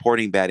 It's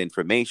reporting bad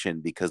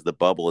information because the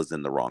bubble is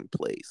in the wrong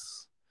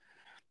place.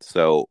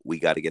 So we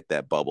got to get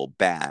that bubble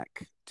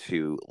back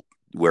to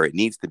where it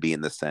needs to be in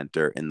the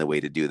center. And the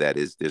way to do that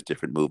is there's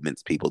different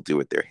movements people do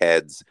with their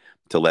heads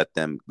to let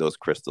those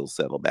crystals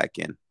settle back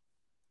in.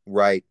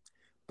 Right.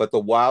 But the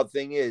wild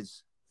thing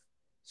is,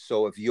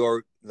 so if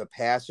you're the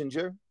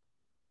passenger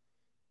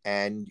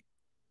and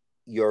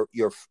you're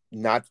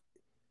not,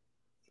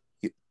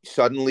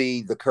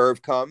 suddenly the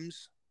curve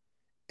comes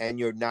and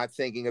you're not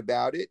thinking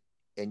about it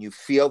and you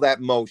feel that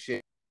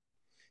motion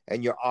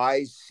and your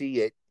eyes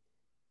see it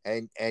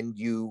and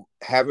you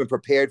haven't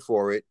prepared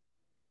for it,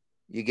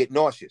 you get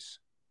nauseous.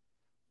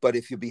 But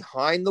if you're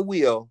behind the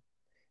wheel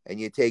and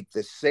you take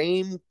the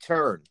same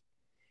turn,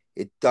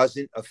 it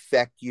doesn't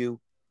affect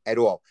you at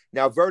all.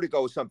 Now,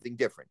 vertigo is something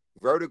different.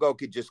 Vertigo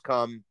could just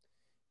come,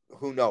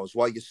 who knows,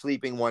 while you're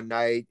sleeping one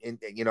night, and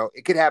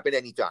it could happen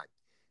anytime.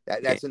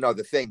 That's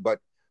another thing. But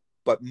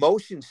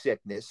motion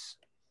sickness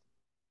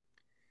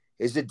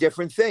is a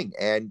different thing,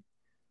 and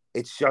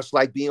it's just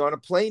like being on a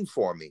plane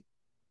for me.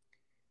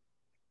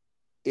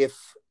 If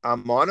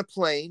I'm on a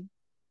plane,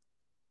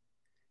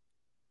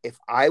 if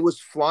I was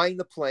flying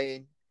the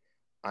plane,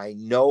 I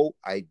know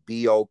I'd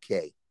be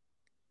okay.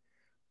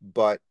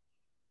 But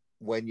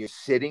when you're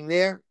sitting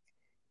there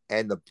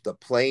and the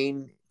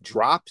plane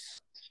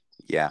drops,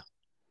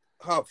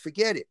 oh,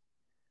 forget it.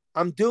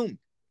 I'm doomed.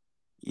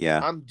 Yeah.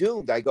 I'm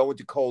doomed. I go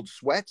into cold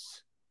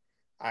sweats.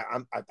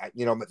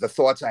 The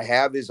thoughts I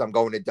have is I'm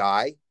going to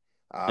die.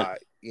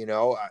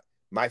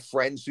 My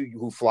friends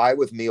who fly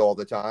with me all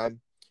the time,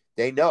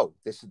 they know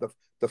this is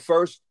the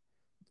first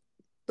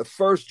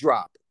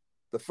drop,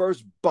 the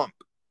first bump.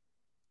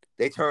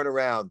 They turn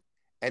around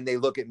and they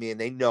look at me and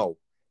they know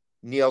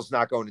Neal's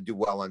not going to do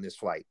well on this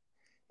flight.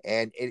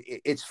 And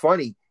it's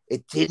funny.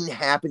 It didn't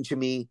happen to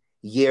me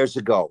years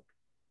ago,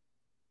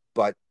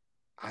 but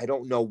I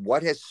don't know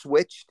what has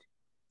switched.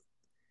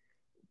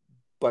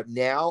 But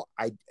now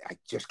I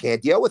just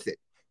can't deal with it.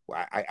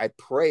 I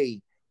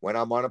pray when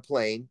I'm on a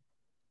plane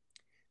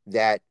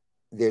that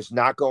there's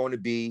not going to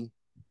be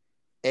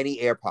any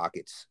air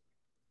pockets,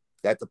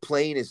 that the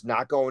plane is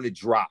not going to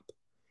drop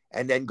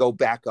and then go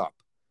back up.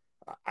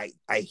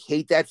 I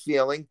hate that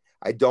feeling.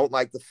 I don't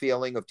like the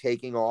feeling of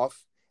taking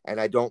off, and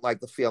I don't like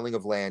the feeling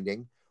of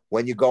landing.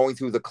 When you're going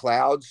through the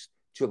clouds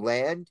to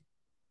land,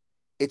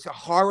 it's a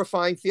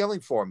horrifying feeling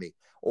for me.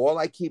 All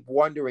I keep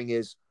wondering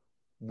is,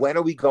 when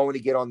are we going to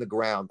get on the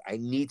ground? I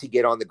need to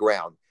get on the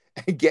ground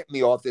and get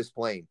me off this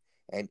plane.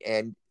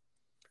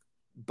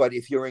 But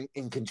if you're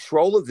in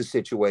control of the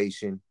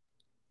situation,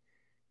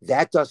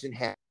 that doesn't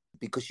happen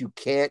because you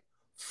can't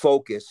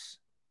focus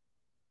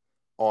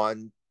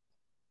on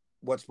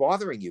what's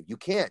bothering you. You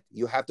can't.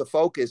 You have to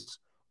focus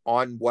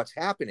on what's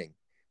happening.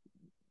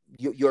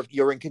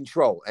 You're in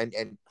control,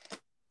 and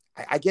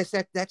I guess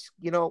that's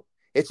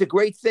it's a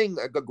great thing,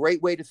 a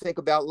great way to think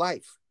about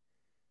life.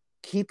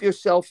 Keep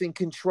yourself in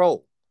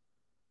control.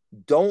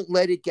 Don't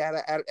let it get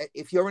out.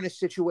 If you're in a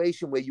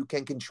situation where you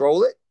can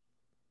control it,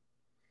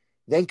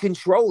 then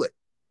control it.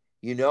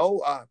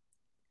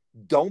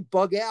 Don't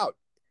bug out.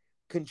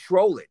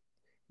 Control it.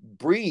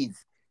 Breathe.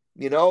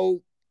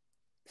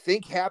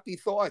 Think happy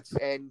thoughts,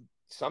 and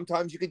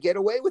sometimes you can get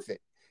away with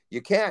it.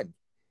 You can,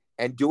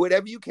 and do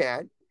whatever you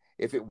can.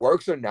 If it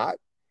works or not,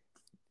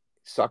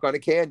 suck on a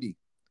candy.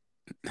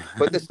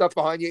 Put the stuff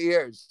behind your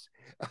ears.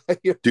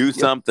 Do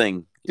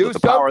something. Do with the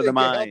something power of the to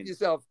mind. help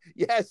yourself.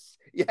 Yes.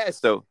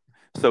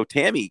 So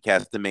Tammy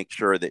has to make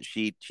sure that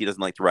she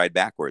doesn't like to ride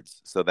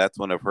backwards. So that's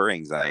one of her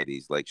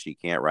anxieties. Like, she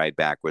can't ride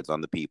backwards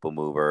on the people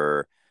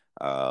mover,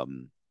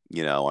 on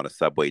a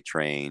subway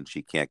train.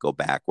 She can't go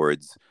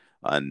backwards.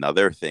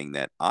 Another thing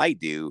that I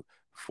do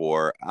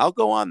I'll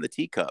go on the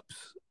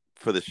teacups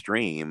for the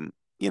stream.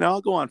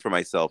 I'll go on for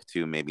myself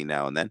too, maybe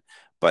now and then,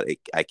 but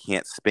I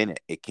can't spin it.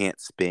 It can't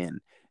spin.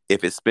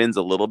 If it spins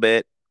a little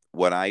bit,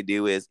 what I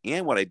do is,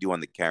 and what I do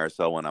on the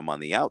carousel when I'm on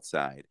the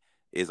outside,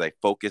 is I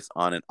focus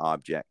on an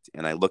object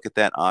and I look at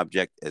that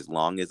object as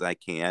long as I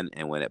can.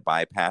 And when it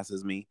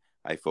bypasses me,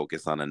 I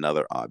focus on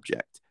another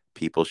object.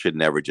 People should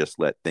never just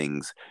let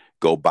things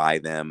go by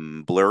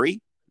them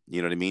blurry.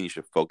 You know what I mean? You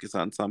should focus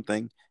on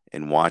something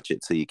and watch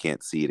it so you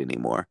can't see it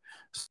anymore.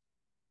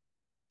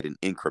 In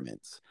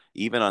increments,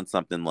 even on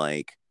something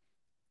like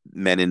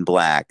Men in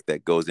Black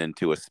that goes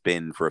into a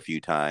spin for a few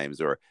times,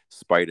 or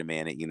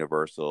Spider-Man at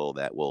Universal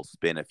that will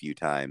spin a few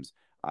times.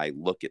 I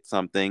look at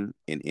something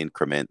in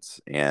increments,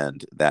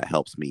 and that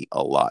helps me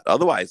a lot.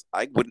 Otherwise,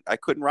 I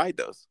couldn't ride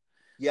those.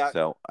 Yeah.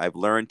 So I've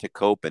learned to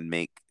cope and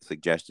make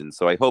suggestions.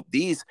 So I hope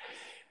this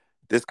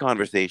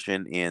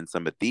conversation and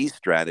some of these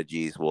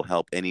strategies will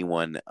help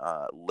anyone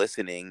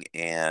listening,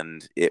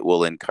 and it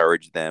will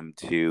encourage them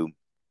to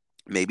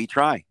maybe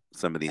try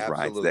some of these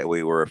rides that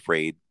we were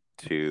afraid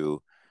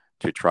to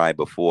try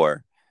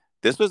before.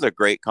 This was a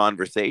great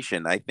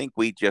conversation. I think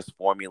we just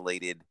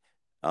formulated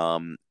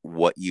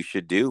what you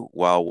should do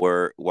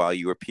while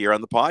you appear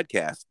on the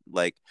podcast.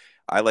 Like,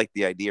 I like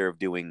the idea of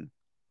doing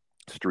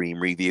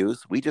stream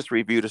reviews. We just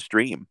reviewed a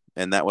stream,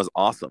 and that was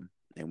awesome.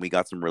 And we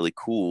got some really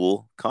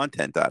cool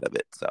content out of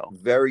it. So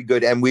very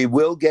good. And we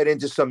will get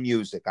into some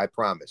music, I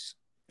promise.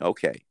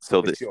 Okay.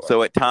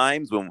 So at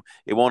times when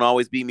it won't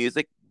always be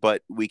music,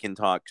 but we can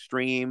talk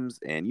streams,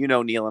 and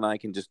Neal and I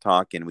can just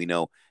talk, and we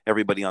know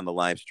everybody on the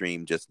live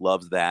stream just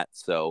loves that.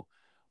 So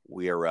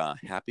we're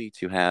happy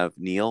to have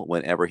Neal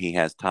whenever he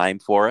has time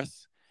for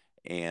us.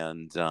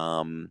 And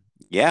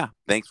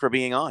thanks for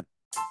being on.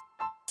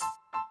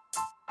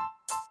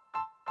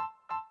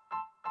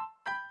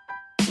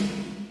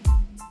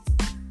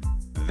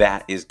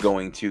 That is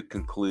going to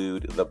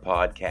conclude the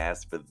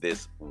podcast for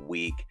this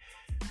week.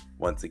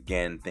 Once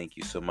again, thank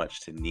you so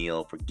much to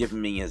Neal for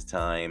giving me his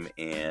time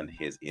and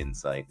his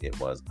insight. It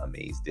was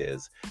Amaze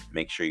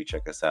Make sure you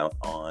check us out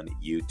on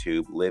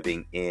YouTube,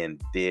 Living in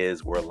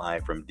Diz. We're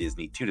live from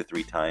Disney 2 to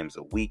 3 times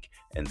a week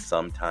and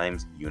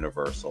sometimes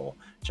Universal.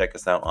 Check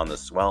us out on the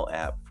Swell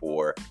app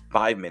for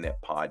 5-minute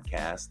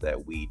podcasts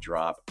that we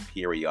drop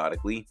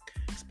periodically.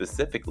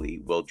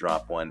 Specifically, we'll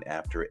drop one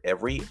after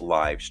every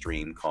live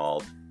stream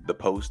called the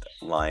Post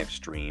Live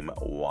Stream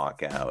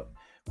Walkout,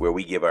 where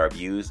we give our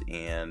views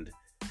and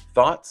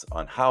thoughts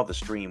on how the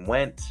stream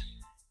went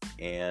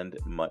and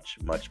much,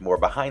 much more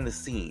behind the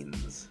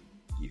scenes,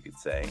 you could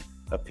say,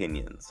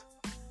 opinions.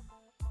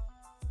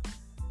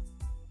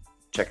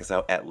 Check us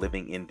out at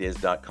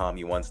livingindiz.com,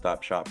 your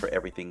one-stop shop for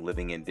everything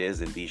Living in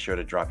Diz, and be sure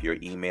to drop your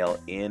email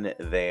in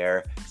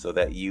there so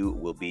that you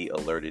will be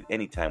alerted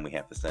anytime we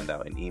have to send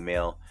out an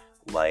email,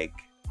 like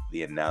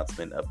the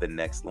announcement of the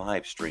next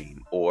live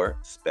stream or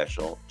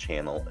special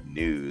channel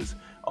news.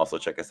 Also,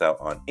 check us out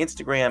on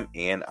Instagram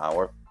and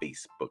our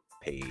Facebook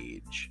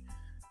page.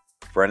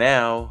 For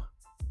now,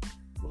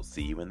 we'll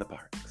see you in the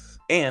parks,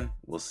 and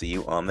we'll see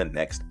you on the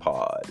next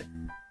pod.